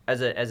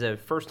as a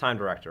first-time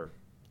director,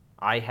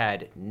 I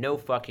had no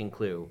fucking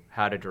clue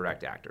how to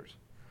direct actors.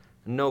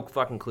 No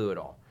fucking clue at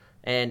all.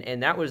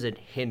 And that was a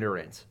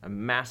hindrance, a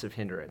massive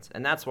hindrance.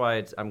 And that's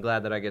why I'm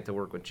glad that I get to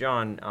work with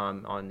John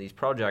on these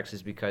projects,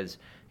 is because,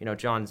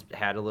 John's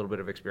had a little bit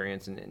of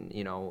experience, and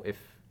if,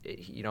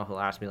 he'll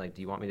ask me, like,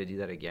 do you want me to do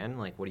that again?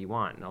 Like, what do you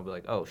want? And I'll be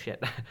like, oh,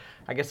 shit.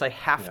 I guess I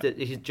have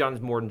to.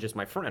 John's more than just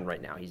my friend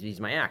right now. He's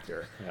my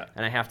actor. Yeah.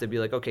 And I have to be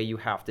like, okay, you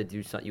have to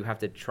do something. You have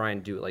to try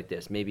and do it like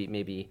this.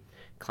 Maybe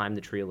climb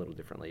the tree a little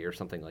differently or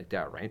something like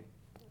that, right?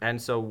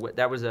 And so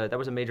that was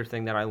a major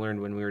thing that I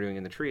learned when we were doing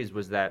In the Trees,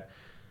 was that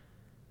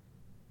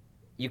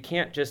you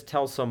can't just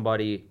tell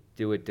somebody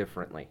do it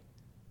differently,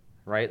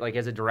 right? Like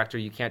as a director,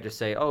 you can't just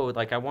say, oh,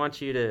 like I want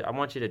you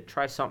to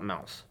try something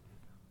else.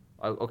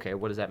 Okay,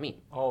 what does that mean?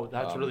 Oh,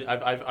 that's really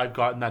I've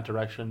gotten that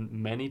direction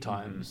many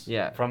times.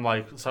 Yeah. From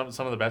like some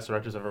of the best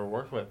directors I've ever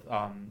worked with.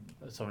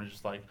 Someone's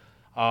just like,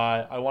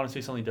 I want to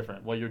see something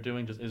different. What you're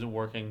doing just isn't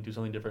working. Do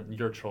something different.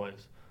 Your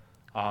choice.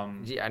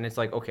 Yeah, and it's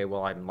like, okay,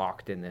 well, I'm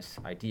locked in this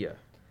idea,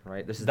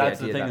 right? This is That's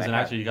the the idea thing that as an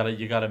I actor,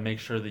 you gotta make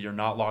sure that you're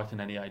not locked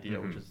in any idea,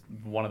 which is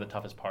one of the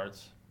toughest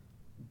parts.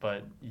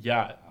 But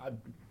yeah,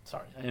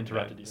 sorry, I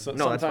interrupted you. So,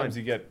 No, that's sometimes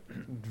fine. you get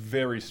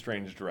very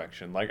strange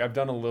direction. Like I've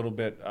done a little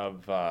bit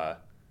of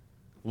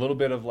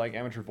like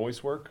amateur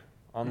voice work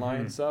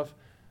online and stuff.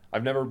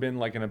 I've never been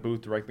like in a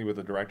booth directly with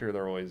the director.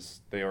 We're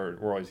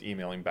always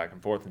emailing back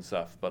and forth and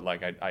stuff. But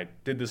like I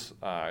did this,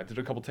 I did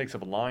a couple takes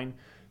of a line,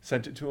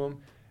 sent it to him,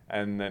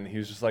 and then he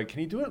was just like, "Can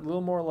you do it a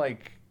little more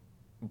like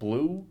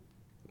blue?"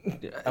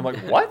 I'm like,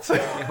 "What?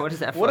 What does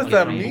that? What does fucking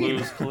that mean?"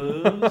 Blues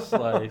Clues,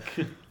 like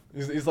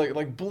He's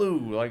like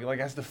blue, like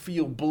has to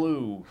feel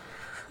blue.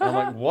 And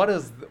I'm like,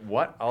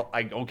 what?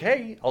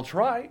 I'll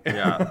try.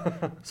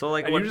 Yeah. So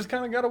like, And you just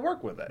kind of got to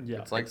work with it. yeah.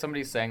 It's like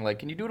somebody saying, like,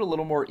 can you do it a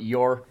little more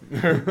Eeyore?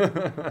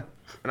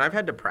 and I've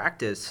had to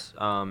practice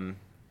a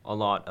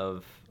lot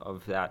of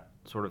that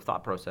sort of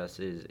thought process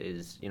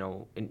is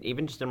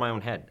even just in my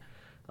own head,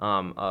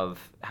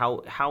 of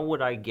how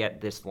would I get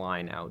this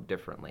line out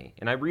differently?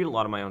 And I read a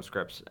lot of my own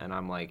scripts, and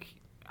I'm like,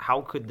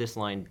 how could this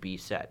line be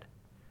said?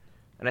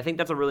 And I think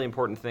that's a really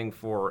important thing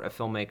for a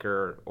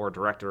filmmaker or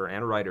director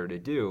and writer to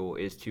do,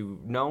 is to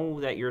know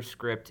that your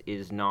script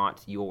is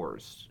not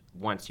yours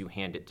once you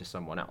hand it to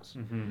someone else.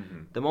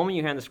 The moment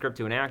you hand the script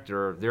to an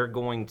actor, they're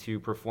going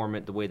to perform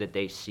it the way that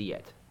they see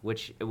it,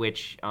 which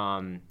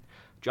John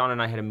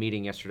and I had a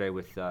meeting yesterday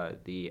with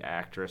the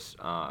actress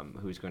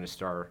who's going to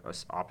star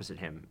us opposite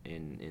him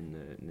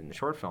in the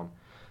short film,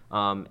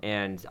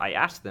 and I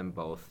asked them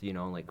both,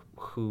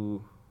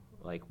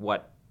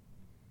 what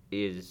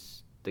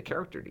is the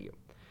character to you?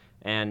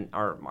 And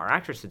our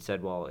actress had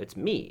said, well, it's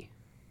me.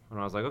 And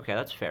I was like, okay,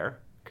 that's fair,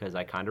 because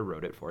I kind of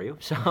wrote it for you.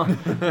 So,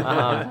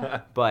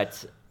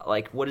 but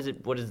like, what's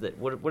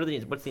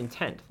the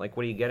intent? Like,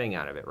 what are you getting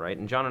out of it, right?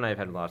 And John and I have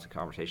had lots of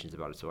conversations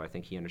about it, so I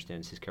think he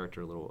understands his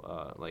character a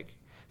little,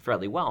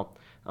 fairly well.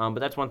 But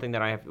that's one thing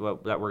that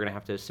that we're gonna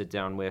have to sit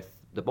down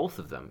with the both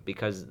of them,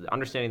 because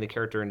understanding the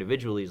character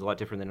individually is a lot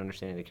different than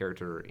understanding the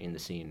character in the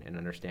scene and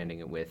understanding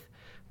it with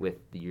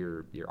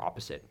your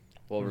opposite.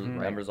 Well,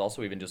 remember, there's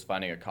also even just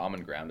finding a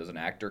common ground. As an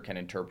actor can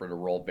interpret a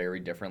role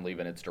very differently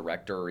than its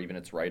director or even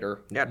its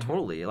writer. Yeah,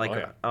 totally. Like,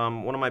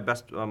 one of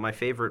my my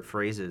favorite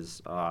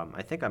phrases,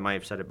 I think I might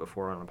have said it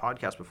before on a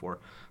podcast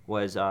before,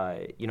 was,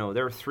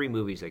 there are 3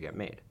 movies that get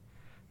made.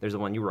 There's the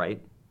one you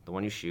write, the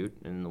one you shoot,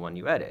 and the one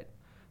you edit.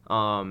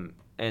 And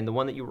the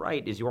one that you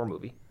write is your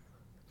movie.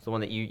 It's the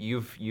one that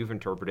you've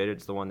interpreted.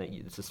 It's the one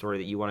it's the story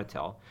that you want to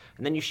tell.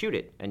 And then you shoot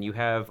it, and you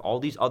have all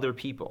these other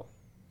people.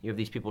 You have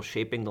these people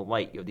shaping the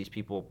light. You have these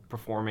people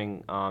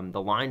performing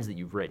the lines that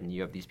you've written.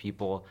 You have these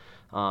people,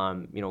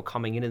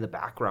 coming in the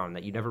background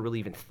that you never really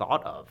even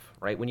thought of,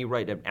 right? When you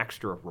write an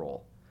extra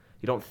role,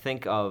 You don't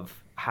think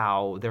of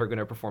how they're going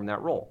to perform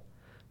that role,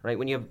 right?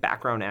 When you have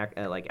background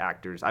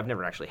actors, I've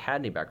never actually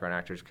had any background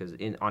actors because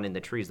in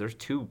the Trees, there's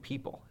 2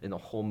 people in the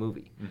whole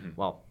movie. Mm-hmm.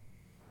 Well,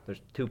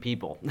 there's 2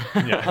 people.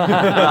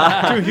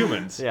 Yeah, 2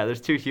 humans. Yeah,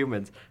 there's 2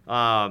 humans.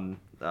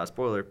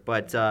 Spoiler,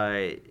 but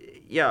and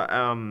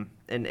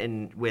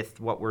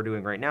with what we're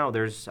doing right now,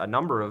 there's a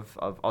number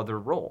of other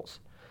roles,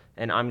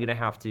 and I'm gonna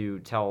have to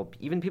tell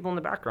even people in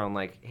the background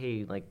like,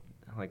 hey, like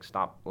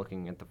stop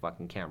looking at the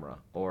fucking camera,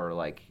 or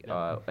like,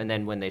 and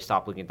then when they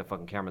stop looking at the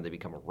fucking camera, they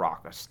become a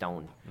rock, a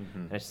stone,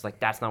 and it's just like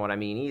that's not what I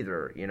mean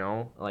either, you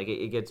know? Like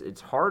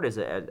it's hard as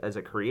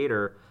a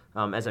creator,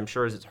 as I'm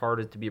sure as it's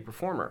hard to be a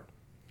performer,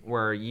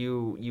 where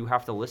you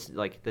have to listen.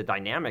 Like the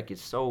dynamic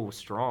is so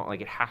strong,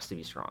 like it has to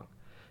be strong.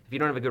 If you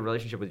don't have a good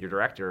relationship with your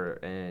director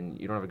and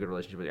you don't have a good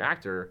relationship with your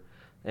actor,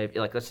 if,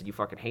 like let's say you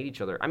fucking hate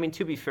each other. I mean,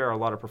 to be fair, a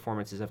lot of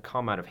performances have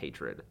come out of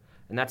hatred.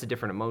 And that's a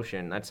different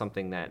emotion. That's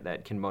something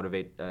that can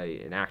motivate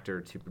an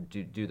actor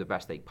to do the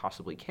best they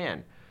possibly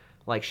can,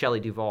 like Shelley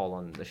Duvall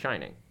on The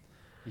Shining.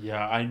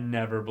 Yeah, I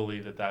never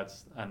believe that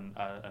that's an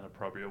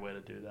appropriate way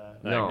to do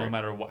that. No. No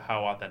matter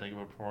how authentic of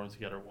a performance you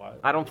get or what.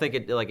 I don't think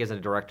as a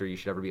director you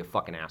should ever be a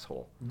fucking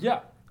asshole. Yeah.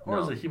 Or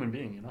No. as a human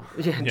being, you know.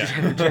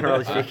 Yeah.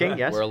 Generally speaking,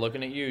 yes. We're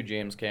looking at you,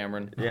 James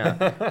Cameron.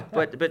 Yeah,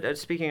 but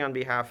speaking on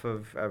behalf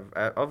of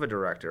a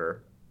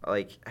director,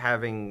 like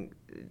having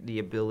the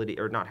ability,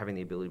 or not having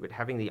the ability, but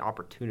having the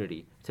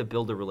opportunity to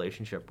build a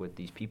relationship with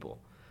these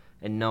people,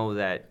 and know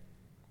that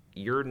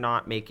you're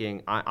not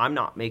making, I'm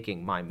not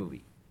making my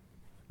movie,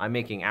 I'm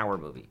making our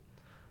movie,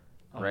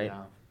 right?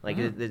 Yeah. Like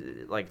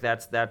like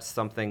that's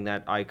something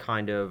that I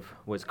kind of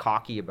was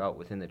cocky about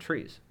within the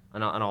Trees,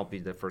 and I'll be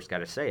the first guy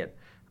to say it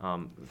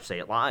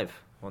live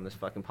on this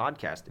fucking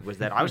podcast. Was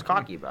that I was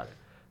cocky about it,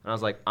 and I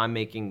was like, I'm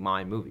making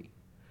my movie.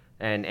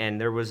 And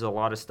there was a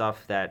lot of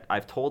stuff that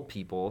I've told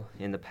people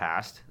in the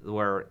past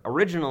where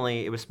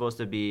originally it was supposed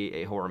to be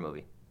a horror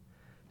movie.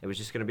 It was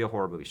just going to be a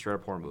horror movie, straight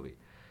up horror movie.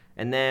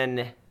 And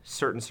then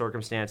certain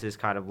circumstances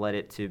kind of led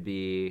it to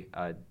be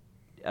a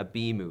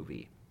B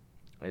movie,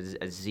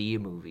 a Z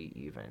movie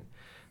even.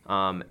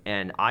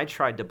 And I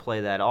tried to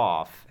play that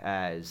off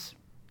as,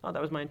 oh,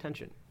 that was my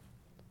intention.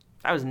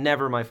 That was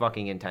never my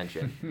fucking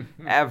intention,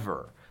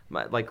 ever.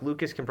 Like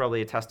Lucas can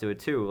probably attest to it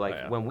too.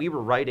 Like when we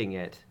were writing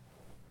it,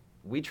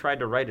 we tried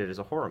to write it as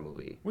a horror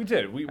movie. We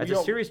did. As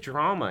a serious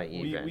drama,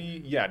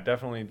 even. Yeah,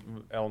 definitely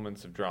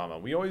elements of drama.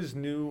 We always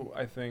knew,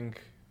 I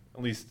think,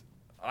 at least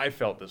I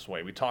felt this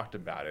way. We talked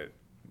about it.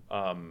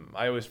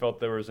 I always felt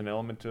there was an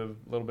element of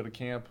a little bit of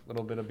camp, a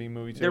little bit of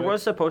B-movie to it. There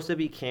was supposed to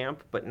be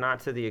camp, but not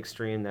to the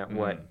extreme that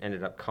what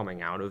ended up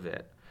coming out of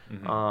it.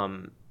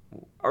 Mm-hmm.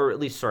 Or at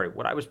least,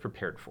 what I was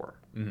prepared for.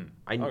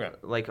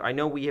 Mm-hmm. I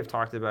know we have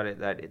talked about it,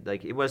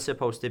 that it was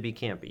supposed to be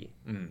campy.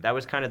 Mm-hmm. That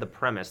was kind of the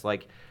premise.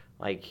 Like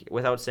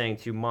without saying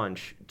too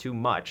much,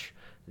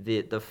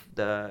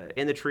 the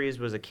In the Trees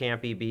was a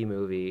campy B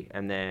movie,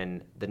 and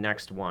then the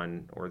next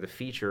one, or the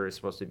feature, is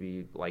supposed to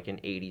be like an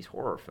 80s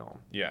horror film.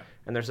 Yeah.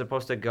 And they're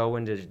supposed to go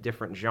into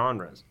different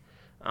genres,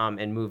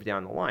 and move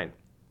down the line.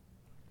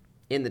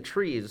 In the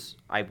Trees,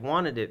 I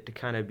wanted it to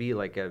kind of be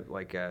like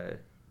a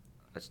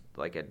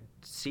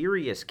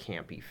serious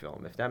campy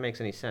film, if that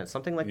makes any sense.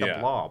 Something like The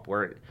Blob,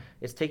 where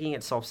it's taking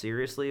itself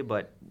seriously,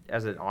 but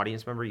as an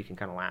audience member, you can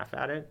kind of laugh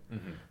at it,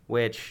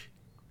 which,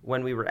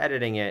 when we were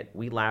editing it,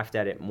 we laughed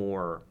at it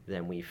more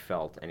than we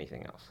felt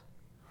anything else,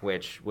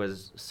 which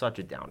was such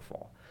a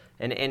downfall.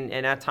 And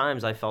at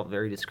times, I felt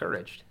very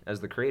discouraged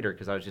as the creator,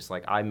 because I was just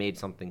like, I made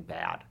something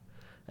bad.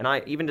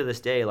 And even to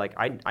this day, like,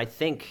 I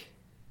think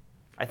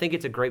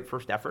it's a great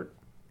first effort.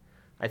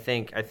 I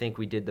think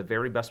we did the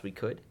very best we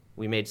could.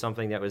 We made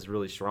something that was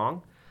really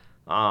strong,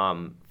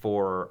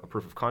 for a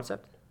proof of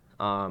concept.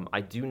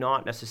 I do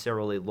not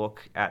necessarily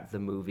look at the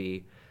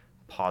movie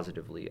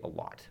positively a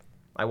lot.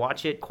 I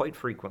watch it quite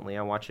frequently.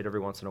 I watch it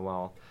every once in a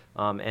while.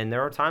 And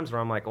there are times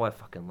where I'm like, oh, I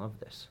fucking love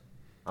this.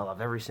 I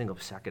love every single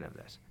second of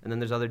this. And then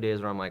there's other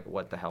days where I'm like,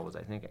 what the hell was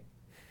I thinking?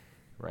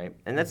 Right?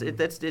 And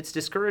it's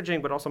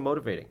discouraging, but also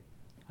motivating.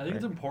 I think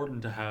it's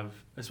important to have,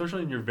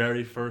 especially in your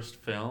very first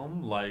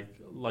film, like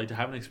to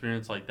have an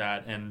experience like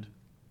that, and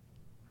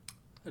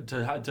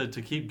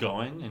to keep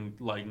going, and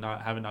like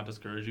not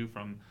discourage you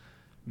from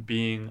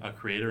being a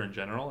creator in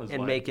general,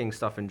 and making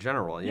stuff in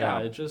general. Yeah,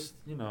 it just,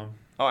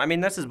 Oh, I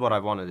mean, this is what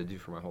I've wanted to do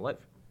for my whole life.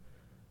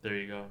 There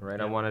you go. Right,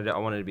 yeah. I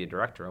wanted to be a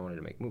director. I wanted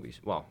to make movies.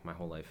 Well, my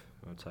whole life,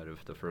 outside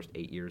of the first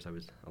 8 years I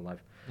was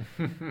alive.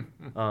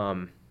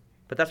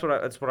 But that's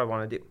what I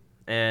want to do.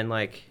 And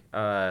like,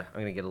 I'm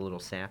gonna get a little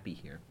sappy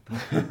here.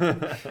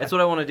 That's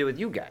what I want to do with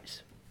you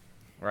guys,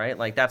 right?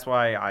 Like, that's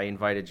why I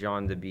invited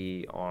John to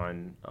be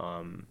on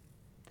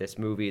this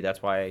movie.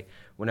 That's why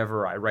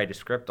whenever I write a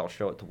script, I'll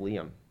show it to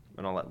Liam,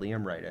 and I'll let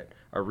Liam write it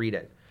or read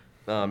it,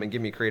 and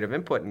give me creative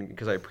input, and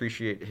because I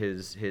appreciate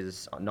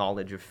his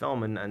knowledge of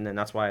film, and then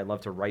that's why I love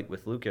to write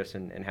with Lucas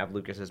and have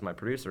Lucas as my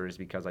producer, is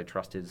because I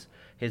trust his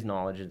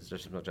knowledge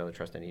just as much as I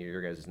trust any of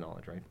your guys'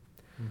 knowledge, right?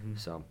 Mm-hmm.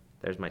 So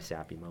there's my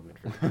sappy moment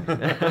for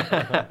today.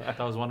 That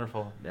was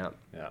wonderful. Yeah.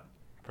 Yeah.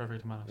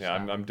 Perfect amount of Yeah,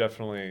 I'm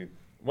definitely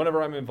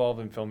whenever I'm involved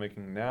in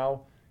filmmaking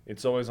now,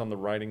 it's always on the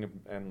writing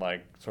and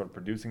like sort of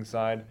producing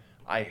side.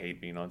 I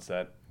hate being on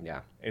set.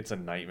 Yeah. It's a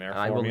nightmare for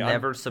I me. will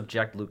never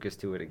subject Lucas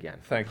to it again.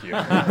 Thank you.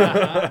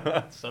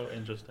 So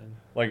interesting.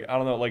 Like, I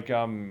don't know, like,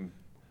 I'm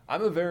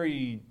a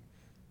very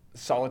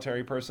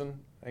solitary person.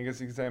 I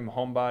guess you could say I'm a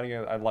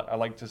homebody. I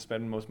like to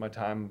spend most of my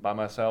time by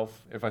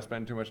myself. If I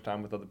spend too much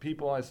time with other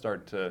people, I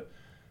start to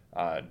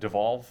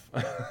devolve.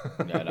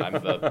 Yeah, and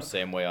I'm the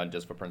same way on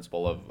just for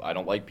principle of I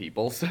don't like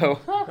people, so.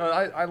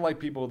 I like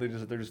people. They're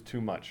just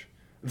too much.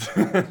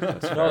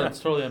 It's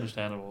totally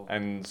understandable.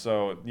 And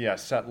so, yeah,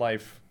 set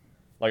life,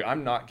 like,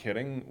 I'm not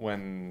kidding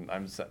when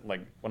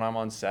when I'm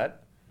on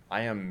set,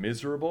 I am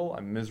miserable.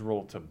 I'm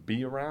miserable to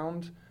be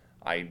around.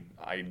 I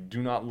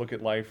do not look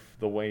at life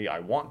the way I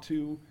want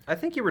to. I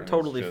think you were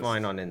totally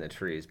fine on In the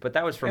Trees, but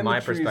that was from my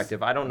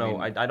perspective. I don't know.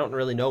 I don't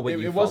really know what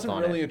you felt on it. It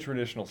wasn't really a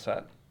traditional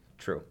set.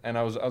 True. And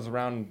I was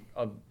around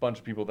a bunch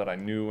of people that I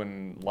knew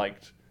and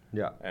liked.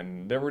 Yeah.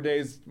 And there were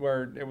days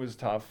where it was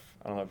tough.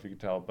 I don't know if you could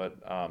tell, but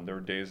there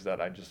were days that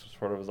I just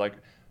sort of was like,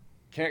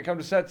 can't come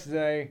to set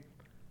today.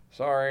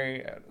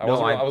 Sorry. I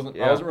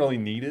wasn't really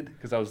needed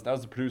because I was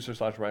the producer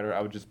 / writer.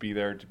 I would just be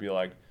there to be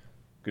like,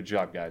 good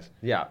job, guys.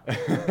 Yeah.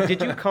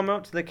 Did you come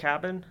out to the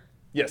cabin?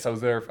 Yes, I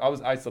was there.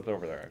 I slept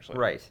over there actually.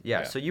 Right.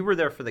 Yeah. So you were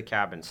there for the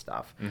cabin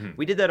stuff. Mm-hmm.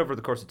 We did that over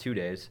the course of 2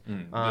 days.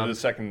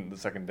 Mm-hmm. The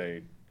second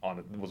day on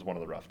it was one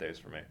of the rough days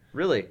for me.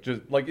 Really?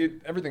 Just like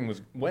everything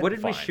went. What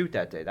did fine. we shoot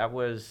that day? That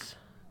was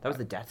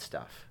the death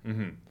stuff.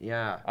 Mm-hmm.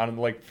 Yeah.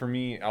 Like for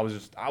me, I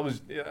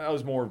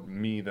was more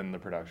me than the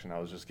production. I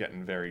was just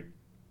getting very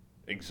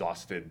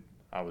exhausted.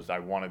 I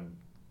wanted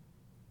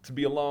to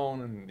be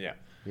alone, and yeah.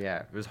 Yeah,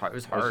 it was hard. It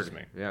was That was hard. just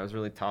me. Yeah, it was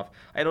really tough.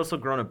 I had also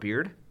grown a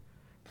beard.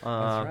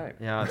 That's right.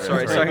 Yeah,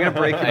 sorry, I'm gonna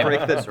break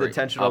the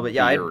tension a little bit.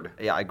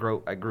 Yeah, I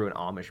grew an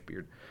Amish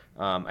beard.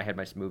 I had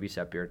my movie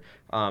set beard.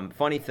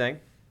 Funny thing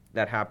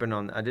that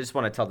happened I just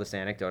want to tell this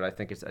anecdote. I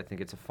think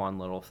it's a fun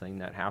little thing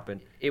that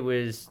happened. It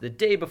was the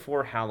day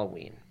before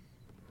Halloween.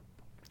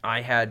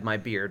 I had my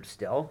beard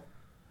still.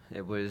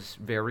 It was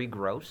very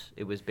gross.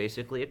 It was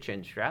basically a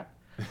chin strap.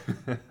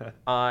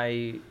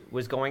 I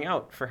was going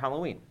out for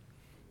Halloween,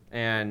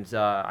 and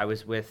I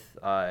was with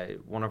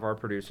one of our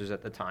producers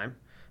at the time,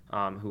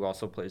 who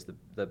also plays the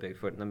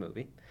Bigfoot in the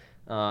movie.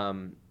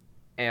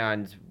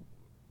 And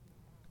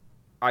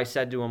I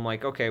said to him,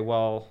 like, okay,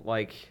 well,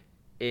 like,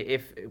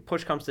 if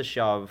push comes to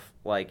shove,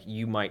 like,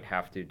 you might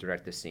have to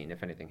direct the scene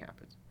if anything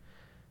happens.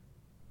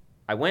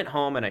 I went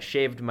home and I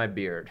shaved my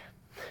beard.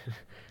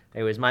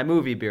 It was my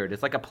movie beard.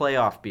 It's like a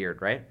playoff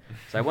beard, right?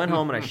 So I went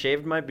home and I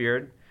shaved my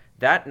beard.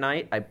 That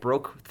night, I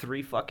broke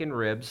 3 fucking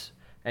ribs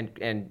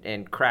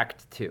and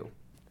cracked 2.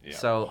 Yeah.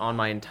 So on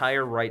my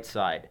entire right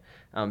side,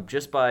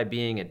 just by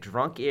being a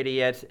drunk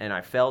idiot, and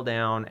I fell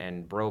down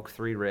and broke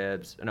 3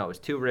 ribs. No, it was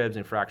 2 ribs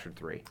and fractured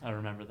 3. I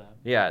remember that.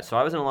 Yeah, so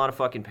I was in a lot of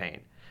fucking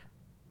pain.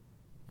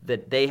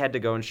 That they had to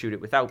go and shoot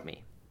it without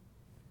me.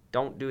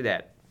 Don't do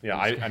that.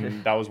 Yeah,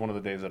 and that was one of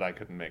the days that I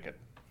couldn't make it.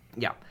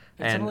 Yeah,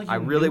 and like I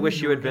really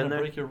wish you had been there.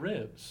 Break your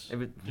ribs.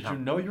 Did you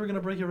know you were gonna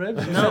break your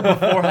ribs? You said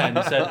beforehand.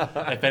 You said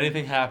if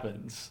anything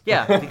happens.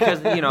 Yeah,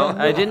 because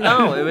I didn't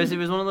know. It was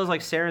one of those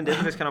like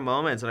serendipitous kind of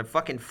moments, and I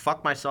fucking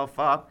fucked myself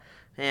up.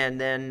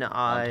 And then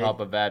on top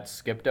of that,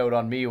 skipped out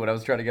on me when I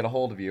was trying to get a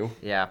hold of you.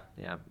 Yeah,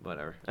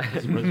 whatever.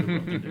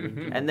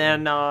 and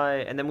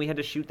then we had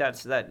to shoot that.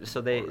 So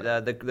they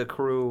the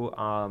crew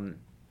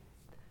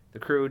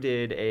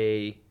did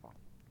a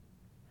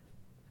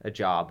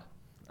job.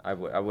 I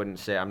wouldn't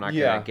say. I'm not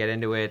gonna get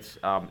into it.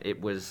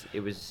 It was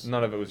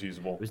none of it was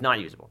usable. It was not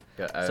usable.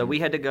 Yeah, so we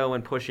had to go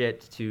and push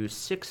it to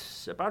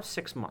about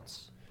 6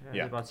 months.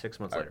 Yeah, about 6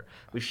 months later.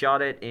 We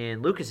shot it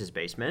in Lucas's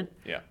basement.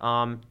 Yeah.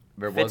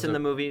 Fits in the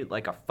movie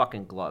like a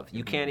fucking glove.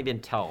 You can't even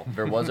tell.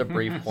 There was a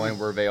brief point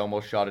where they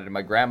almost shot it in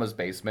my grandma's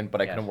basement,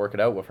 but I couldn't work it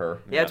out with her.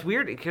 Yeah, it's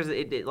weird because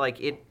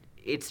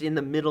it's in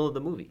the middle of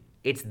the movie.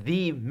 It's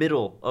the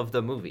middle of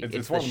the movie.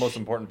 It's one of the most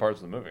important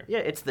parts of the movie. Yeah,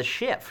 it's the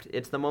shift.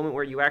 It's the moment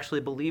where you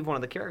actually believe one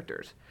of the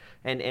characters,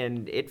 and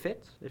it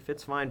fits. It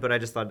fits fine. But I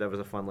just thought that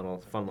was a fun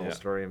little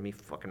story of me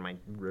fucking my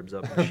ribs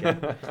up and shit.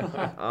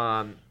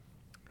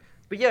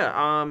 But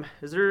yeah,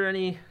 is there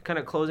any kind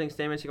of closing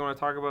statements you want to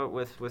talk about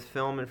with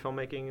film and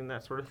filmmaking and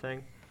that sort of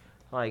thing?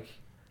 Like,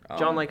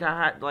 John,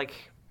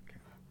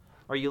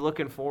 are you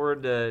looking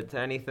forward to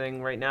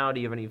anything right now? Do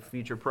you have any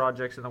future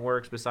projects in the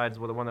works besides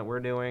the one that we're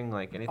doing?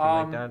 Like anything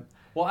like that?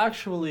 Well,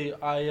 actually,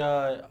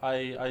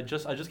 I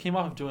just came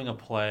off of doing a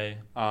play,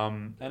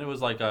 and it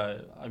was like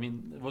it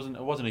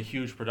wasn't a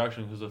huge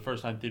production because it was a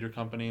first time theater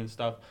company and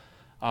stuff,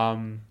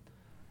 and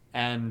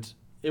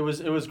it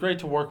was great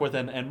to work with,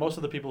 and most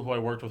of the people who I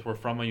worked with were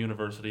from my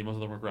university. Most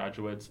of them were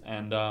graduates,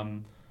 and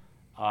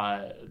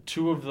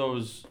 2 of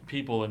those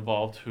people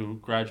involved who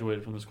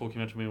graduated from the school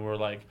came up to me and were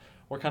like,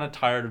 we're kind of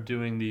tired of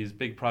doing these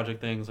big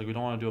project things. Like, we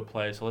don't want to do a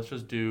play, so let's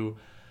just do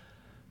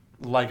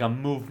like a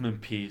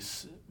movement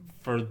piece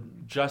for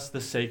just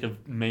the sake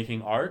of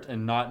making art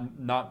and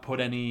not put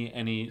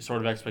any sort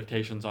of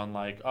expectations on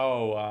like,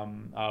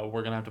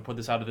 we're gonna have to put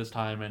this out at this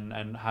time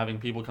and having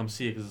people come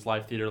see it because it's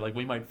live theater. Like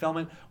we might film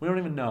it, we don't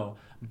even know,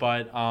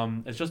 but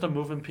it's just a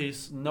movement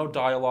piece, no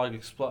dialogue,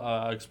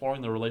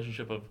 exploring the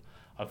relationship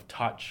of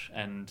touch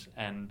and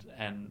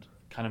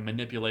kind of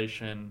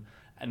manipulation.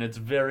 And it's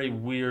very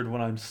weird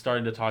when I'm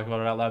starting to talk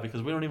about it out loud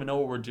because we don't even know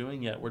what we're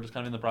doing yet. We're just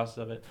kind of in the process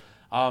of it.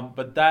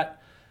 But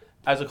that,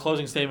 as a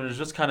closing statement, is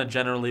just kind of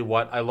generally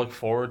what I look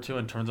forward to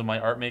in terms of my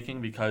art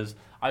making, because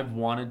I've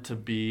wanted to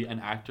be an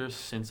actor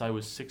since I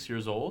was 6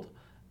 years old.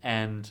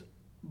 And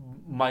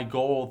my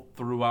goal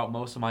throughout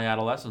most of my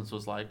adolescence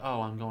was like,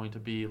 I'm going to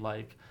be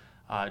like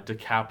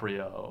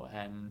DiCaprio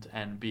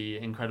and be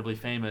incredibly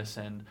famous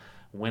and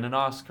win an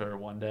Oscar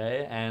one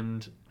day,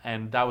 and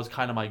that was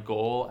kind of my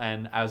goal.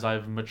 And as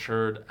I've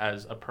matured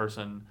as a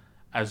person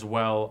as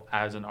well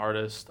as an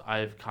artist,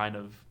 I've kind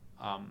of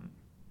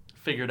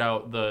figured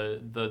out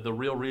the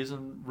real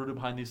reason rooted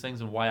behind these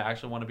things and why I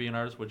actually want to be an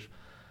artist, which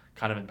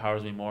kind of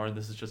empowers me more. And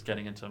this is just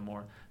getting into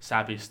more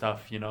sappy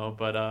stuff,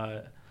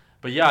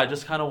 but yeah, I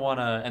just kind of want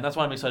to, and that's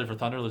why I'm excited for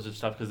Thunder Lizard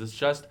stuff, because it's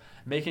just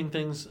making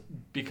things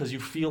because you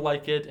feel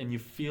like it and you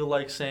feel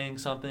like saying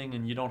something,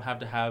 and you don't have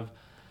to have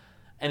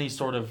any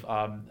sort of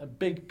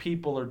big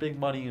people or big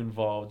money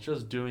involved,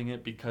 just doing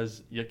it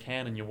because you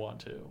can and you want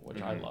to, which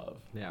I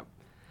love. Yeah.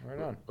 Right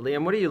on.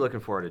 Liam, what are you looking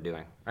forward to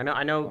doing?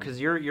 I know, because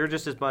you're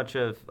just as much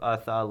of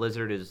a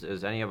lizard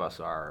as any of us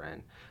are,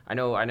 and I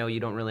know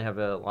you don't really have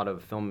a lot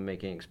of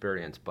filmmaking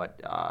experience,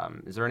 but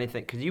is there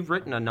anything? Because you've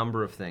written a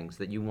number of things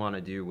that you want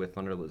to do with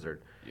Thunder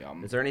Lizard. Yeah.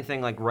 Is there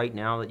anything like right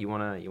now that you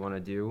wanna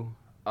do?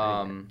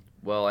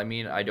 Well, I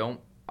mean, I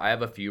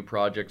have a few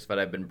projects that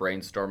I've been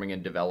brainstorming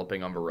and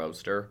developing on the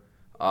roaster.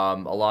 A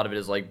lot of it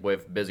is like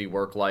with busy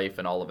work life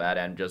and all of that,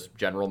 and just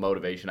general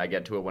motivation. I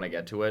get to it when I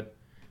get to it,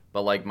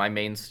 but like my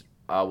main.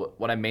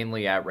 What I'm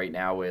mainly at right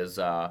now is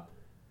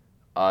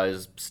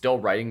still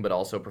writing, but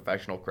also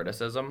professional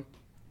criticism.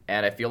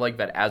 And I feel like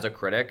that as a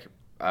critic,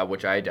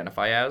 which I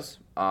identify as,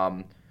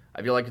 I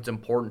feel like it's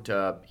important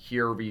to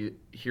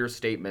hear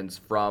statements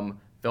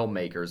from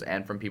filmmakers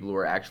and from people who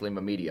are actually in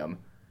the medium,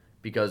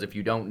 because if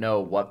you don't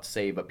know what,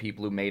 say, the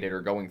people who made it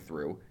are going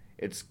through,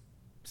 it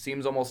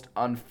seems almost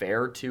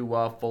unfair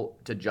to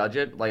judge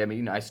it. Like, I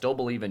mean, I still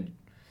believe in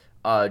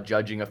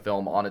judging a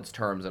film on its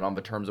terms and on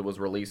the terms it was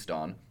released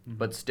on. Mm-hmm.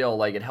 But still,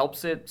 like, it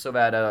helps it so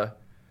that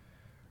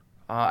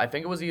I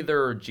think it was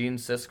either Gene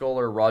Siskel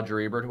or Roger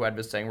Ebert who had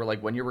this saying where,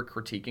 like, when you're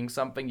critiquing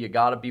something, you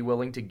gotta be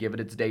willing to give it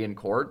its day in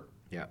court.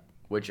 Yeah.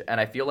 And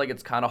I feel like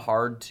it's kind of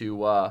hard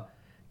to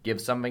give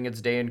something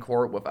its day in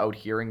court without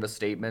hearing the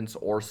statements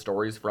or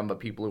stories from the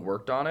people who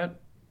worked on it,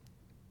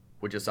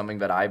 which is something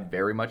that I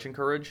very much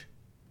encourage.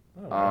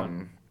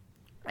 And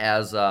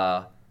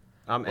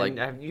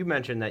have you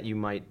mentioned that you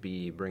might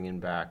be bringing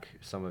back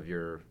some of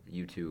your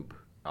YouTube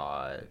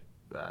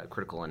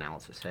critical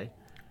analysis, hey?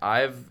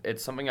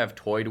 It's something I've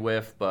toyed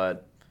with,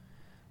 but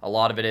a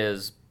lot of it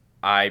is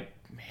I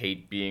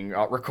hate being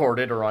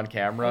recorded or on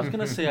camera. I was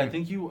gonna say, I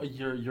think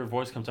your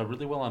voice comes out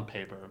really well on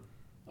paper.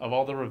 Of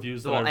all the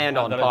reviews that and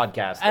on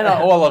podcast.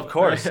 Well, of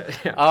course.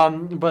 Yeah.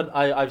 But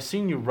I've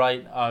seen you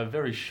write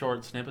very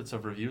short snippets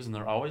of reviews, and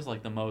they're always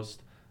like the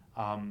most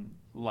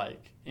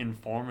like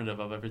informative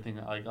of everything.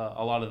 Like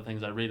a lot of the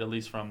things I read, at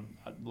least from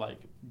like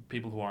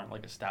people who aren't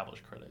like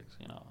established critics.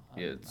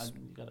 You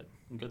got a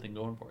good thing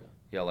going for you.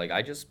 Yeah, like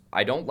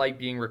I don't like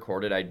being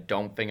recorded. I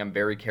don't think I'm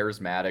very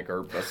charismatic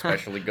or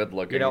especially good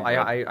looking.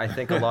 I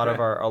think a lot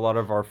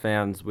of our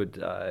fans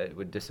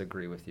would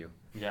disagree with you.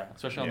 Yeah,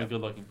 especially on the good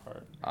looking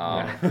part.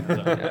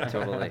 Yeah,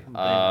 totally.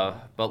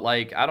 But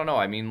like I don't know.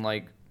 I mean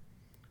like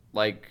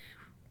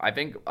I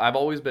think I've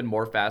always been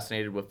more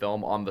fascinated with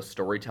film on the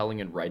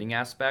storytelling and writing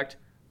aspect.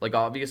 Like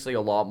obviously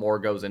a lot more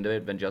goes into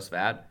it than just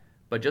that.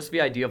 But just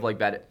the idea of like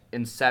the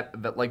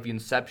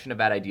inception of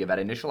that idea, that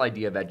initial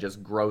idea that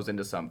just grows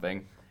into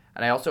something.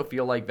 And I also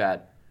feel like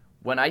that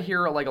when I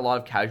hear like a lot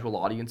of casual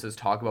audiences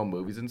talk about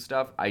movies and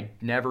stuff, I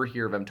never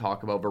hear them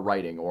talk about the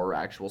writing or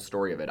actual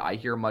story of it. I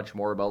hear much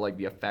more about like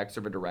the effects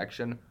or the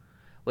direction.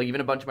 Like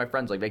even a bunch of my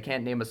friends, like they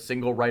can't name a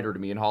single writer to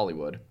me in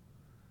Hollywood.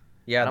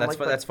 Yeah,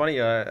 that's funny.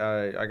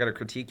 I got a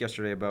critique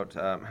yesterday about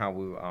how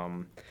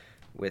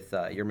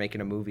you're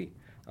making a movie.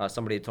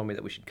 Somebody had told me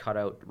that we should cut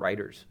out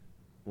writers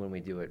when we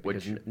do it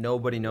because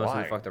nobody knows who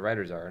the fuck the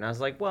writers are. And I was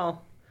like,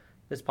 well,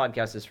 this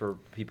podcast is for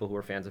people who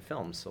are fans of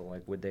films, so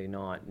like, would they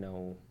not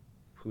know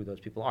who those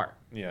people are?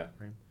 Yeah.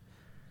 Right?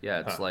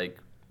 Yeah, it's like,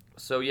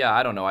 so yeah,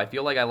 I don't know. I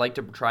feel like I like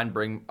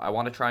to I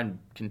want to try and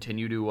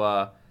continue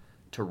to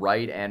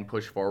write and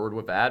push forward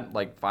with that,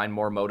 like find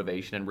more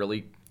motivation and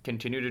really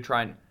continue to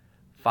try and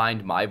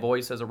find my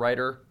voice as a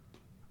writer,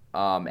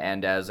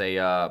 and as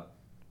and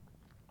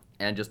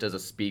just as a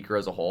speaker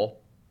as a whole.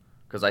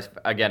 Because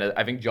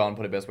I think John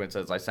put it best when it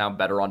says I sound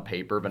better on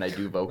paper than I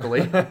do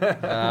vocally.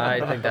 I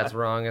think that's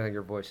wrong. I think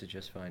your voice is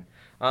just fine.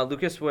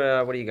 Lucas,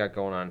 what do you got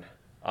going on?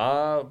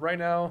 Right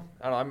now,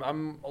 I don't know,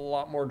 I'm a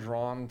lot more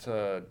drawn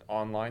to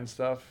online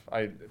stuff.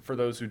 For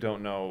those who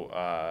don't know,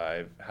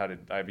 I have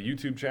a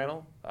YouTube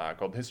channel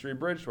called History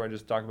Abridged, where I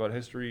just talk about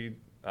history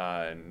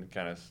and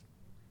kind of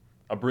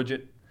abridge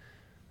it,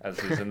 as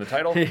is in the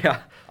title.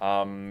 Yeah.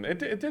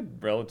 It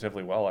did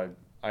relatively well.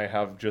 I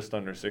have just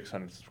under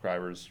 600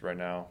 subscribers right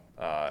now,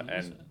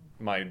 and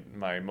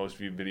my most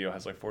viewed video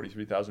has like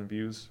 43,000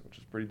 views, which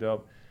is pretty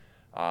dope.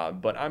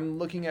 But I'm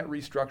looking at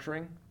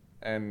restructuring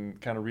and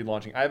kind of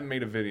relaunching. I haven't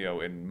made a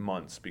video in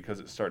months because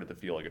it started to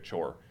feel like a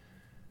chore,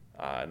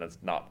 and that's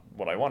not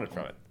what I wanted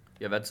from it.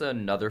 Yeah, that's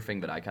another thing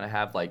that I kind of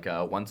have. Like,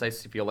 once I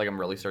feel like I'm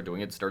really start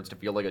doing it, it starts to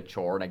feel like a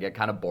chore, and I get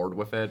kind of bored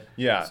with it.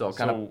 Yeah. So I'll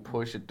kind of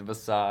push it to the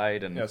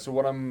side. And yeah. So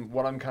what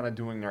I'm kind of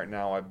doing right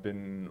now, I've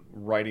been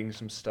writing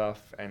some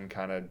stuff and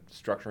kind of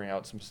structuring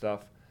out some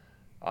stuff.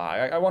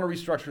 I want to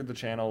restructure the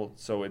channel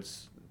so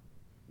it's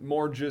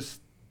more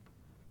just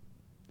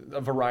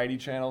a variety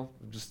channel,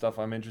 just stuff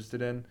I'm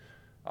interested in.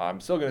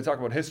 I'm still going to talk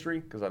about history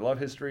because I love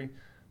history,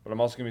 but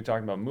I'm also going to be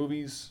talking about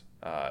movies,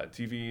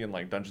 TV, and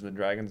like Dungeons and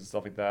Dragons and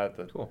stuff like that.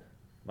 Cool.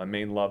 My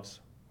main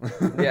loves.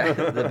 Yeah,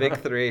 the big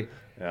three.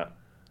 Yeah.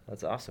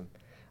 That's awesome.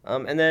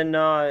 And then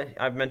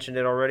I've mentioned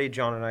it already.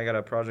 John and I got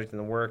a project in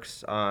the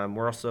works.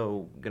 We're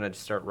also going to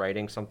start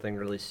writing something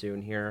really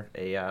soon here,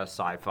 a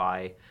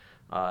sci-fi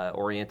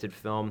oriented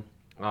film.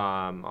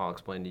 I'll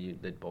explain to you,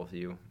 both of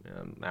you,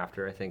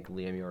 after. I think,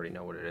 Liam, you already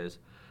know what it is.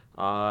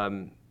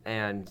 And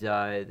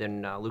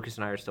then Lucas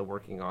and I are still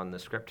working on the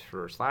script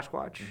for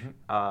Slashquatch.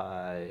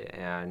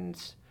 And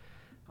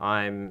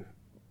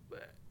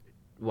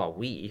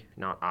we,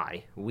 not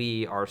I,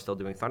 we are still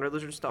doing Thunder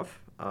Lizard stuff.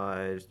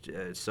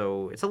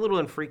 So it's a little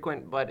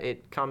infrequent, but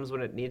it comes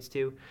when it needs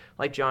to.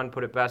 Like John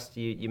put it best,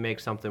 you make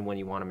something when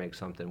you want to make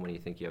something, when you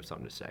think you have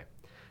something to say.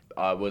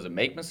 Was it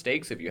make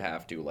mistakes if you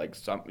have to? Like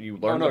you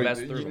learn the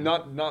best through them.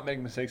 Not make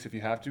mistakes if you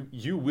have to.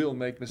 You will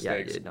make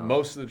mistakes. Yeah,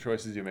 Most of the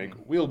choices you make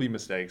will be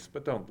mistakes,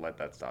 but don't let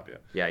that stop you.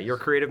 Yeah, your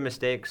creative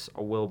mistakes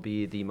will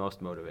be the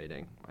most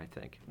motivating, I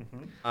think.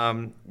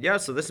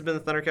 So this has been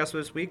the ThunderCast for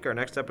this week. Our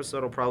next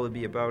episode will probably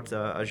be about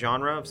a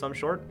genre of some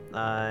sort.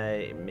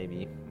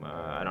 Maybe.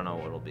 I don't know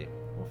what it'll be.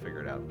 We'll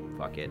figure it out.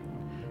 Fuck it.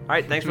 All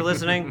right, thanks for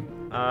listening.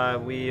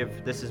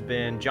 This has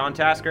been John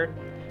Tasker,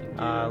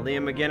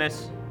 Liam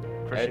McGinnis,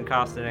 Christian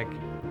Kostanek,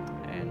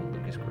 and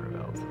Lucas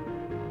Grunewald,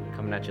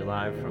 coming at you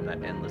live from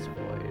that endless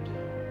void.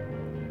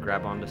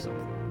 Grab onto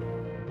something.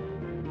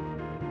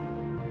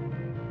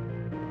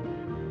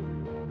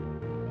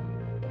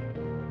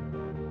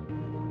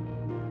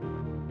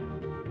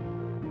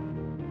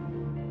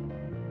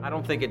 I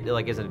don't think it,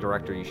 like, as a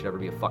director, you should ever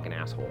be a fucking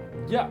asshole.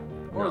 Yeah.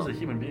 Or No. as a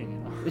human being,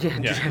 you know.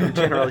 Yeah,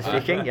 generally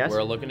speaking, yes.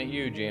 We're looking at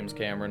you, James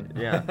Cameron.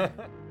 Yeah.